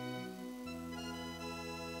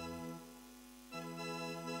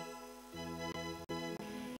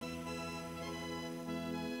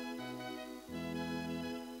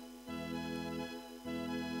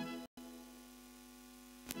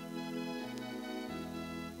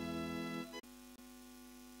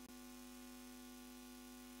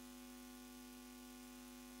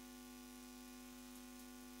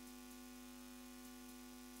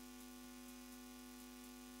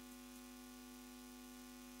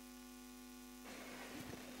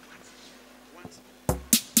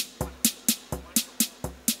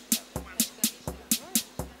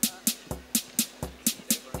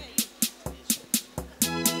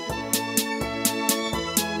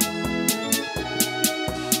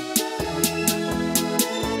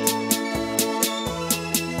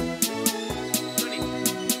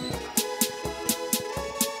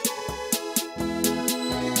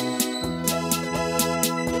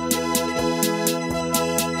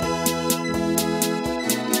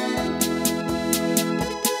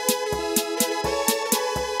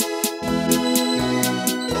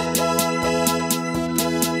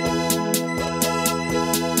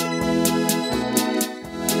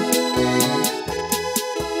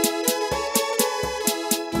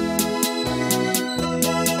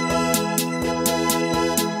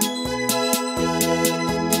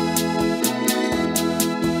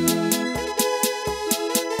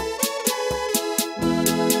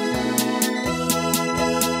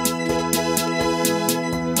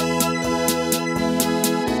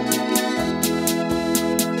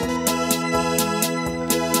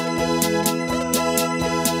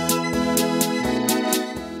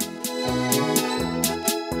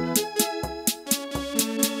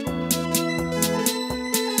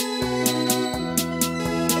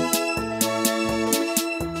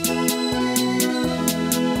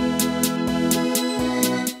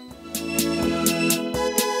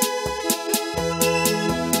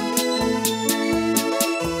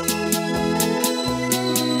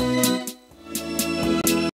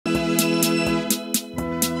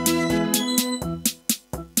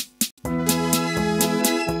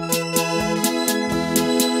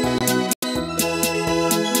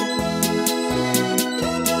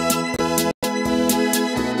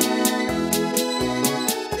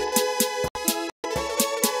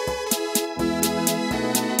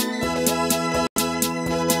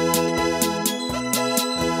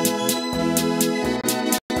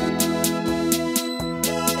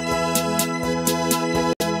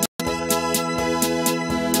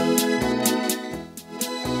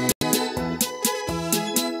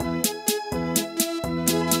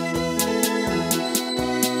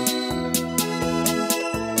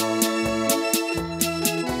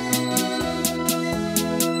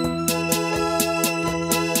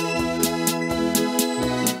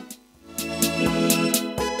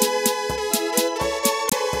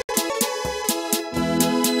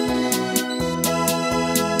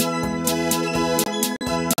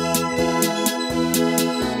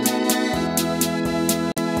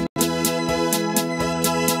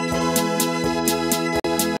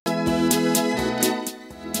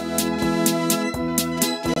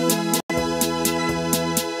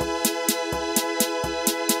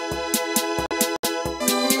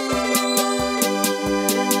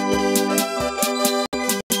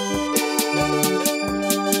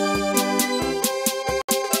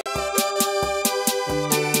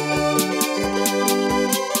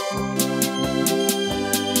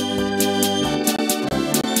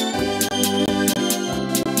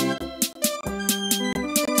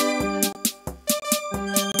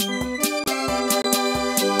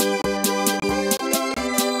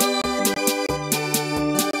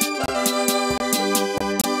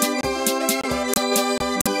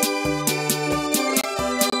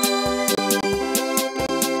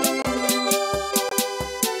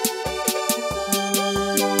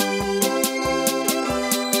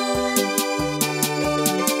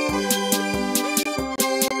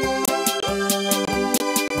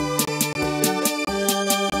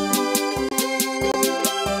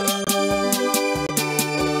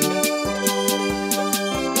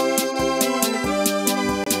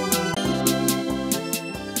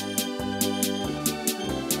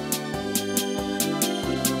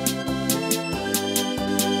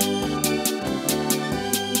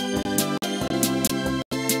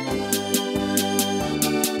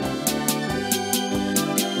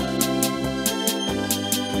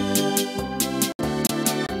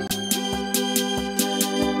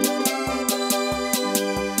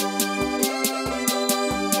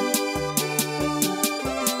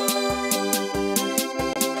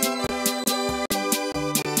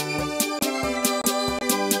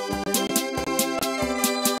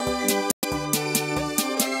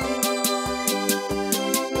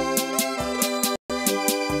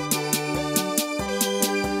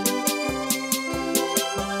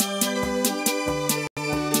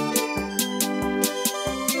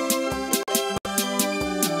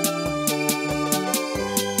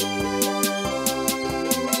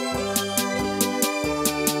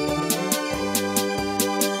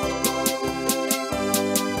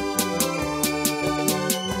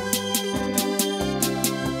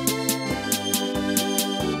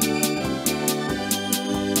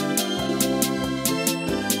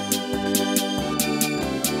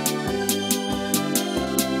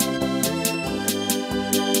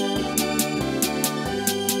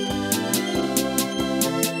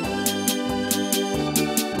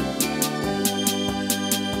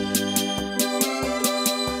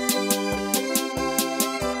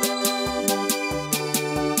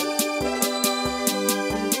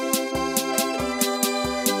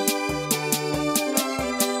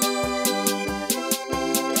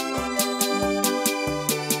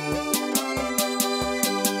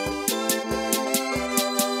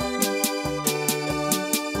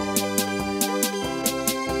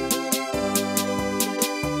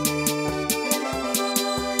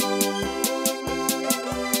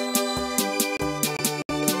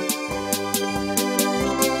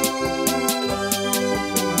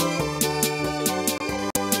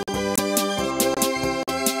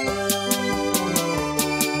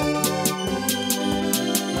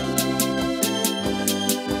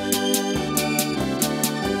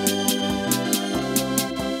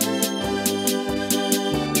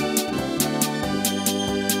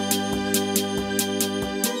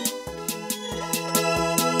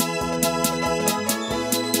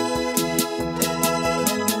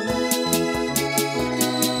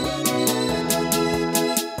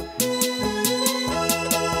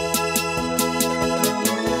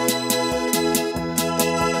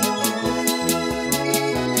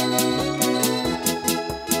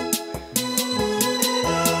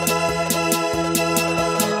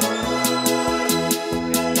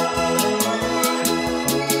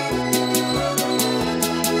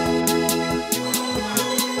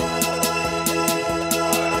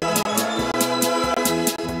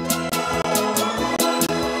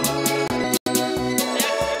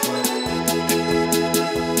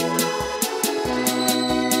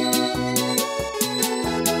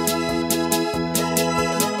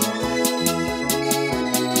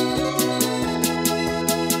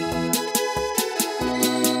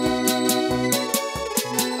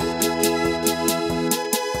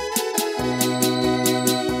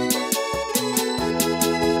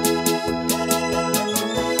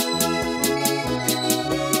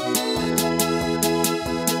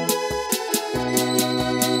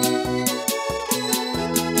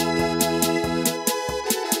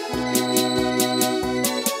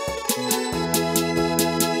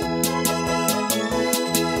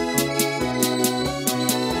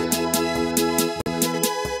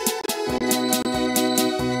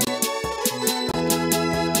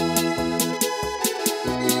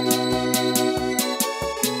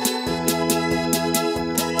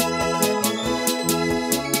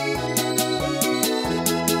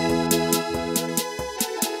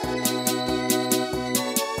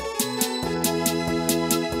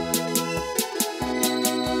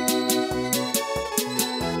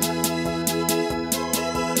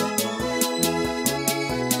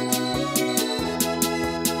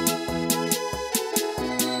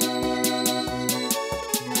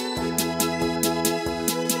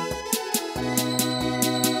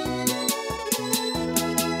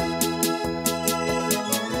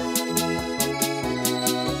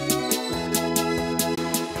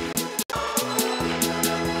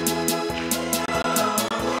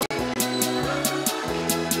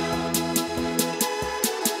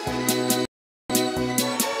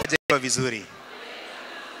wameimba vizuri.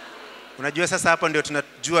 Unajua sasa hapa ndio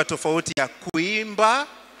tunajua tofauti ya kuimba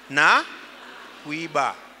na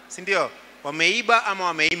kuiba. Si ndio? Wameiba ama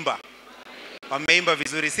wameimba? Wameimba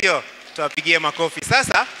vizuri, sio? Tuwapigie makofi.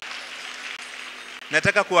 Sasa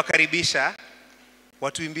nataka kuwakaribisha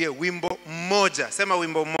watuimbie wimbo mmoja. Sema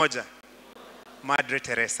wimbo mmoja. Madre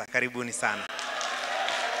Teresa, karibuni sana.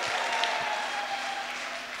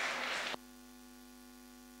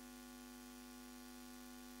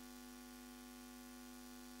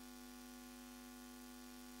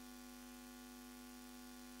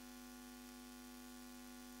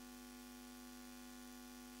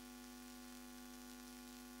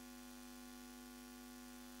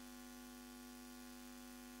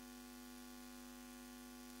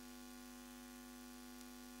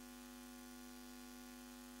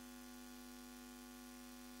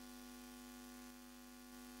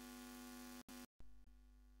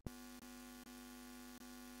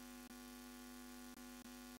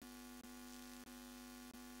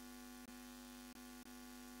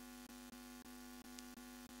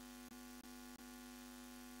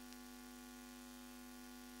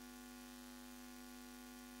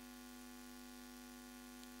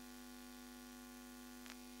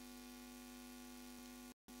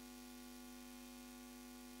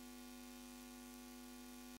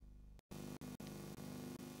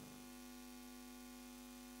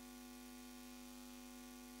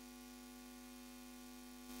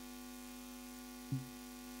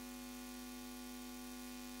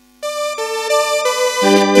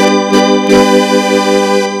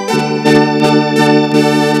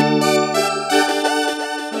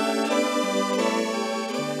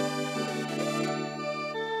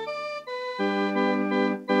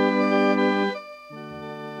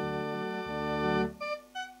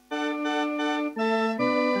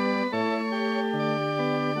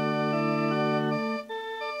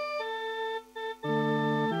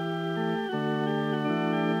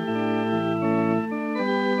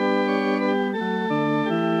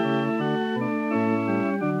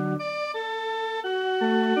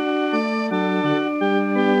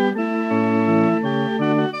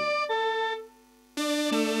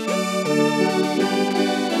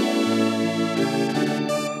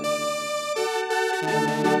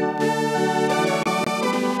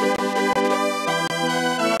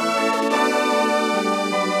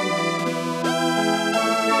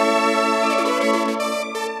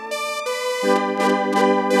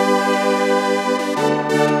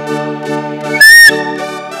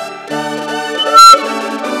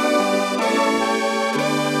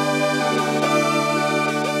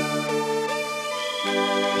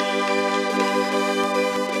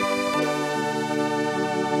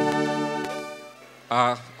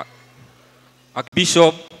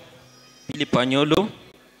 Bishop Philip Anyolo,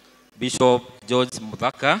 Bishop George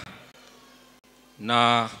Muthaka,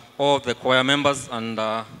 na all the choir members and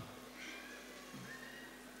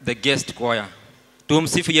the guest choir.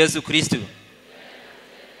 Tumsifu Yesu Kristo.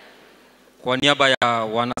 Kwa niaba ya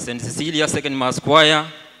wana St. Cecilia Second Mass Choir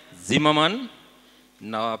Zimmerman,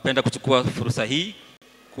 napenda kuchukua fursa hii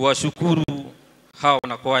kuwashukuru hao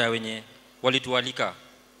wana choir wenye walitualika.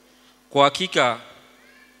 Kwa hakika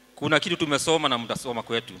kuna kitu tumesoma na mtasoma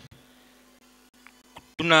kwetu.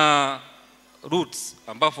 Tuna roots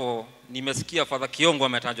ambapo nimesikia Father Kiongo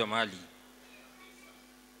ametajwa mahali.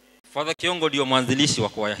 Father Kiongo ndio mwanzilishi wa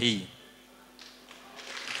kwaya hii.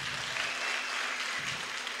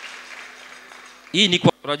 Hii ni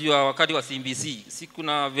kwa unajua wakati wa CBC, si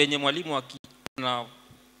kuna venye mwalimu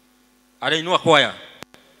anainua kwaya.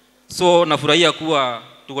 So nafurahia kuwa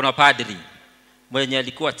tuko na padri mwenye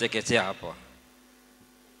alikuwa chekechea hapa.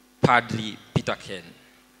 Padri Peter Ken.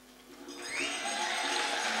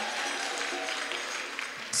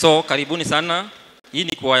 So karibuni sana. Hii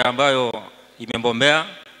ni kwaya ambayo imembombea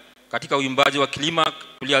katika uimbaji wa kilima.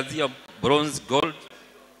 Tulianzia bronze, gold,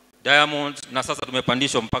 diamond na sasa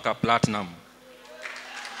tumepandishwa mpaka platinum.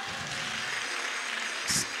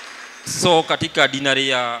 So katika dinari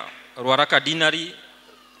ya Ruaraka dinari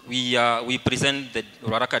we present the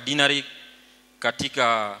Ruaraka dinari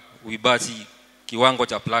katika uimbaji kiwango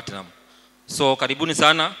cha platinum. So karibuni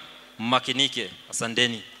sana, makinike.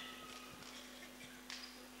 Asanteni.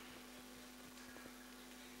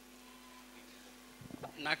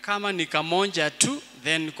 Na kama ni kamonja tu,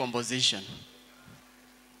 then composition.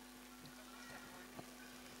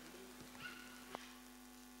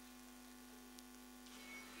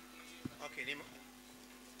 Okay,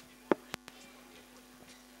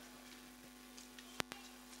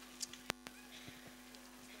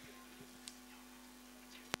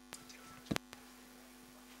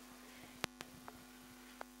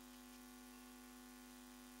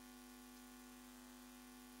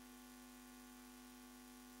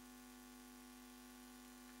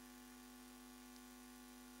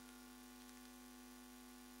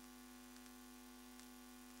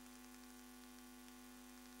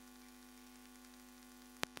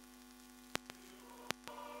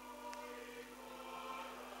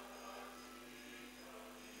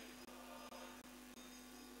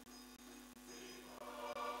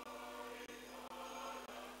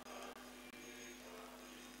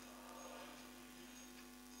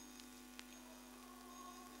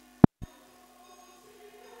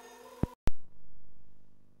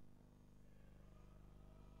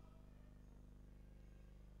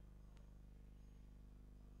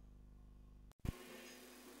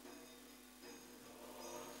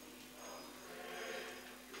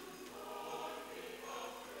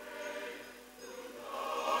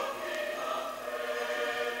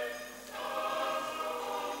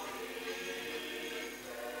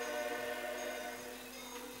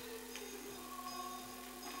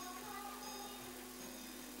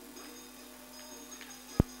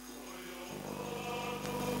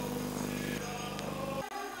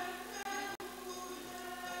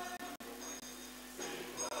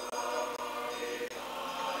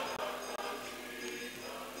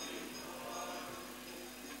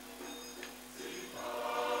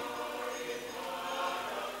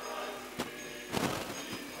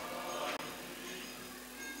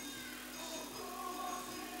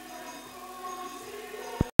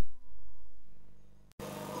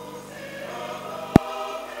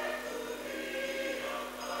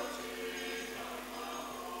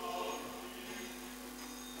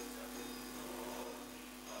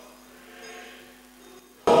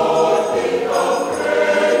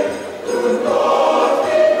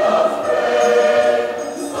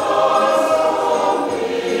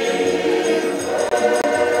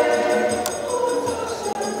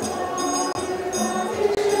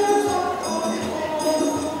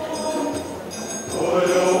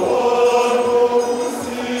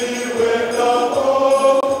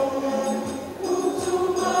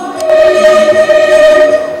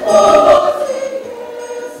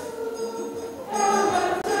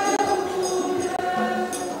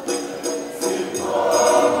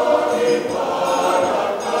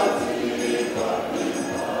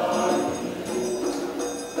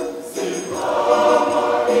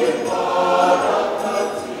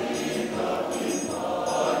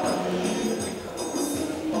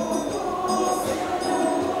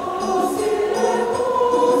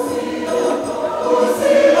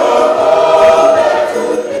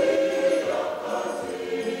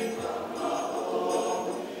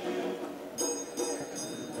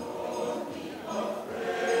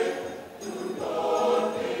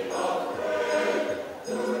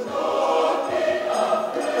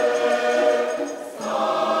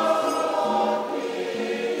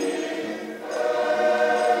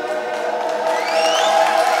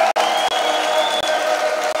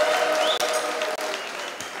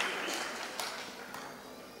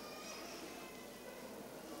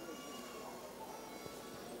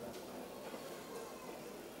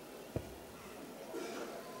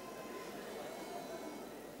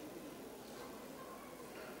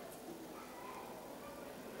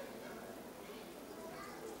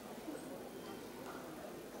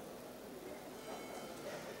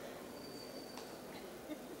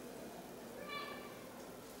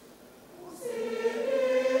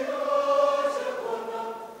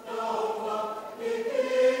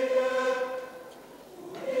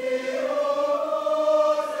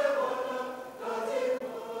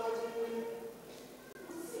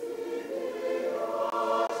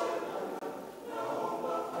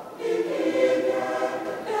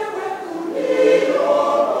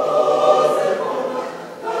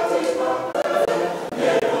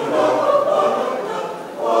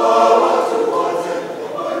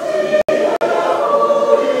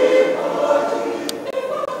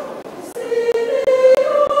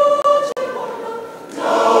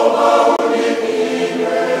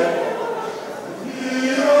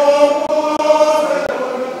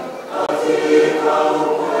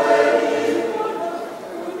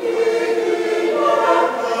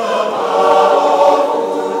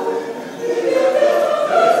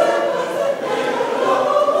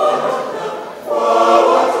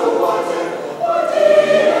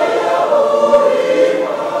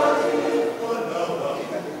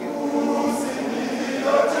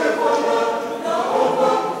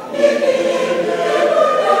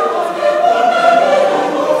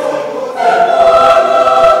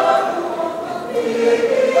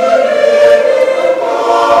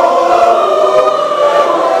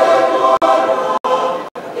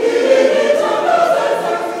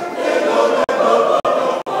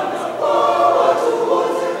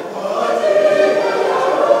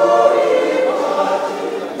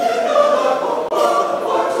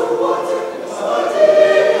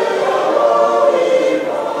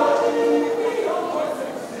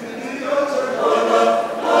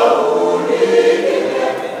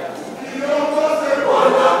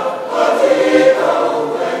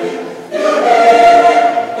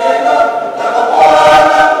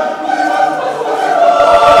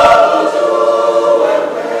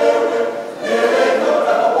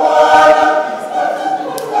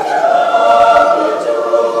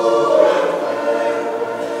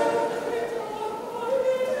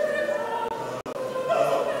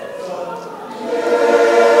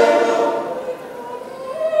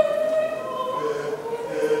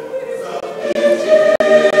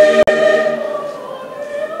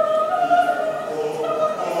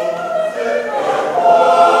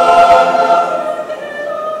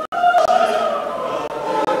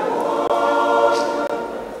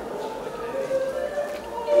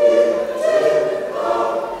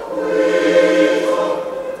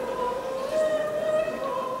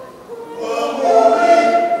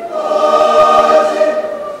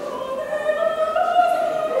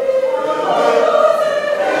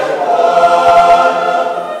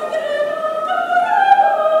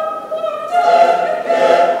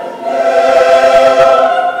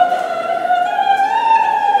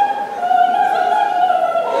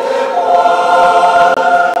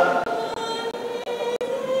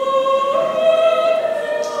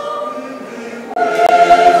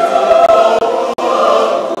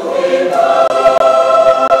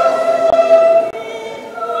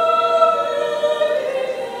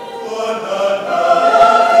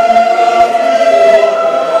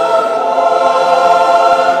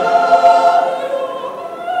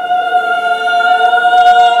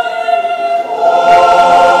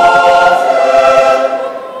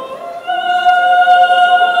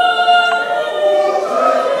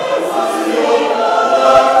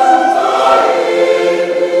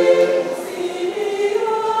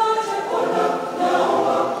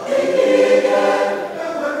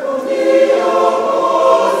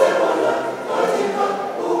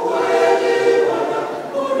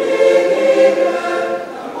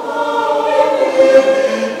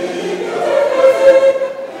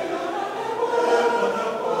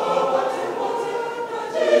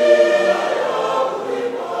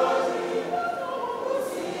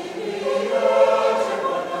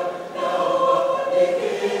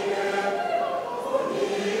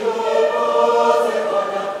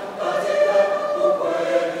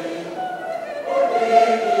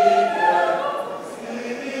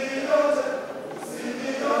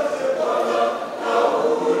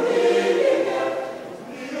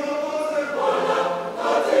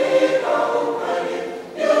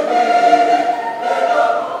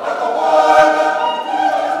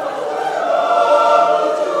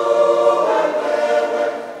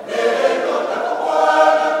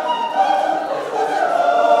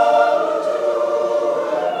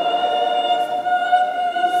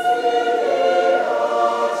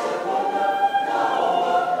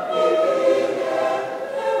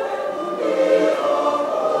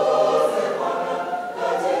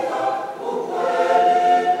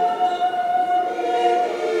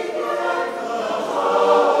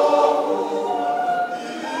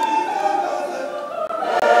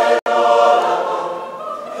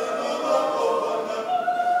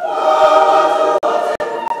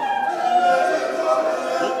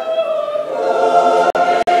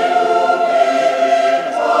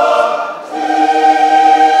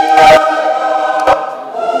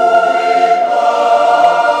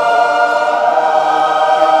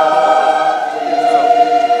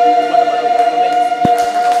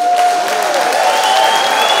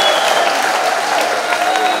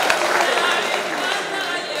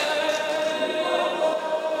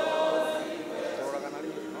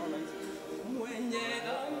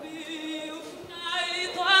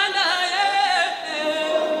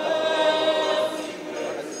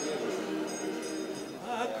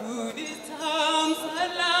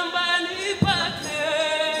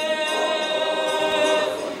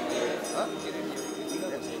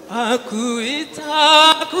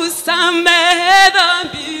 nakuita kusamehe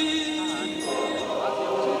dhambi.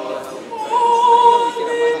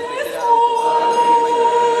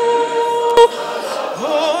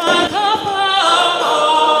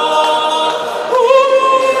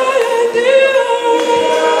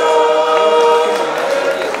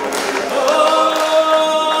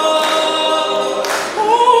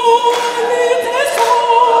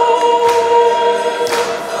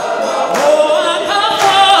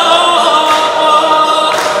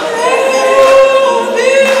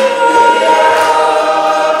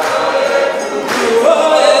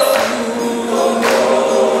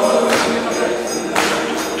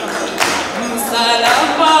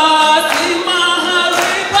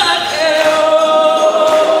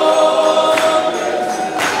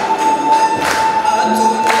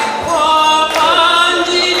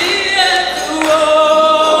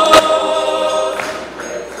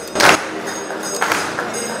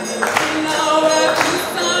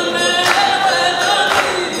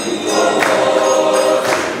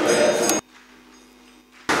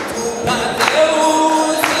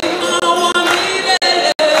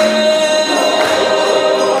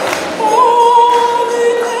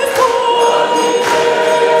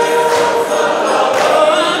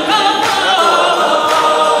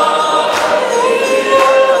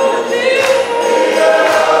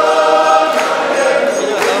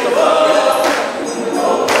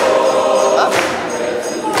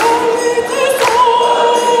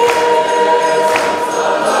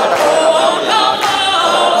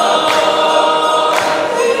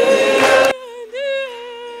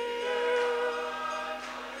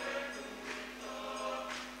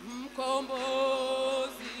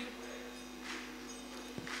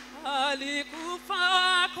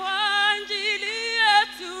 Alikufa kwa ajili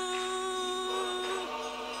yetu,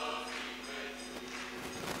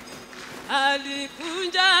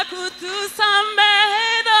 alikuja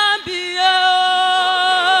kutusamehe dhambi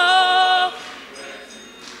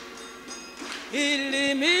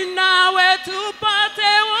ili mimi nawe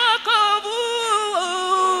tupate wokovu.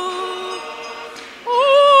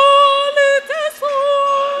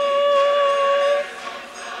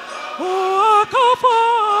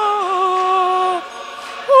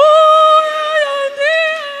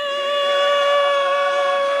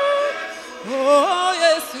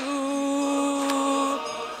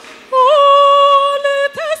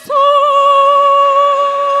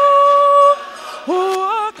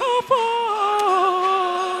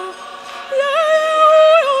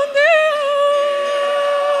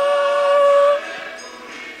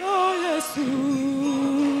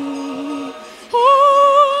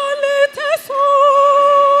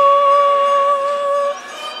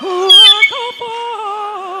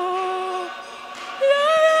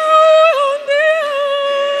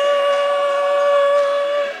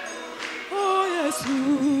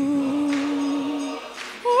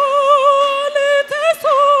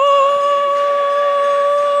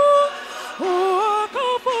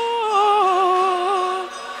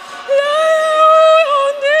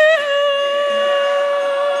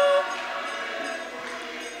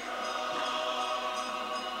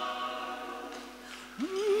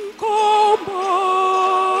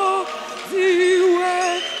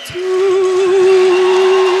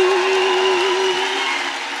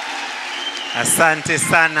 Asante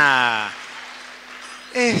sana.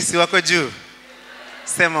 Si wako juu?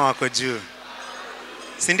 Sema wako juu.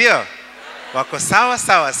 Si ndio? Wako sawa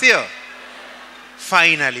sawa, sio?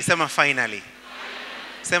 Finally, sema finally.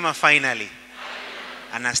 Sema finally.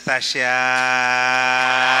 Anastasia.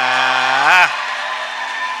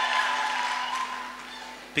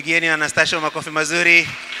 Pigieni Anastasia makofi mazuri.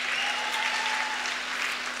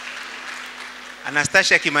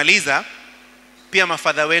 Anastasia akimaliza, pia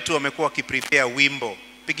mafadha wetu wamekuwa wakiprepare wimbo.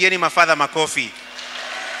 Pigieni mafadha makofi.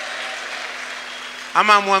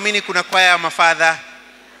 Ama muamini kuna kwaya ya mafadha,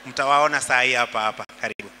 mtawaona saa hii hapa.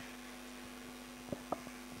 Karibu.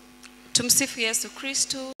 Tumsifu Yesu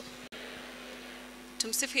Kristo.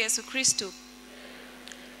 Tumsifu Yesu Kristo.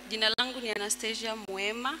 Jina langu ni Anastasia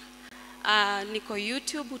Mwema. Niko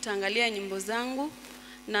YouTube, utaangalia nyimbo zangu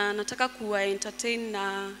na nataka kuwa entertain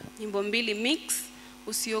na nyimbo 2 mix.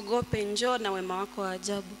 Usiogope, njoo na wema wako wa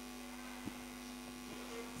ajabu.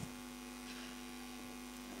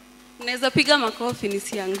 Unaweza piga makofi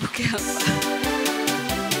nisianguke hapa.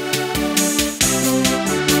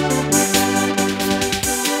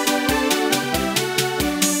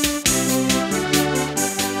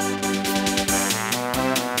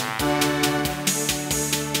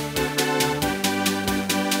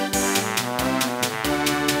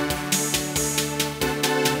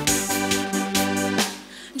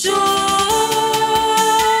 Njoo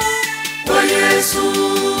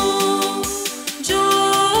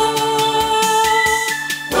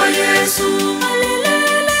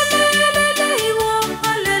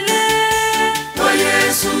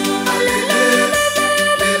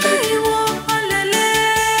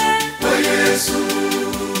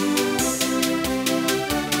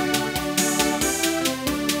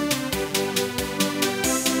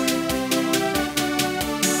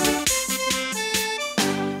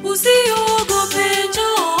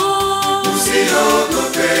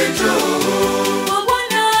usiogope njoo. Kwa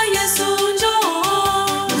Bwana Yesu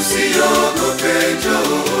njoo. Usiogope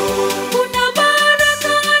njoo. Kuna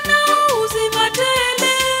baraka na uzima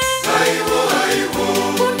tele. Aiwo, aiwo.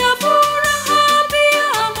 Kuna furaha pia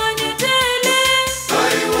amani tele.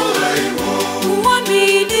 Aiwo, aiwo.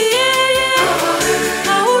 Muamini yeye,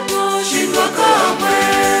 hautoshindwa kamwe.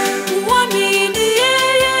 Muamini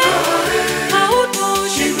yeye,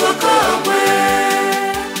 hautoshindwa kamwe.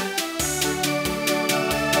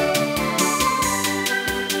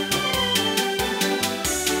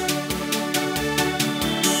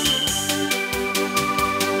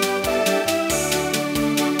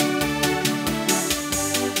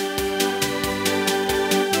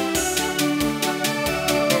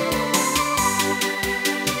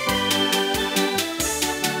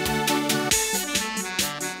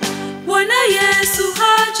 Bwana Yesu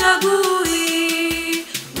hachagui.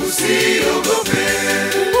 Usiogope.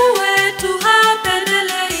 Mungu wetu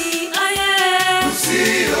hapendelei aye.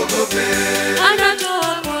 Usiogope.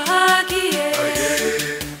 Anatoa kwa haki ye.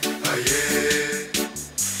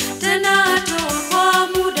 Tena atoa kwa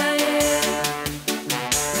muda ye.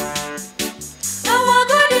 Our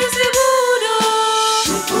God is good.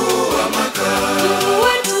 Chukua maka. Mungu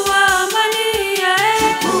wetu wa amani ye.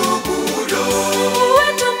 Chukubudo. Mungu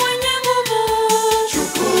wetu mwenye nguvu.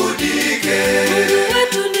 Chukudike. Mungu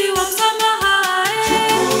wetu ni wa msamaha ye.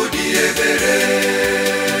 Chukudiebere.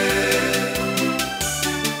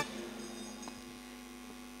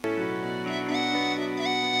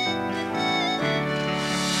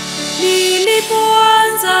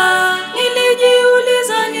 Nilipoanza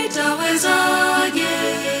nilijiuliza nitawezaje,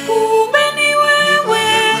 kumbe ni wewe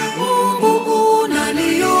Mungu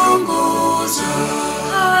unaniongoza.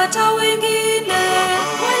 Hata wengine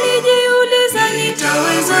walijiuliza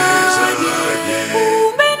nitawezaje,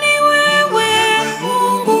 kumbe ni wewe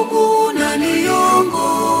Mungu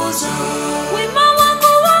unaniongoza. Wema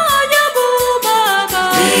wangu wa ajabu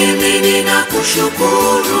Baba, mimi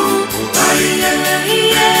ninakushukuru. Aiye,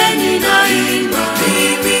 ninaimba,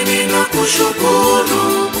 mimi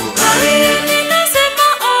ninakushukuru. Aiye, ninasema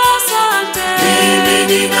asante, mimi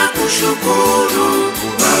ninakushukuru.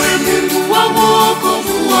 Wewe Mungu wa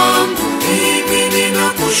wokovu wangu, mimi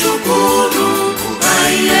ninakushukuru.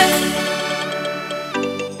 Aiye.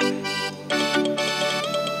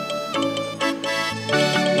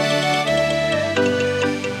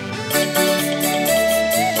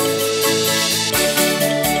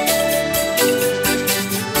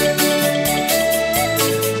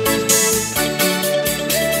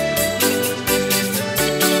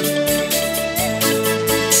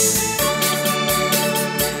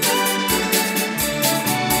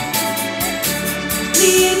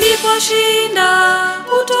 Niliposhinda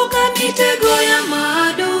kutoka mitego ya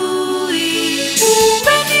maadui,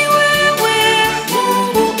 kumbe ni wewe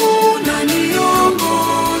Mungu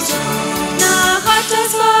unaniongoza. Na hata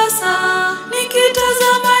sasa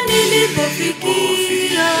nikitazama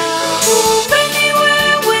nilipofikia, kumbe ni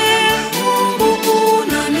wewe Mungu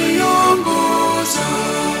unaniongoza.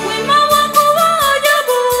 Wema wako wa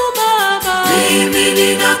ajabu Baba, mimi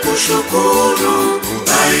ninakushukuru.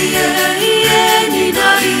 Aiye,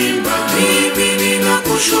 ninaimba, mimi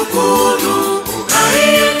ninakushukuru.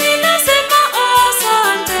 Aiye, ninasema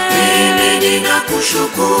asante, mimi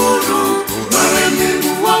ninakushukuru. Wewe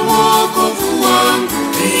Mungu wa wokovu wangu,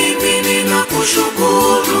 mimi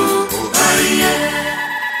ninakushukuru. Aiye.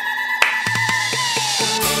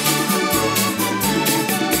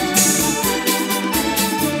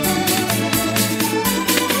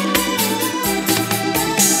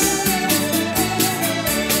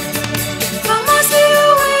 Kama sio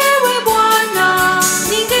wewe Bwana,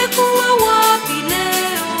 ningekuwa wapi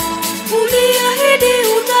leo? Uliahidi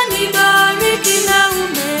utanibariki na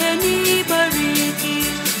umenibariki.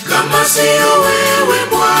 Kama sio wewe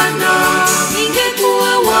Bwana,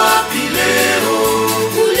 ningekuwa wapi leo?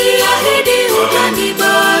 Uliahidi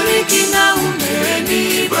utanibariki na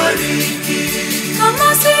umenibariki. Kama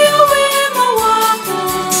sio wema wako,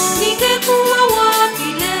 ningekuwa wapi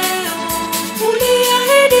leo?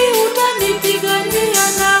 Uliahidi utanipigania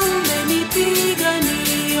na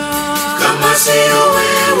umenipigania. Kama sio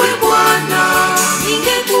wewe Bwana,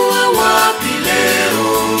 ningekuwa wapi leo?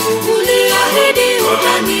 Uliahidi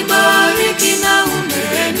utanibariki na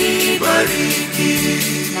umenibariki.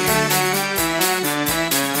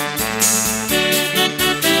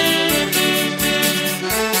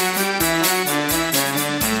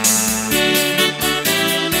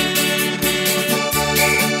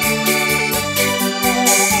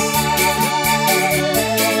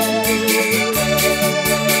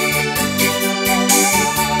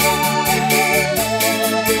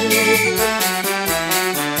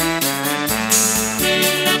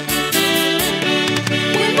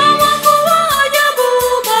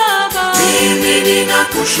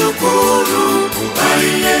 ninakushukuru,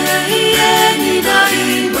 aiye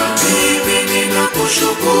ninaimba, mimi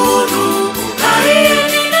ninakushukuru, aiye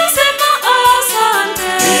ninasema asante,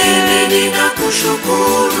 mimi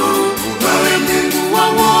ninakushukuru, wewe Mungu wa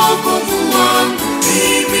wokovu wangu,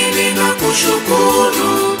 mimi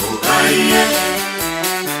ninakushukuru, aiye.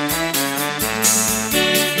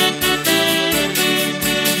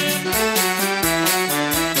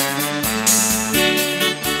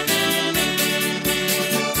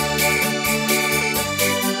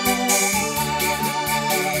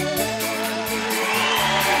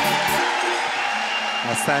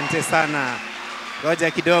 Asante sana.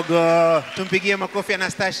 Ngoja kidogo, tumpigie makofi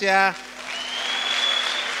Anastasia.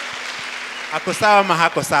 Ako sawa ama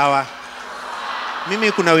hako sawa?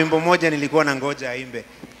 Mimi kuna wimbo moja nilikuwa na ngoja aimbe.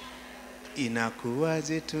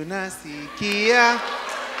 Inakuwaje tunasikia.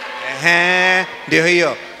 Ndio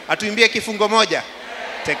hiyo. Atuimbie kifungo moja.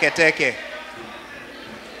 Teke teke.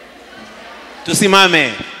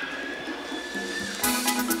 Tusimame.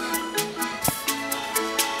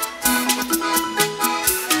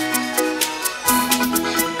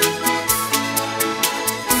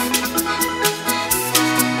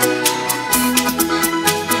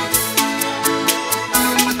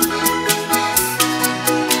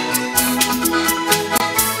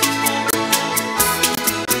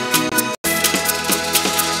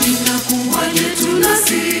 Inakuwaje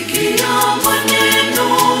tunasikia maneno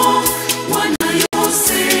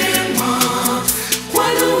wanayosema kwa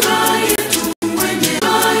lugha yetu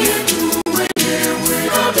wenyewe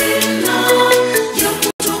kabila ya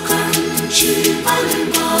kutoka nchi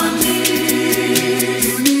mbalimbali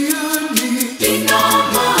duniani. Ina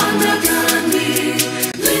maana gani?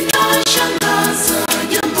 Linashangaza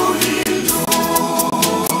jambo hilo.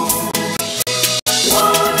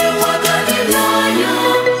 Wale wa Galilaya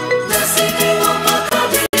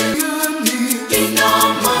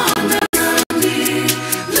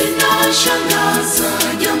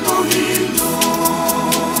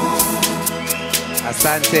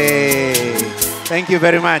Asante. Thank you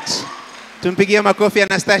very much. Tumpigie makofi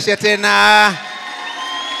Anastasia tena.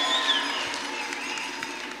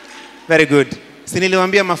 Very good. Si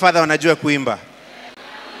niliwaambia mafadha wanajua kuimba.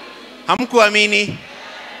 Hamkuamini?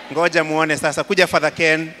 Ngoja muone sasa. Kuja Father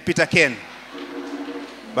Ken, Peter Ken.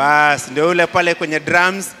 Bas, ndio yule pale kwenye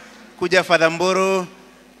drums. Kuja Father Mburu.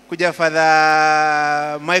 Kuja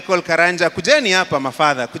Father Michael Karanja. Kujeni hapa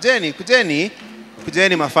mafadha. Kujeni.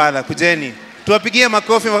 Kujeni mafadha, kujeni. Tuwapigie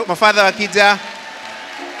makofi mafadha wakija.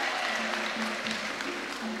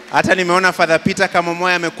 Hata nimeona Father Peter kama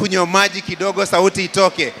moya amekunywa maji kidogo sauti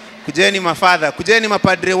itoke. Kujeni mafadha, kujeni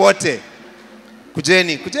mapadre wote.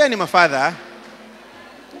 Kujeni mafadha.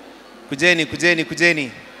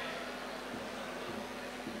 Kujeni.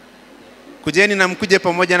 Kujeni na mkuje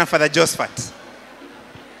pamoja na Father Josephat.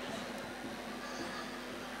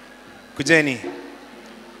 Kujeni.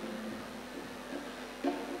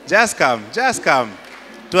 Just come.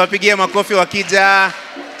 Tuwapigie makofi wakija.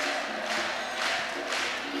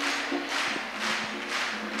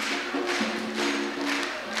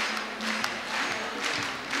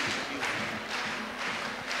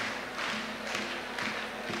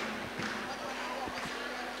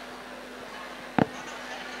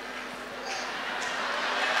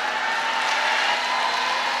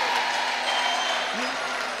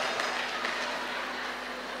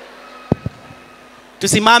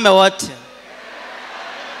 Tusimame wote.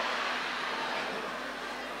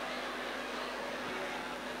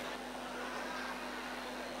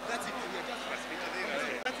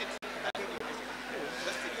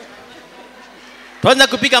 Tuanze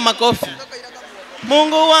kupiga makofi.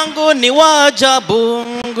 Mungu wangu ni wa ajabu,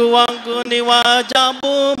 Mungu wangu ni wa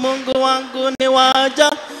ajabu, Mungu wangu ni wa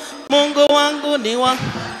ajabu, Mungu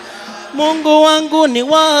wangu ni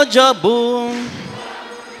wa ajabu.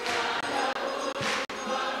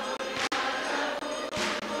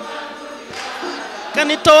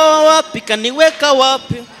 Kanitoa wapi, kaniweka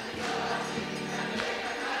wapi?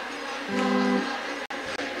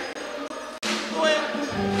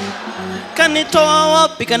 Kanitoa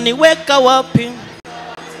wapi, kaniweka wapi?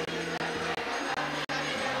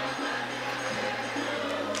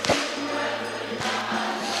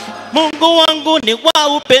 Mungu wangu ni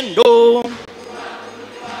wa upendo.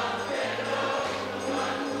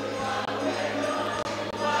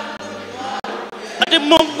 Hadi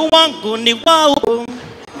Mungu wangu ni wa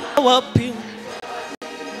wapi?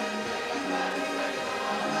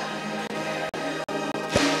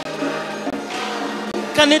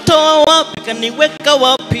 Kanitoa wapi, kaniweka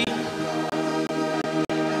wapi?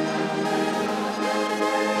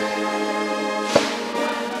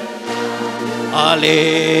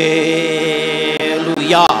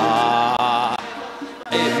 Hallelujah.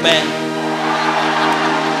 Amen.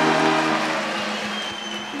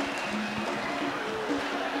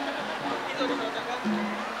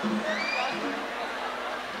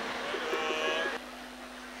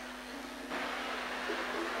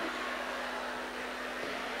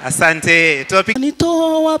 Asante.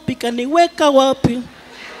 Nitoa wapi kaniweka wapi?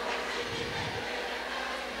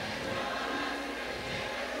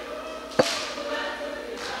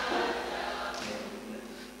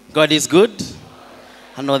 God is good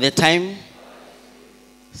and all the time.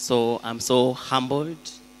 So I'm so humbled.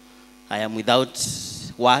 I am without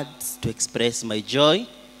words to express my joy.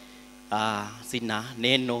 Sina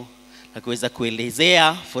neno la kuweza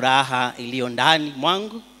kuelezea furaha iliyo ndani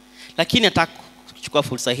mwangu, lakini nataka kuchukua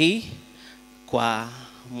fursa hii kwa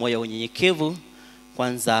moyo unyenyekevu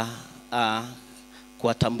kwanza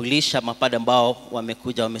kuwatambulisha mapada ambao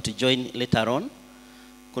wamekuja wametujoin later on.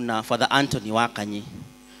 Kuna Father Anthony Wakanyi.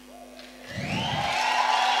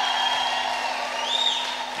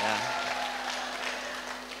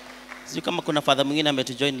 Sijui kama kuna father mwingine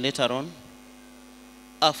ametujoin later on.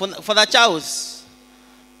 Father Charles.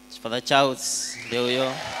 Father Charles ndio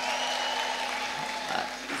huyo.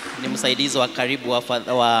 Ni msaidizi wa karibu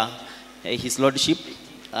wa His Lordship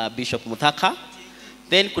Bishop Muthaka.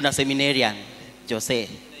 Then kuna seminarian Jose.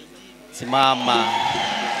 Simama.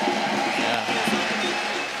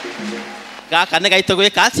 Kaka nega itogoe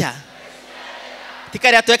kacha.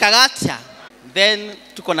 Tikari atoeka gacha. Then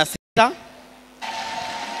tuko na sister.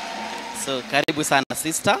 So karibu sana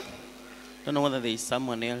sister. Don't know whether there is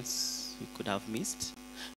someone else we could have missed.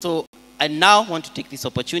 So I now want to take this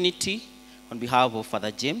opportunity on behalf of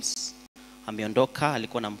Father James. Ameondoka,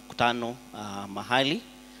 alikuwa na mkutano mahali,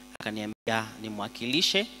 akaniambia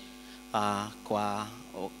nimwakilishe kwa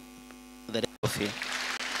the office.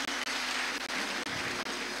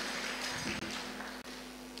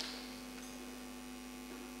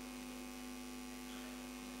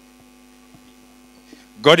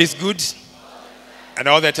 God is good and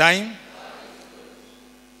all the time.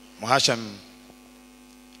 Mhasham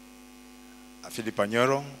Philip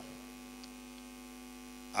Anyoro,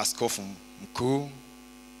 Askofu Mkuu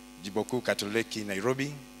Jimbo Kuu Katoliki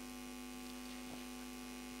Nairobi,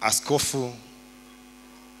 Askofu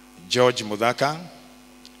George Muthaka,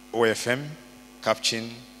 O.F.M,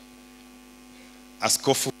 Captain,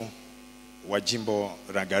 Askofu wa Jimbo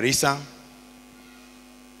la Garissa,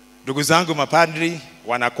 ndugu zangu mapadri,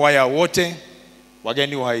 wanakwaya wote,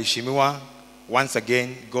 wageni waheshimiwa, once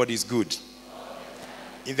again, God is good.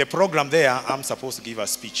 In the program there, I'm supposed to give a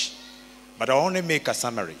speech, but I only make a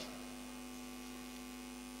summary.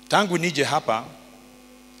 Tangu nije hapa,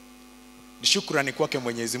 ni shukrani kwake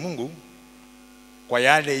Mwenyezi Mungu kwa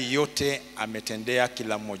yale yote ametendea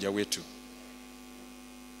kila mmoja wetu.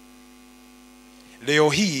 Leo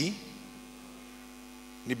hii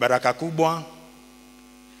ni baraka kubwa.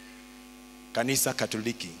 Kanisa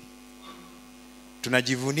Katoliki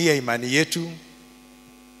tunajivunia imani yetu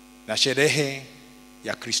na sherehe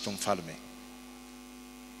ya Kristo Mfalme.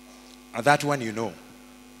 And that one you know.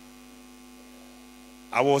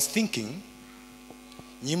 I was thinking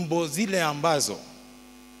nyimbo zile ambazo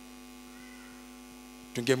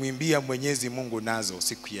tungemwimbia Mwenyezi Mungu nazo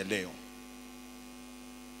siku ya leo,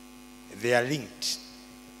 they are linked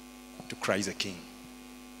to Christ the King.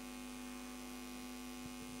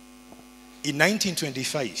 In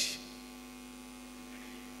 1925,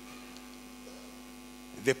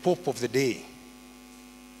 the Pope of the day,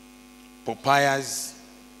 Pope Pius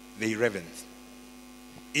the 11th,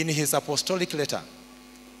 in his apostolic letter,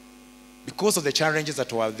 because of the challenges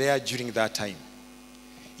that were there during that time,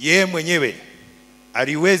 yeye mwenyewe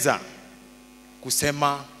aliweza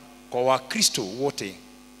kusema kwa Wakristo wote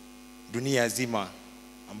dunia zima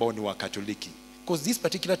ambao ni Wakatoliki. Because this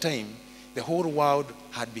particular time, the whole world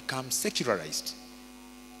had become secularized.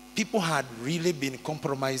 People had really been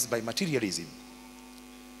compromised by materialism.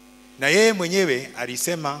 Na yeye mwenyewe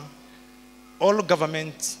alisema all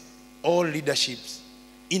governments, all leaderships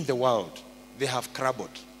in the world, they have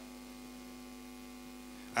crumbled.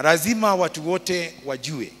 Lazima watu wote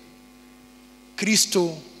wajue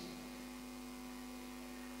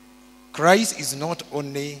Christ is not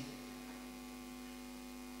only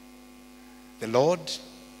the Lord,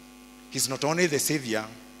 He's not only the Savior,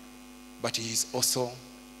 but He is also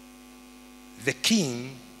the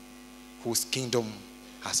King whose kingdom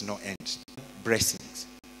has no end. Blessings.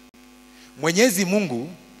 Mwenyezi Mungu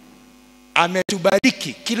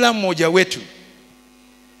ametubariki kila mmoja wetu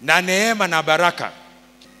na neema na baraka,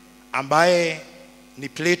 ambaye ni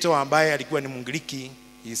Plato, ambaye alikuwa ni Mgiriki,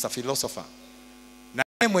 he is a philosopher. Na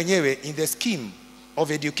yeye mwenyewe in the scheme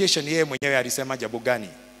of education, yeye mwenyewe alisema jambo gani?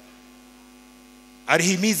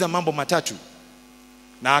 alihimiza mambo matatu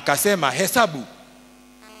na akasema hesabu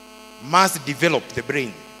must develop the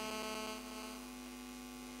brain,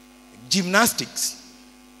 gymnastics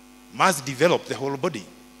must develop the whole body,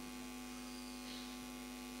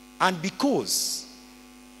 and because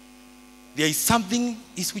there is something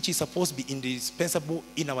which is supposed to be indispensable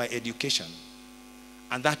in our education,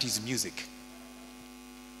 and that is music.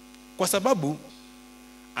 Kwa sababu,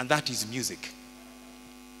 and that is music.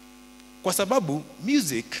 Kwa sababu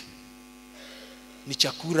music ni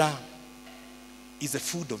chakula, is the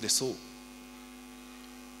food of the soul.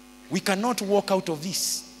 We cannot walk out of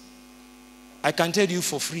this. I can tell you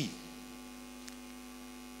for free.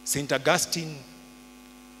 St. Augustine,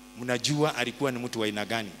 mnajua alikuwa ni mtu wa aina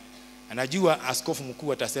gani? Anajua askofu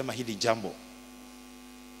mkuu atasema hili jambo.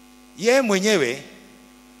 Yeye mwenyewe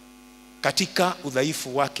katika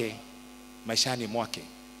udhaifu wake maishani mwake,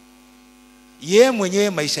 yeye mwenyewe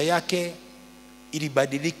maisha yake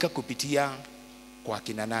ilibadilika kupitia kwa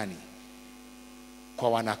kina nani? Kwa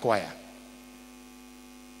wanakwaya.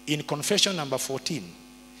 In confession number 14,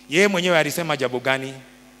 yeye mwenyewe alisema jambo gani?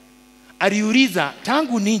 Aliuliza,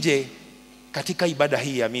 tangu nije katika ibada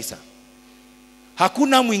hii ya misa,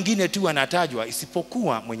 hakuna mwingine tu anatajwa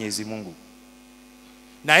isipokuwa Mwenyezi Mungu.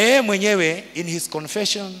 Na yeye mwenyewe in his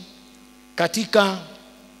confession katika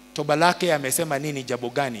toba lake amesema nini, jambo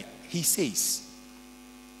gani? He says,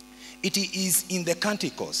 it is in the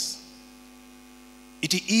canticles,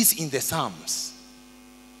 it is in the psalms,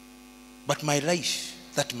 but my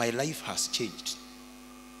life has changed.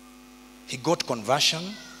 He got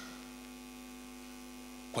conversion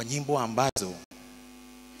kwa nyimbo ambazo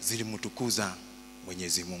zilimtukuza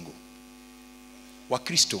Mwenyezi Mungu.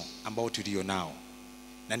 Wakristo ambao tulio nao,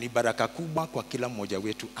 na ni baraka kubwa kwa kila mmoja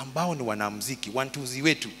wetu ambao ni wanamuziki, wantuzi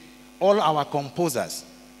wetu, all our composers.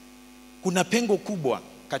 Kuna pengo kubwa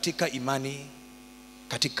katika imani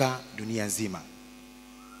katika dunia nzima.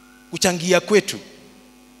 Kuchangia kwetu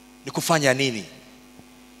ni kufanya nini?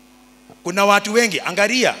 Kuna watu wengi,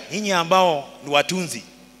 angalia nyinyi ambao ni watunzi,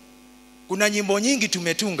 kuna nyimbo nyingi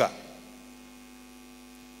tumetunga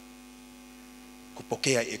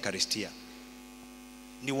kupokea Ekaristia.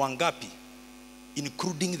 Ni wangapi,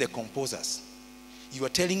 including the composers, you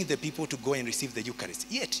are telling the people to go and receive the Eucharist,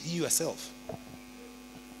 yet you yourself,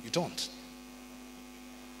 you don't.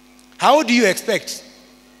 How do you expect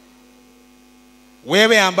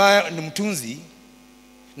wewe ambaye ni mtunzi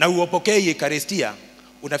na uopokee Ekaristia,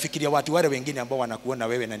 unafikiria watu wale wengine ambao wanakuona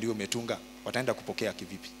wewe na ndio umetunga wataenda kupokea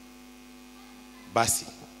kivipi? Basi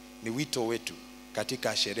ni wito wetu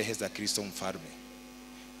katika sherehe za Kristo Mfalme.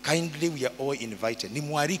 Kindly we are all invited. Ni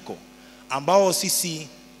mwaliko ambao sisi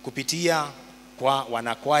kupitia kwa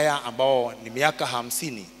wanakwaya ambao ni miaka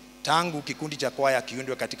 50 tangu kikundi cha kwaya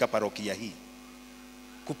kiundwe katika parokia hii,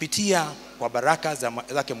 kupitia kwa baraka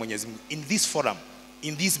zake Mwenyezi Mungu, in this forum,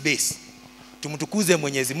 in this base, tumtukuze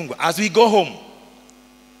Mwenyezi Mungu. As we go home,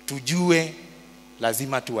 tujue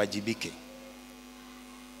lazima tuwajibike,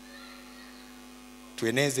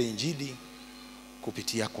 tueneze injili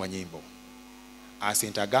kupitia kwa nyimbo. As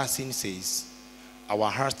St. Augustine says,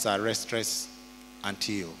 our hearts are restless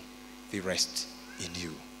until they rest in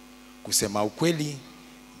you. Kusema ukweli,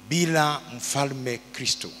 bila mfalme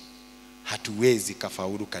Kristo hatuwezi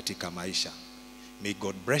kafaulu katika maisha. May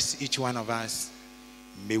God bless each one of us.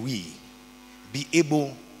 May we be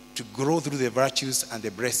able to grow through the virtues and the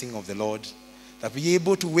blessing of the Lord, that we are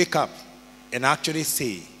able to wake up and actually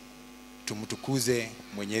say, tumtukuze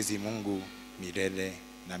Mwenyezi Mungu milele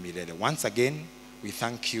na milele. Once again, we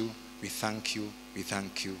thank you, we thank you, we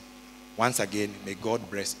thank you. Once again, may God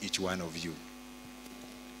bless each one of you.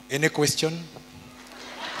 Any question?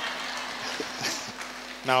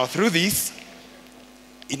 Now through this,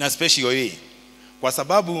 in a special way, kwa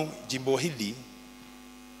sababu jimbo hili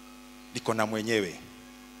liko na mwenyewe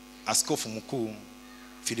Askofu Mkuu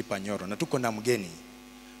Philip Anyoro, na tuko na mgeni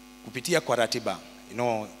kupitia kwa ratiba, you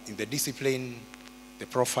know, in the discipline, the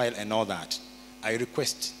profile and all that, I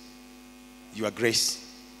request your grace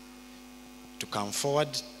to come forward,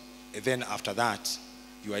 and then after that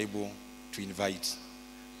you are able to invite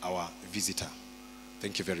our visitor.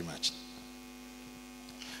 Thank you very much.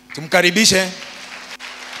 Tumkaribishe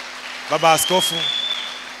Baba Askofu.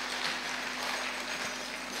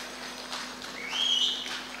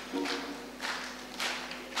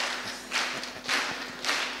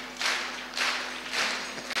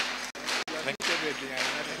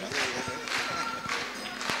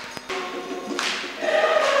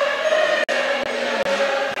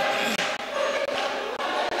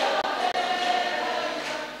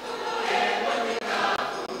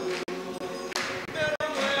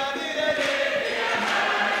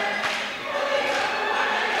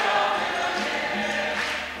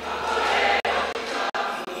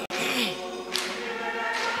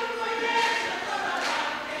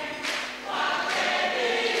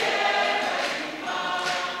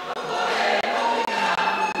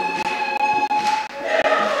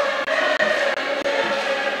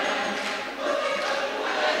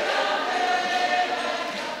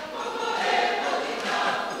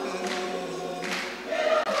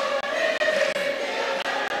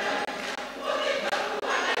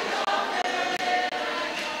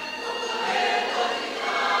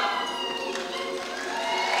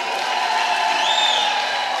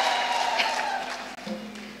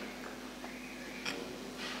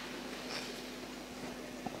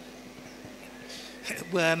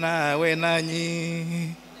 Bwana awe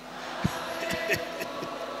nanyi.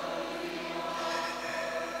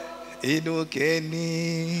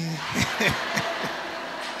 Inukeni.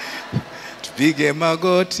 Tupige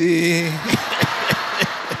magoti.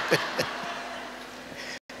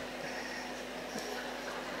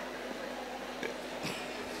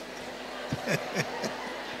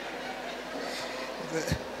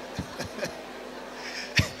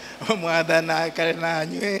 Mwadhana akale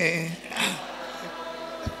nanywe.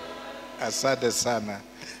 Asante sana.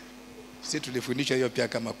 Sisi tulifundishwa hiyo pia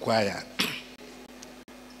kama kwaya.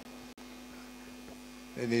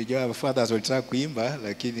 Nilijua fathers walitaka kuimba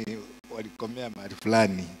lakini walikomea mahali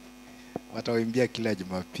fulani. Watawaimbia kila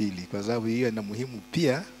Jumapili kwa sababu hiyo ni muhimu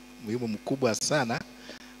pia, muhimu mkubwa sana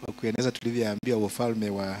wa kueneza tulivyoambiwa ufalme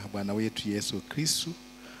wa Bwana wetu Yesu Kristo,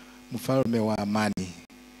 mfalme wa amani.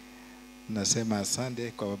 Nasema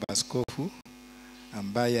asante kwa baba askofu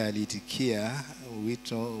ambaye aliitikia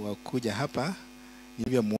wito wa kuja hapa.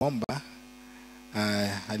 Nilivyomuomba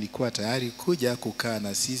alikuwa tayari kuja kukaa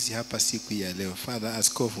na sisi hapa siku ya leo. Father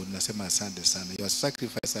askofu, nasema asante sana. Your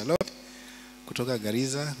sacrifice a lot kutoka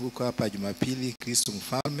Garissa huko hapa Jumapili. Kristo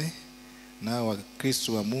mfalme na wa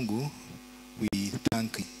Kristo wa Mungu, we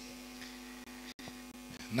thank you.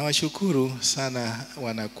 Nawashukuru sana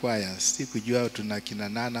wanakwaya. Sikujua tuna kina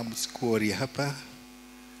Nana Msikuori hapa.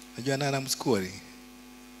 Najua Nana Msikuori,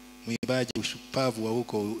 mwimbaji ushupavu wa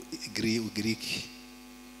huko Ugiriki.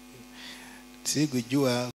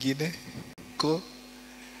 Sikujua wengine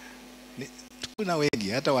kuna wengi,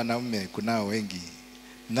 hata wanaume kunao wengi.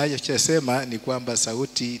 Ninachosema ni kwamba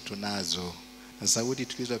sauti tunazo, na sauti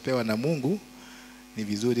tulizopewa na Mungu ni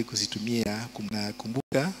vizuri kuzitumia.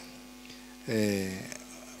 Kumbuka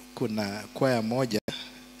kuna kwaya moja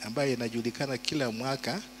ambayo inajulikana kila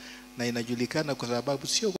mwaka, na inajulikana kwa sababu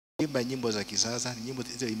sio kuimba nyimbo za kisasa, ni nyimbo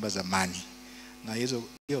zilizoimba zamani. Na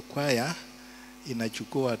hiyo kwaya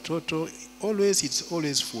inachukua watoto, it's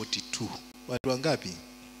always 42. Watu wangapi?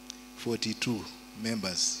 42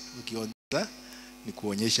 members. Ukiongeza ni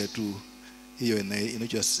kuonyesha tu hiyo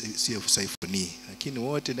inaitwa sio saifoni, lakini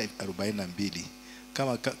wote ni 42.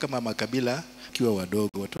 Kama makabila kiwa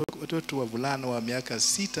wadogo, watoto wavulana wa miaka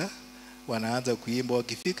 6 wanaanza kuimba.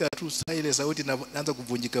 Wakifika tu saa ile sauti inaanza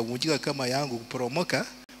kuvunjika kama yangu kuporomoka,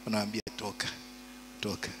 wanaambia toka.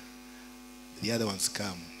 The other ones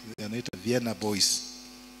come. Wanaitwa Vienna boys.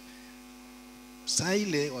 Saa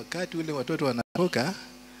ile wakati ule watoto wanatoka,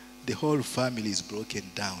 the whole family is broken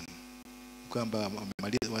down. Kwamba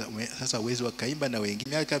sasa wezi wakaimba na wengine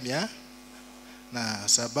miaka na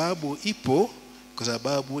sababu ipo, kwa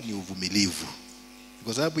sababu ni uvumilivu.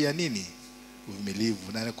 Kwa sababu ya nini?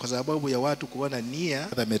 Uvumilivu. Na kwa sababu ya watu kuona nia,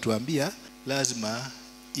 ametuambia lazima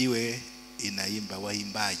iwe inaimba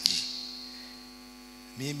waimbaji.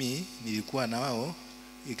 Mimi nilikuwa na wao,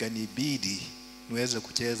 ikanibidi niweze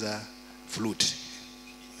kucheza flute.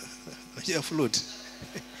 Unajua flute?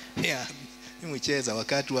 Yeah, nimecheza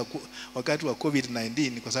wakati wa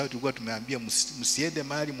COVID-19 kwa sababu tulikuwa tumeambia msiende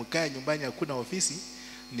mahali, mkae nyumbani, hakuna ofisi.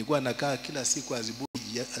 Nilikuwa nakaa kila siku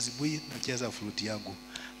asubuhi nacheza flute yangu.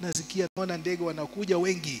 Nasikia naona ndege wanakuja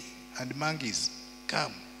wengi, and monkeys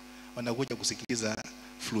come, wanakuja kusikiliza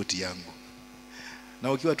flute yangu.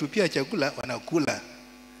 Na ukiwa tupia chakula wanakula,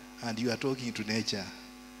 and you are talking to nature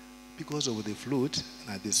because of the flute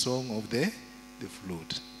and the song of the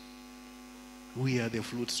flute. We are the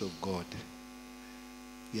flutes of God.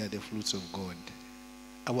 We are the flutes of God.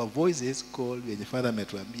 Our voices call, wenye Father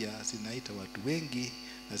ametuambia, zinaita watu wengi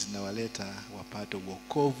na zinawaleta wapate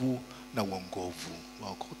wokovu na uongovu.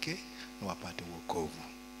 Waokoke na wapate wokovu.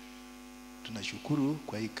 Tunashukuru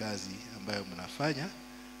kwa hii kazi ambayo mnafanya.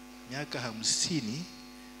 Miaka 50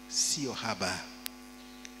 sio haba.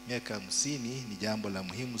 Miaka 50 ni jambo la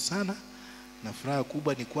muhimu sana, na furaha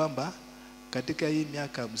kubwa ni kwamba katika hii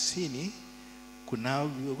miaka 50 kuna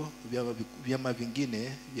vyama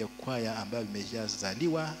vingine vya kwaya ambavyo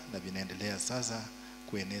vimeshazaliwa na vinaendelea sasa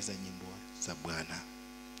kueneza nyimbo za Bwana.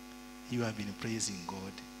 You have been praising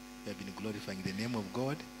God. You have been glorifying the name of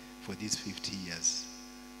God for these 50 years.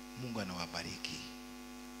 Mungu anawabariki.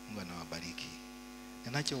 Mungu anawabariki.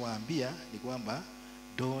 Ninachowaambia ni kwamba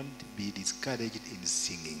don't be discouraged in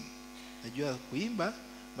singing. Najua kuimba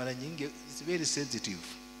mara nyingi is very sensitive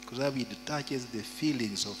kwa sababu it touches the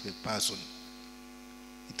feelings of a person.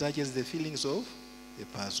 It touches the feelings of a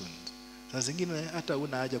person. Sasa zingine hata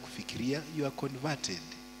una haja kufikiria, you are converted.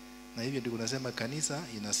 Na hivyo ndio tunasema kanisa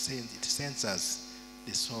ina sense, it senses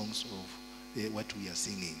the songs of what we are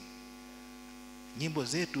singing. Nyimbo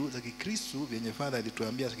zetu za Kikristo vyenye Father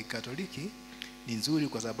alituambia za Kikatoliki ni nzuri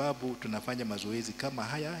kwa sababu tunafanya mazoezi kama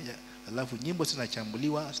haya ya alafu nyimbo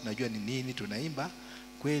zinachambuliwa, tunajua ni nini tunaimba,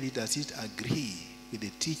 kweli does it agree with the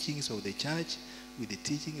teachings of the church, with the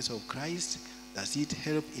teachings of Christ, does it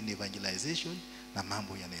help in evangelization, na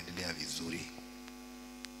mambo yanaendelea vizuri.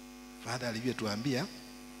 Father alivyotuambia,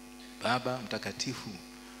 Baba Mtakatifu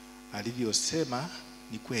alivyosema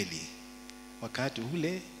ni kweli. Wakati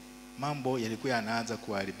ule mambo yalikuwa yanaanza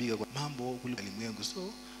kuharibika kwa mambo kule ulimwengu.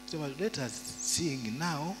 So let us sing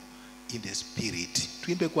now in the spirit.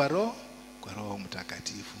 Tuimbe kwa Roho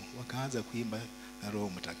Mtakatifu. Wakaanza kuimba na Roho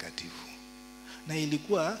Mtakatifu. Na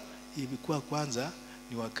ilikuwa kwanza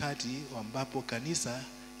ni wakati ambapo kanisa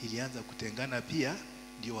ilianza kutengana pia,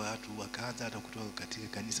 ndio watu wakaanza hata kutoka katika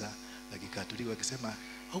kanisa la Kikatoliki wakisema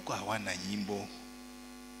huko hawana nyimbo.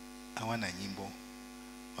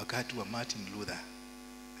 Wakati wa Martin Luther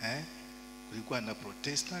kulikuwa na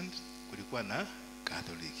Protestant, kulikuwa na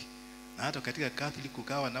Catholic, na hata katika Catholic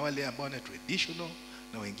kukawa na wale ambao ni traditional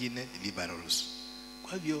na wengine liberals.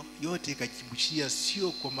 Kwa hivyo yote ikachibushia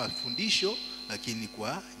sio kwa mafundisho lakini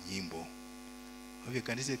kwa nyimbo. Kwa hivyo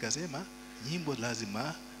kanisa ikasema nyimbo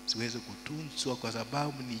lazima ziweze kutunzwa kwa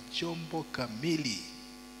sababu ni chombo kamili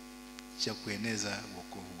cha kueneza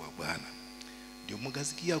wokovu wa Bwana. Ndio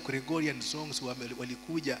mngasikia Gregorian songs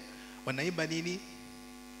walikuja wanaimba nini?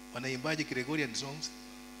 Wanaimbaje Gregorian songs?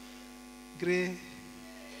 Wewe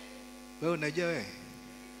unajua wewe?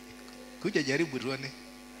 Kuja jaribu tuone.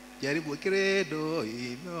 Jaribu credo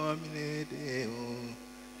in nomine Deo.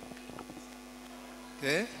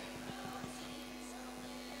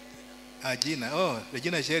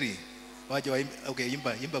 Regina Sherry. Waje waimba. Okay,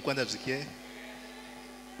 imba kwanza tusikie.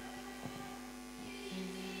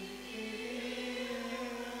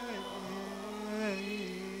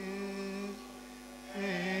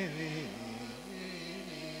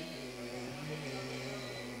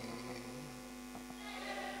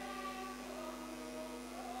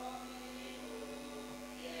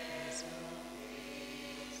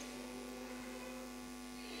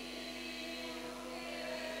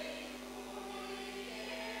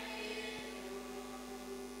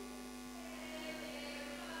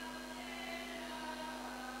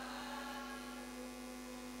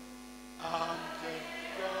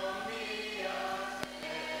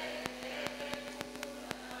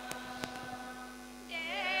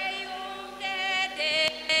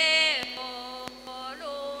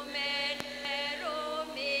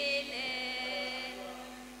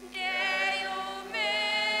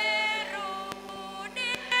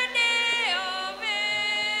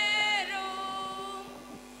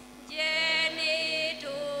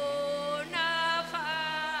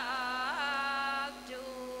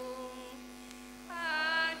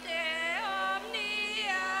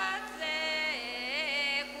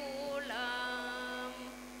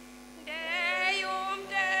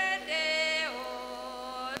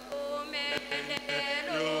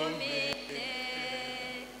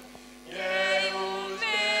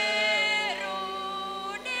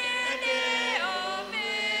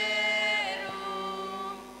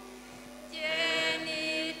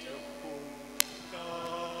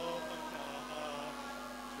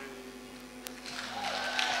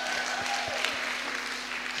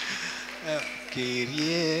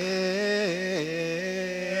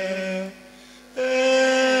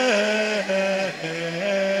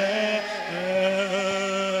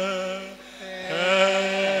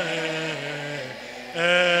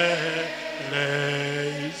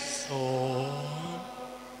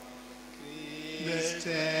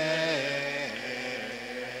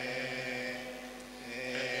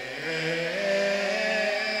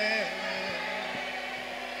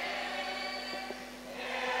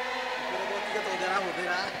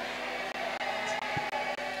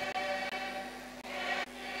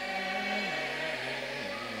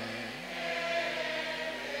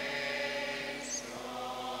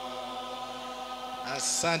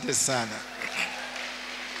 Asante sana.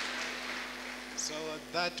 So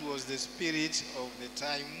that was the spirit of the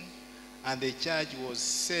time, and the church was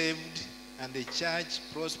saved, and the church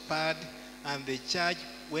prospered, and the church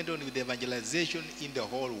went on with evangelization in the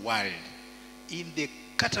whole world, in the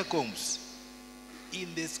catacombs,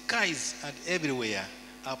 in the skies, and everywhere,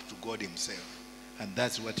 up to God himself. And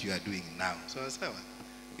that's what you are doing now. So sawa.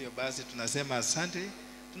 Kwa basi tunasema asante,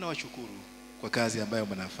 tunawashukuru kwa kazi ambayo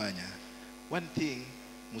mnafanya. One thing,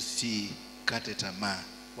 msikate tamaa.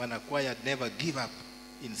 Wanakwaya never give up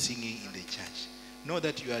in singing in the church. Know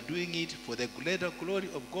that you are doing it for the greater glory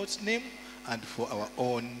of God's name and for our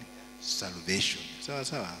own salvation. Sawa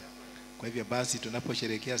sawa. Kwa hivyo basi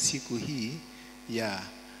tunaposherehekea siku hii ya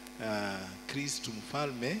Kristo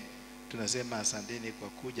Mfalme, tunasema asanteni kwa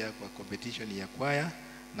kuja kwa competition ya kwaya,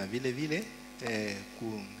 na vile vile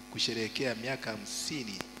kusherehekea miaka 50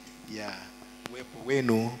 ya uwepo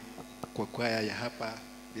wenu kwa kwaya ya hapa.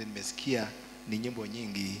 Vile nimesikia ni nyimbo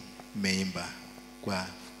nyingi mmeimba kwa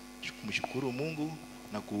kumshukuru Mungu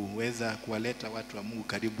na kuweza kuwaleta watu wa Mungu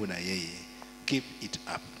karibu na yeye. Keep it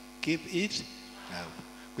up. Keep it up.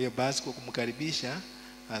 Kwa hiyo basi, kwa kumkaribisha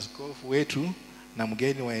askofu wetu na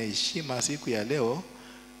mgeni wa heshima siku ya leo,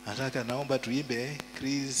 nataka naomba tuimbe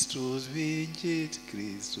Christus vincit,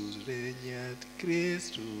 Christus regnat,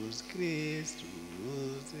 Christus, Christus.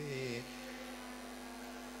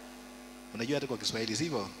 Unajua hata kwa Kiswahili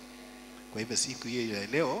sivyo? Kwa hivyo siku hiyo ya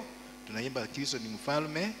leo tunaimba Kristo ni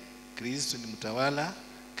mfalme, Kristo ni mtawala,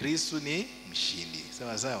 Kristo ni mshindi.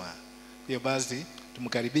 Sawa sawa. Kwa hiyo basi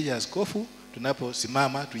tumkaribishe askofu,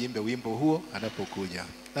 tunaposimama tuimbe wimbo huo anapokuja.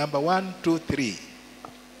 Number 1 2 3.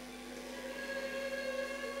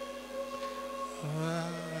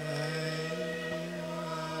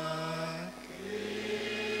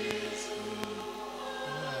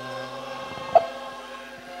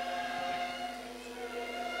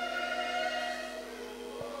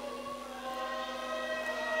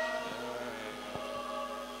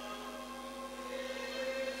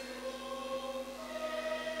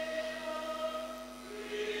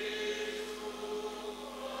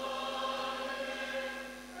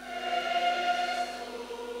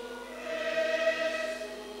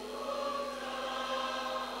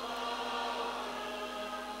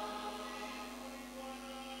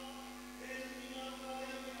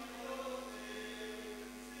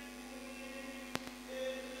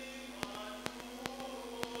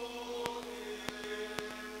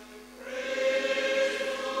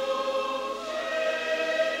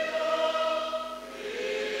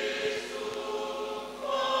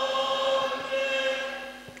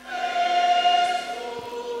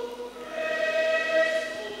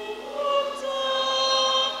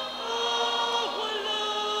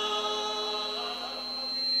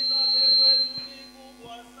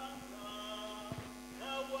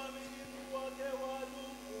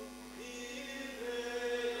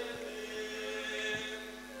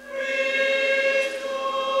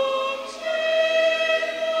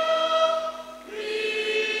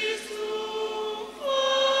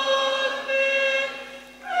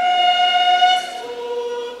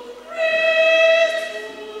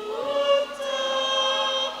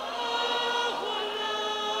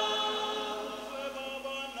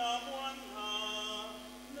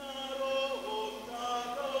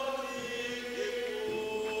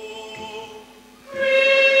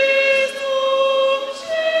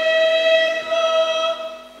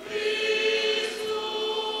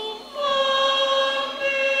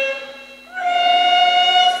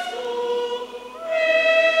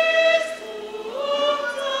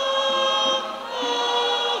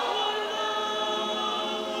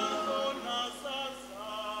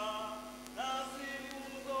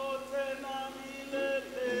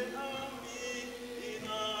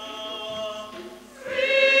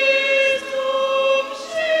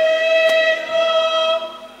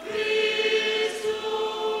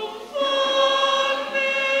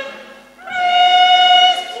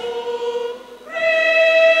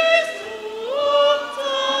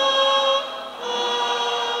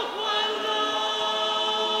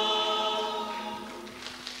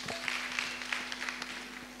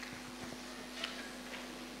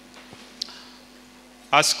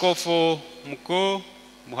 Askofu mkuu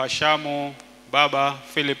Mhashamu Baba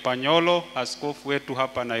Philip Anyolo, askofu wetu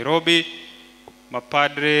hapa Nairobi,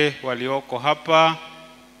 mapadre walioko hapa,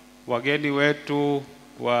 wageni wetu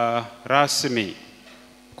wa rasmi,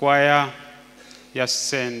 kwaya ya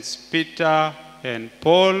St. Peter and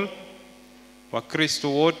Paul,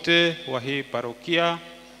 Wakristo wote wa hii parokia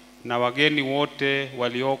na wageni wote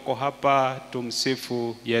walioko hapa,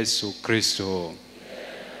 tumsifu Yesu Kristo.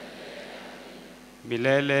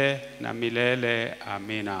 Milele na milele,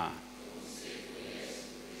 amina.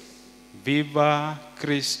 Viva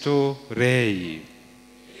Cristo Rei.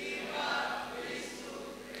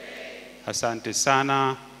 Asante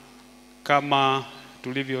sana. Kama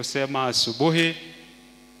tulivyosema asubuhi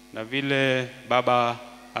na vile baba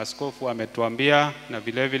askofu ametuambia na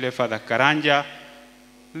vile vile Father Karanja,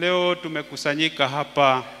 leo tumekusanyika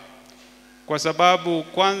hapa kwa sababu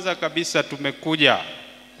kwanza kabisa tumekuja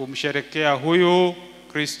kumsherekea huyu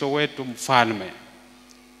Kristo wetu mfalme,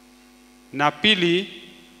 na pili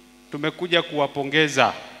tumekuja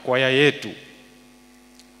kuwapongeza kwaya yetu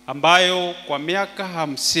ambayo kwa miaka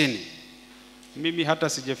 50, mimi hata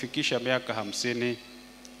sijafikisha miaka 50,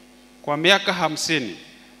 kwa miaka 50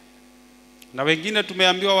 na wengine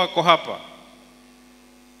tumeambiwa wako hapa,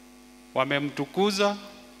 wamemtukuza,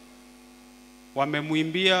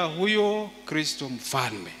 wamemwimbia huyo Kristo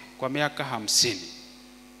mfalme kwa miaka 50.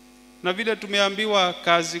 Na vile tumeambiwa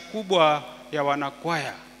kazi kubwa ya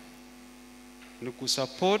wanakwaya ni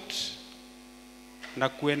kusupport na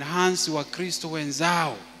kuenhance wa Kristo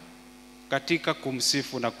wenzao katika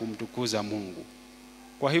kumsifu na kumtukuza Mungu.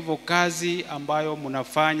 Kwa hivyo kazi ambayo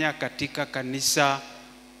mnafanya katika kanisa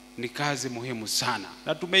ni kazi muhimu sana.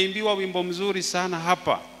 Na tumeimbiwa wimbo mzuri sana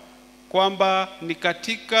hapa kwamba ni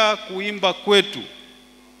katika kuimba kwetu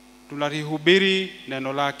tunalihubiri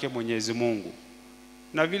neno lake Mwenyezi Mungu.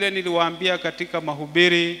 Na vile niliwaambia katika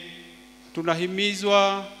mahubiri,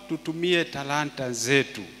 tunahimizwa tutumie talanta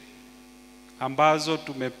zetu ambazo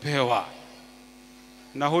tumepewa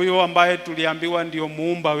na huyo ambaye tuliambiwa ndio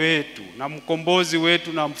muumba wetu na mkombozi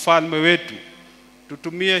wetu na mfalme wetu.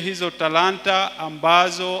 Tutumie hizo talanta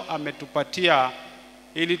ambazo ametupatia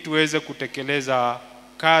ili tuweze kutekeleza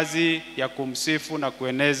kazi ya kumsifu na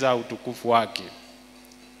kueneza utukufu wake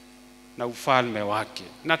na ufalme wake.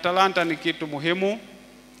 Na talanta ni kitu muhimu,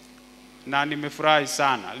 na nimefurahi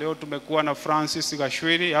sana leo tumekuwa na Francis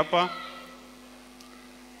Gashuri hapa.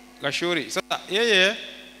 Gashuri sasa, yeye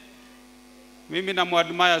mimi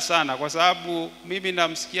namwadmire sana kwa sababu mimi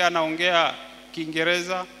namsikia anaongea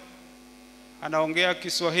Kiingereza, anaongea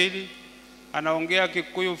Kiswahili, anaongea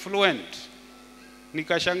Kikuyu fluent.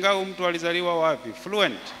 Nikashangaa mtu alizaliwa wapi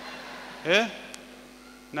fluent?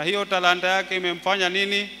 Na hiyo talanta yake imemfanya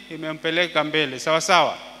nini? Imempeleka mbele. Sawa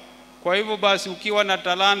sawa. Kwa hivyo basi ukiwa na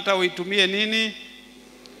talanta uitumie nini?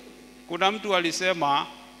 Kuna mtu alisema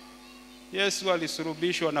Yesu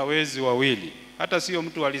alisurubishwa na wezi wawili. Hata sio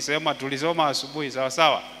mtu alisema, tulisoma asubuhi. Sawa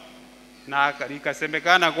sawa. Na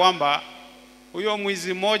ikasemekana kwamba huyo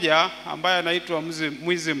mwizi mmoja ambaye anaitwa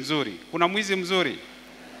mwizi mzuri. Kuna mwizi mzuri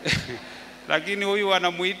lakini huyu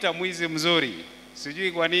anamuita mwizi mzuri.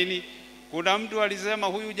 Sijui kwa nini. Kuna mtu alisema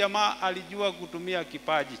huyu jamaa alijua kutumia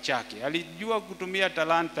kipaji chake, alijua kutumia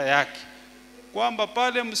talanta yake, kwamba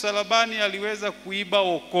pale msalabani aliweza kuiba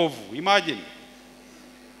wokovu. Imagine,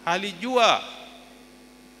 alijua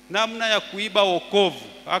namna ya kuiba wokovu,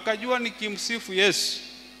 akajua nikimsifu Yesu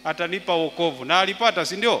atanipa wokovu, na alipata,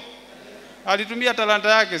 si ndio? Alitumia talanta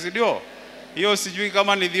yake, si ndio? Hiyo sijui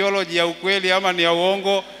kama ni theology ya ukweli ama ni ya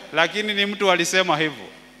uongo, lakini ni mtu alisema hivyo.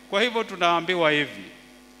 Kwa hivyo tunaambiwa hivi,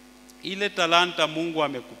 ile talanta Mungu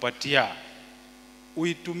amekupatia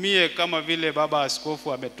uitumie kama vile baba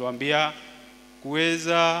askofu ametuambia,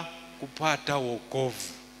 kuweza kupata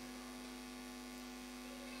wokovu.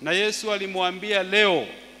 Na Yesu alimwambia leo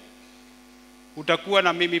utakuwa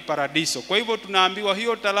na mimi paradiso. Kwa hivyo tunaambiwa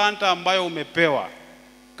hiyo talanta ambayo umepewa,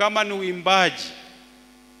 kama ni uimbaji,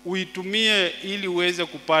 uitumie ili uweze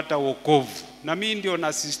kupata wokovu. Na mimi ndio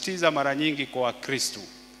nasisitiza mara nyingi kwa Wakristo,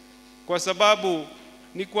 kwa sababu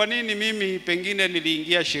ni kwa nini mimi pengine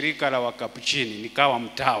niliingia shirika la Wakapuchini nikawa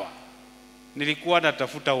mtawa, nilikuwa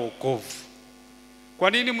natafuta wokovu.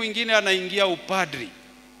 Kwa nini mwingine anaingia upadri?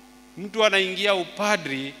 Mtu anaingia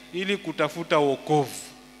upadri ili kutafuta wokovu.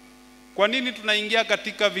 Kwa nini tunaingia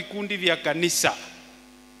katika vikundi vya kanisa?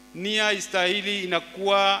 Nia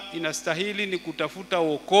inastahili ni kutafuta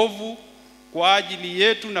wokovu kwa ajili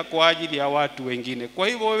yetu na kwa ajili ya watu wengine. Kwa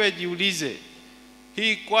hivyo wewe jiulize,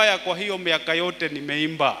 hii kwaya kwa hiyo miaka yote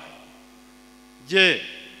nimeimba, je,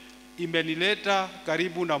 imenileta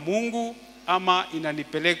karibu na Mungu ama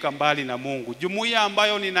inanipeleka mbali na Mungu? Jumuiya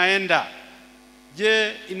ambayo ninaenda,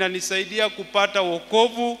 je, inanisaidia kupata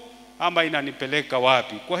wokovu ama inanipeleka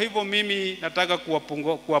wapi? Kwa hivyo mimi nataka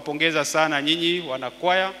kuwapongeza sana nyinyi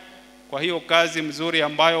wanakwaya kwa hiyo kazi mzuri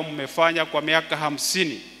ambayo mmefanya kwa miaka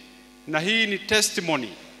 50. Na hii ni testimony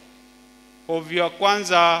of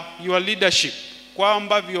your leadership,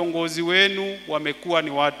 kwamba viongozi wenu wamekuwa ni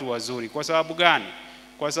watu wazuri. Kwa sababu gani?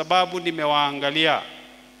 Kwa sababu nimewaangalia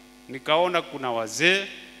nikaona kuna wazee,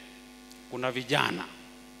 kuna vijana,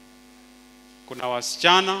 kuna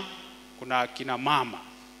wasichana, kuna akina mama,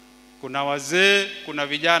 kuna wazee, kuna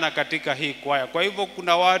vijana katika hii kwaya. Kwa hivyo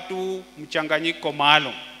kuna watu mchanganyiko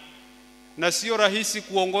maalum, na sio rahisi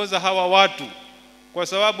kuongoza hawa watu kwa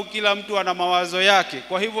sababu kila mtu ana mawazo yake.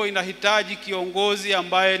 Kwa hivyo inahitaji kiongozi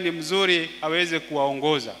ambaye ni mzuri aweze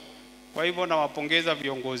kuwaongoza. Kwa hivyo nawapongeza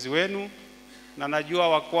viongozi wenu, na najua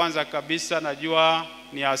wa kwanza kabisa najua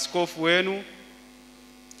ni askofu wenu,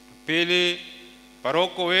 pili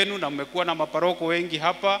paroko wenu, na mmekuwa na maparoko wengi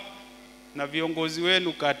hapa, na viongozi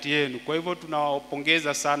wenu kati yenu. Kwa hivyo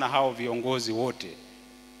tunawapongeza sana hao viongozi wote.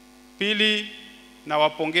 Pili,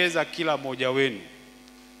 nawapongeza kila mmoja wenu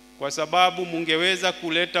kwa sababu mungeweza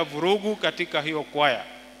kuleta vurugu katika hiyo kwaya,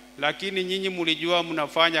 lakini nyinyi mlijua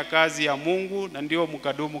mnafanya kazi ya Mungu na ndio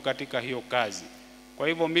mkadumu katika hiyo kazi. Kwa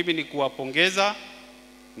hivyo mimi ni kuwapongeza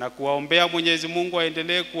na kuwaombea Mwenyezi Mungu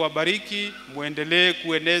aendelee kuwabariki, muendelee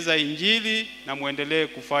kueneza injili na muendelee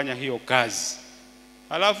kufanya hiyo kazi.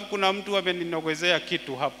 Halafu kuna mtu ameninogezea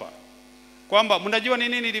kitu hapa kwamba mnajua ni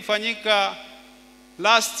nini ilifanyika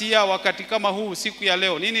last year wakati kama huu, siku ya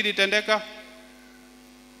leo nini litendeka?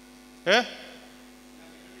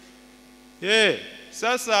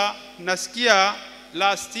 Sasa nasikia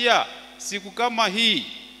last year siku kama hii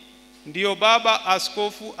ndio baba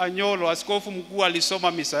Askofu Anyolo, askofu mkuu,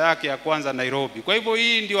 alisoma misa yake ya kwanza Nairobi. Kwa hivyo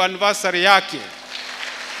hii ndio anniversary yake.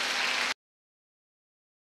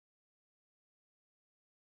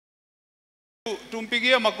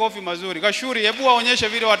 Tumpigie makofi mazuri. Kashuri, hebu waonyeshe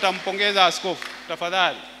vile watampongeza askofu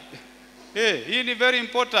tafadhali. Hii ni very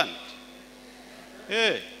important.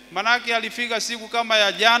 Manake alifika siku kama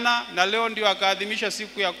ya jana na leo ndio akaadhimisha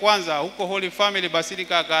siku ya kwanza huko Holy Family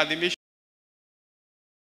Basilica, akaadhimisha.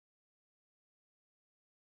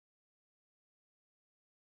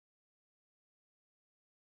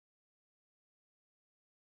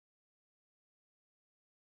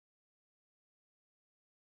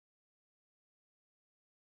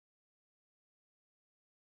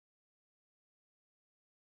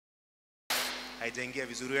 Haijaingia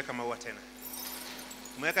vizuri, weka maua tena.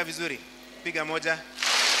 Umeweka vizuri, piga moja,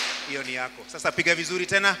 hiyo ni yako. Sasa piga vizuri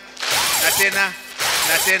tena na tena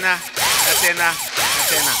na tena na tena na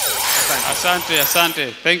tena.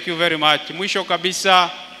 Asante. Thank you very much. Mwisho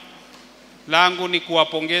kabisa langu ni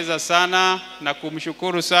kuwapongeza sana na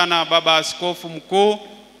kumshukuru sana baba askofu mkuu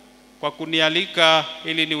kwa kunialika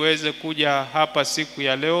ili niweze kuja hapa siku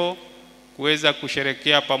ya leo kuweza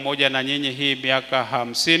kusherekea pamoja na nyinyi hii miaka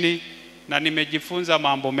 50, na nimejifunza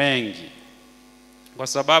mambo mengi kwa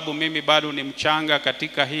sababu mimi bado ni mchanga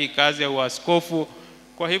katika hii kazi ya uaskofu.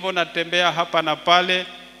 Kwa hivyo natembea hapa na pale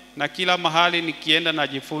na kila mahali nikienda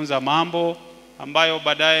najifunza mambo ambayo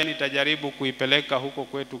baadaye nitajaribu kuipeleka huko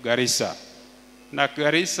kwetu Garissa. Na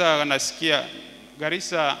Garissa nasikia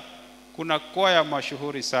Garissa kuna kwaya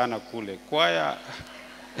mashuhuri sana kule. Kwaya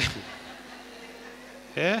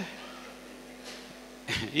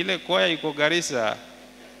ile kwaya iko Garissa,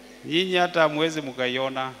 nyinyi hata mwezi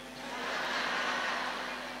mkaiona.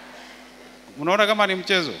 Unaona kama ni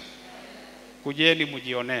mchezo? Kujeni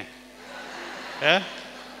mjione.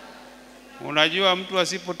 Unajua mtu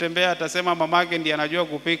asipotembea atasema mamake ndiye anajua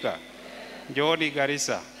kupika. Njooni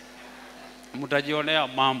Garissa, mtajionea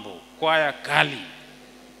mambo. Kwaya kali,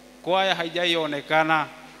 kwaya haijaionekana.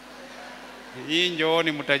 Hii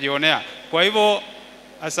njooni mtajionea. Kwa hivyo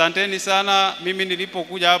asanteni sana. Mimi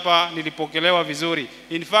nilipokuja hapa nilipokelewa vizuri.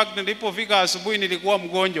 In fact nilipofika asubuhi nilikuwa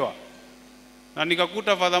mgonjwa na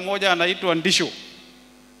nikakuta father moja anaitwa Ndisho.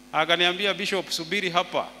 Akaniambia, Bishop subiri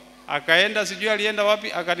hapa. Akaenda, sijui alienda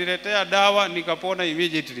wapi, akaniletea dawa nikapona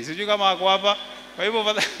immediately. Sijui kama ako hapa. Kwa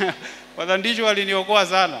hivyo father Ndisho aliniokoa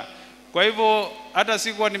sana. Kwa hivyo hata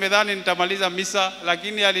sikuwa nimedhani nitamaliza misa,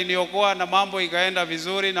 lakini aliniokoa na mambo ikaenda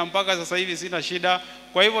vizuri na mpaka sasa hivi sina shida.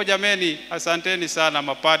 Kwa hivyo jameni, asanteni sana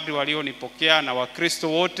mapadri walionipokea na Wakristo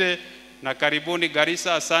wote, na karibuni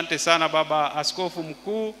Garissa. Asante sana baba askofu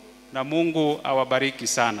mkuu na Mungu awabariki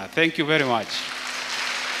sana. Thank you very much.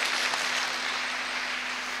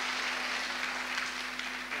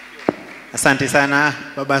 Asante sana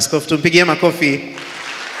baba askofu, tumpigie makofi.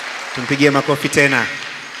 Tumpigie makofi tena.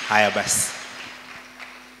 Haya basi.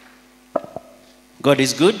 God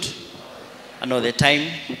is good. And all the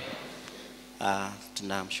time.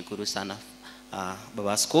 Tunamshukuru sana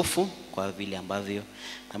baba askofu kwa vile ambavyo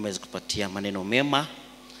ameweza kupatia maneno mema,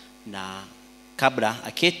 na kabla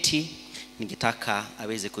aketi ningetaka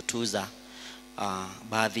aweze kutuza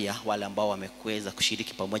baadhi ya wale ambao wameweza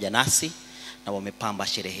kushiriki pamoja nasi na wamepamba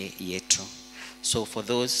sherehe yetu. So for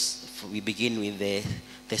those, we begin with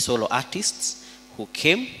the solo artists who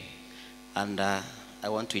came, and I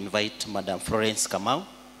want to invite Madam Florence Kamau.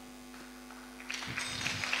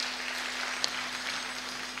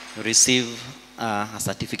 Receive a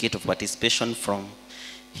certificate of participation from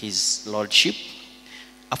His Lordship.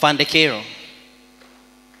 Afande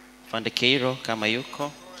Keiro kama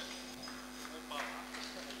yuko.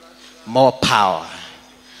 More power.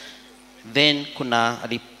 Then kuna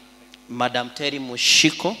Madam Terry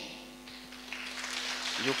Mushiko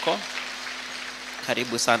yuko.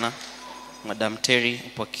 Karibu sana Madam Terry,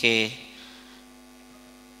 upokee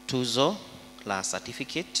tuzo la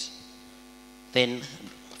certificate. Then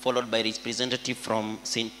followed by representative from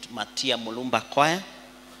St. Matia Mulumba Choir.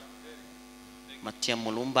 Matia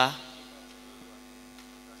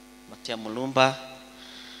Mulumba.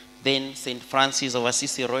 Then St. Francis of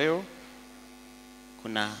Assisi Royal.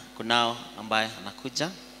 Kunao ambaye anakuja.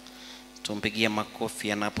 Tumpigie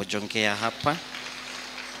makofi anapojongea hapa.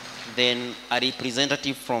 Then a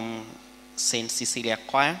representative from St. Cecilia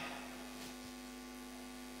Choir.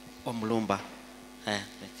 Omlumba.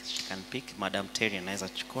 She can pick. Madam Terry anaweza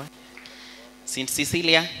chukua. St.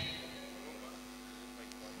 Cecilia.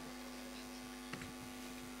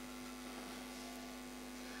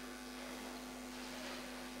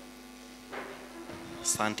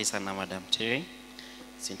 Asante sana Madam Terry.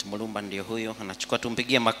 St. Mulumba ndio huyo anachukua,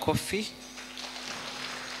 tumpigie makofi.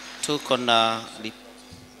 Tuko na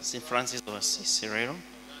St. Francis wa Cicero.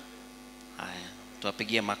 Haya,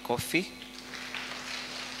 tuwapigie makofi.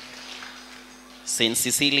 St.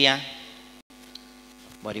 Cecilia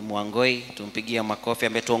Mwalimu Wangoi, tumpigie makofi,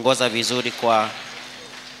 ametuongoza vizuri kwa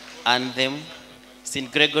anthem.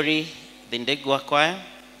 St. Gregory the Ndegwa Choir.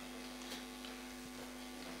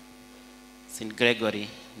 St. Gregory,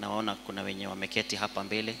 naona kuna wenye wameketi hapa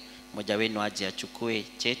mbele, mmoja wenu aje achukue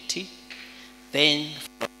cheti. Then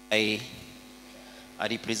a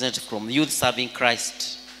representative from Youth Serving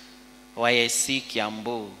Christ, YSC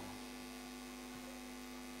Kiambu.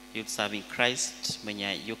 Youth Serving Christ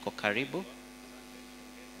mwenye yuko karibu.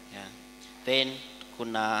 Yeah. Then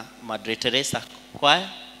kuna Madre Teresa Choir,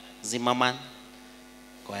 Zimmerman,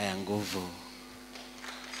 Choir ya nguvu,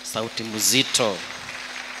 sauti mzito.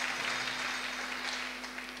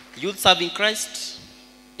 Youth Serving Christ,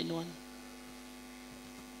 anyone?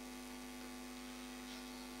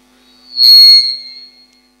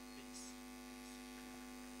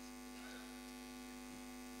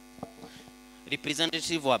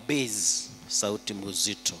 Representative wa base, sauti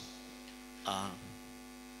mzito.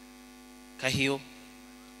 Kahio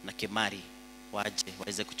na Kemari waje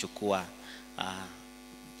waweze kuchukua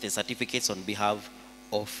the certificates on behalf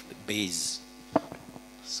of base.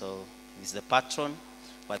 So this is the patron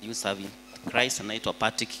for Youth Serving Christ, anaitwa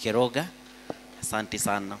Patrick Keroga. Asante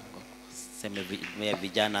sana. Sema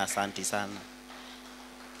vijana asante sana.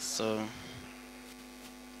 So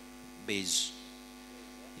base.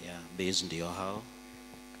 Yeah, base ndio hao.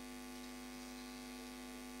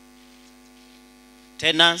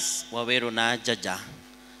 Tenants Waweru na Jaja.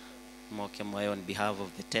 Moke moyo on behalf of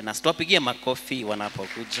the tenants. Tuwapigie makofi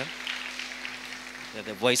wanapokuja. They're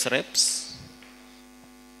the voice reps.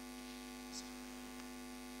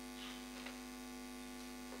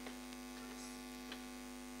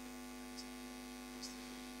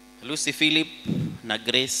 Lucy Philip na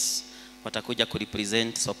Grace watakuja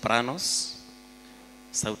kurepresent sopranos,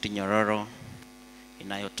 sauti nyororo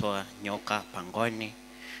inayotoa nyoka pangoni,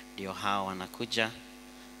 ndio hao wanakuja.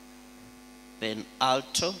 Then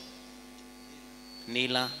alto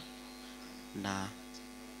Nila na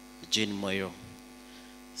Jean Moyo.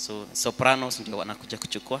 So sopranos ndio wanakuja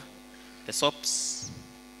kuchukua. The sops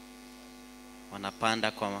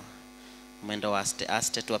wanapanda kwa mwendo wa aste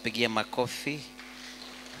aste, tuwapigie makofi.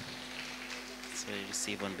 So we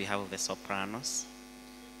receive on behalf of the sopranos.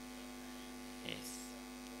 Yes.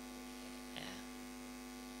 Yeah.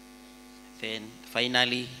 Then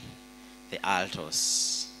finally the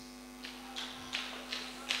altos.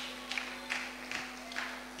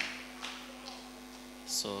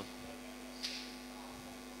 So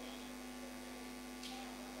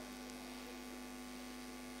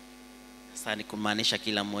sasa ni kumaanisha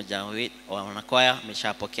kila mmoja wa wanakwaya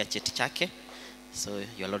ameshapokea cheti chake. So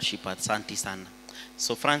your lordship, asante sana.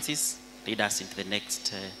 So Francis, lead us into the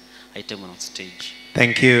next item on stage.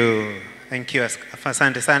 Thank you. Thank you.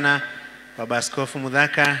 Asante sana Baba Askofu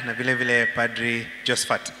Muthaka na vile vile Padri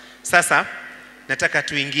Josephat. Sasa nataka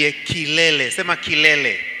tuingie kilele. Sema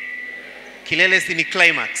kilele. Kilele si ni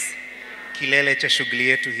climax. Kilele cha shughuli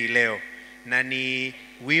yetu hii leo. Na ni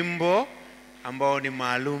wimbo ambao ni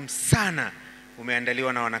maalum sana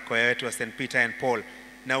umeandaliwa na wanakwaya wetu wa St. Peter and Paul.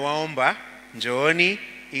 Na waomba njooni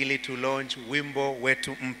ili tu launch wimbo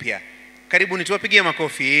wetu mpya. Karibuni tuwapigie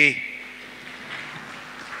makofi.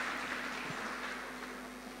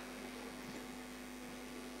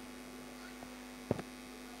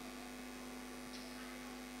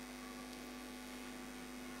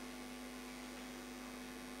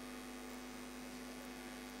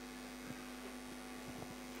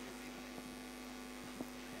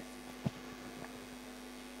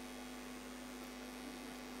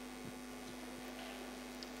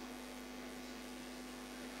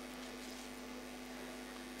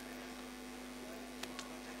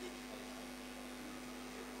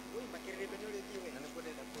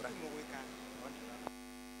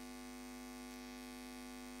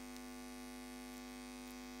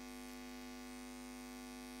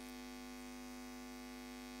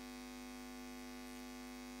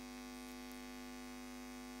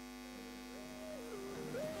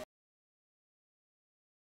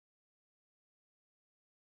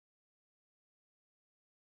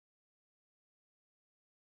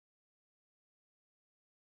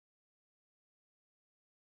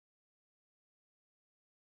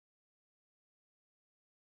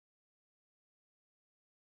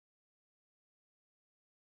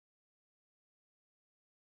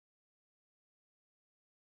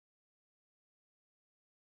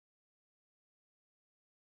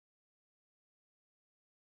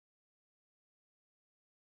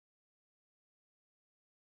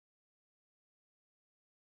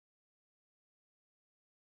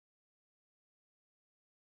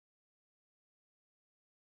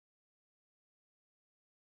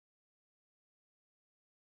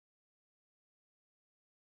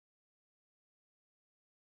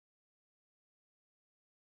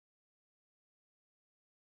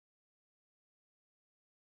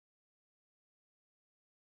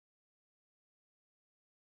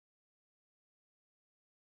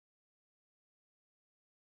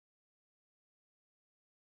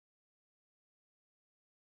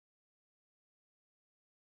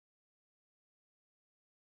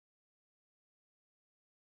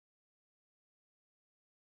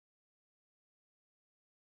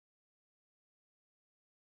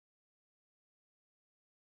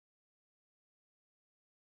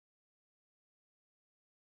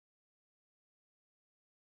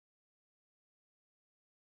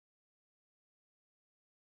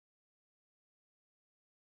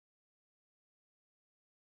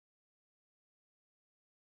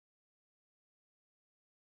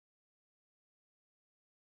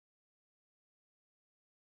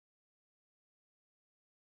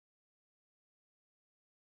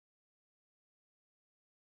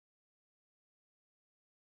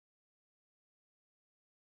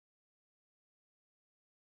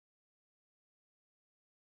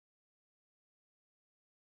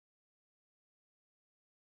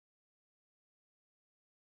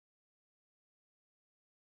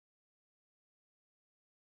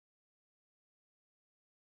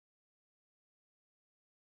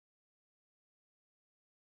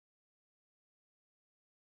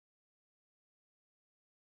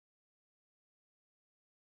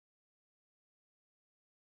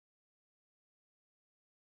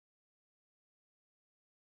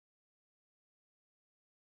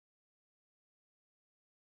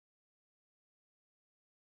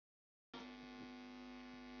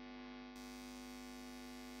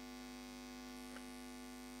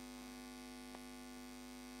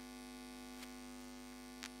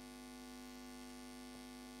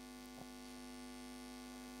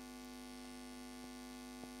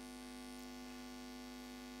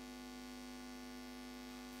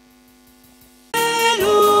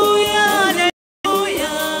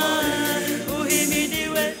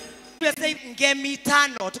 ngemi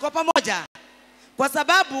 5. Tuko pamoja? Kwa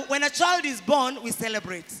sababu when a child is born we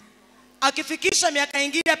celebrate. Akifikisha miaka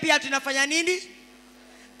ingine pia tunafanya nini?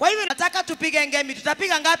 Kwa hivyo nataka tupige ngemi.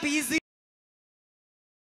 Tutapiga ngapi hizi?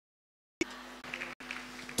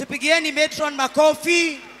 Tupigieni matron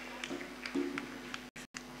makofi.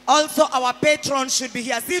 Also our patron should be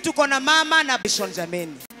here. Si tuko na mama na bishon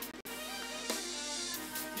jameni.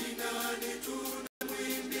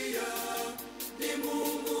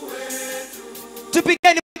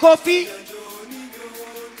 Tupigeni makofi.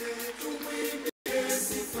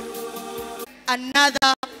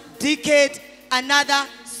 Another decade, another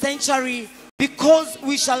century, because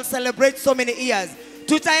we shall celebrate so many years.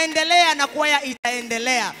 Tutaendelea na kwaya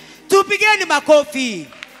itaendelea. Tupigeni makofi.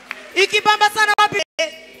 Ikibamba sana wapi?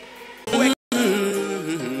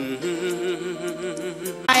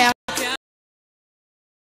 Haya.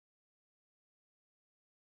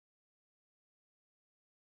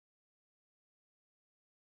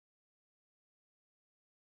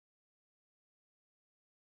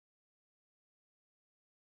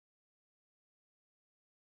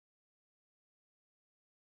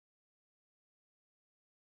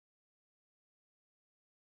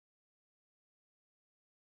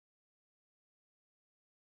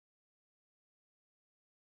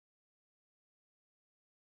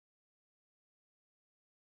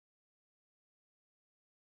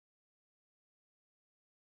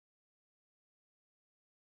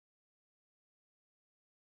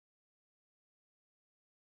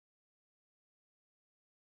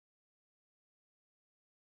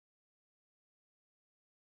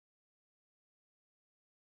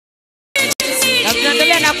 Na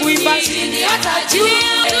tunaendelea na kuimba. Hata juu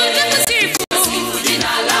tutakusifu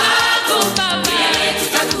jina lako Baba.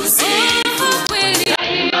 Tutakusifu kweli.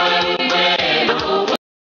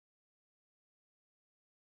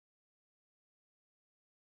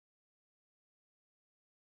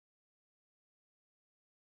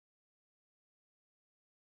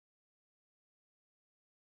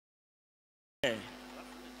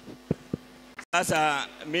 Sasa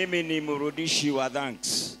mimi ni murudishi wa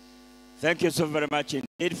thanks. Thank you so very much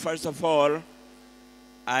indeed. First of all,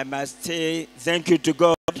 I must say thank you to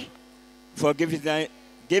God for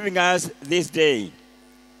giving us this day.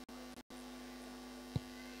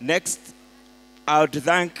 Next, I would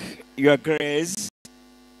thank your grace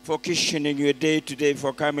for cushioning your day today,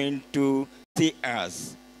 for coming to see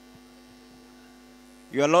us.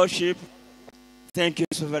 Your Lordship, thank you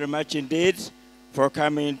so very much indeed for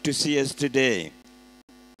coming to see us today.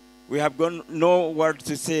 We have got no words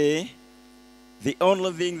to say. The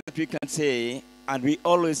only thing that we can say, and we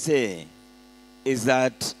always say, is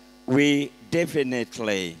that we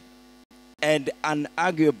definitely and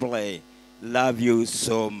unarguably love you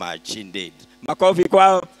so much indeed. Makofi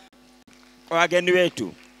kwa wageni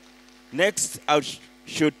wetu. Next, I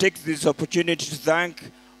should take this opportunity to thank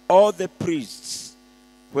all the priests,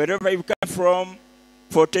 wherever you come from,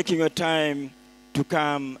 for taking your time to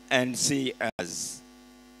come and see us.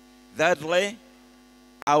 Thirdly,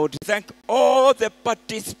 I would thank all the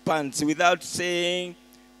participants without saying,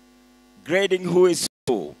 grading who is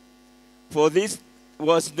who. For this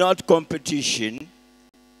was not competition.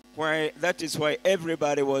 That is why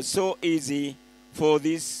everybody was so easy, for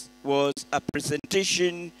this was a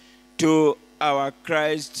presentation to our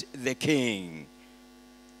Christ the King.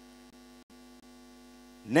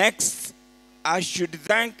 Next, I should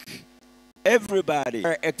thank everybody for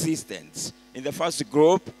their existence. In the first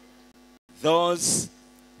group, those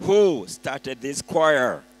who started this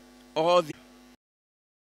choir.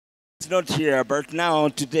 It's not here, but now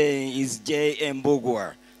today is J.M.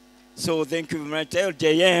 Bugwa. So thank you very much. Tell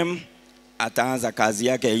J.M. ataanza kazi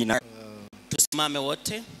yake ina. Tusimame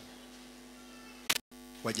wote.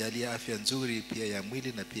 Wajalia afya nzuri pia ya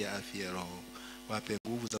mwili na pia afya ya roho. Wape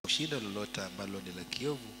nguvu za kushinda lolote ambalo ni la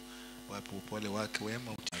kiovu. Wape upole wake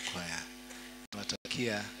wema utakwaya.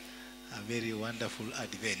 Tunatakia a very wonderful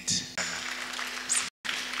advent.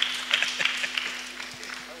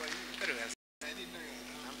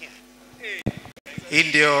 Hii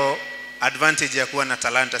ndio advantage ya kuwa na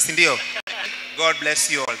talanta, si ndio? God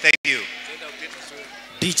bless you all. Thank you.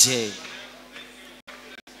 DJ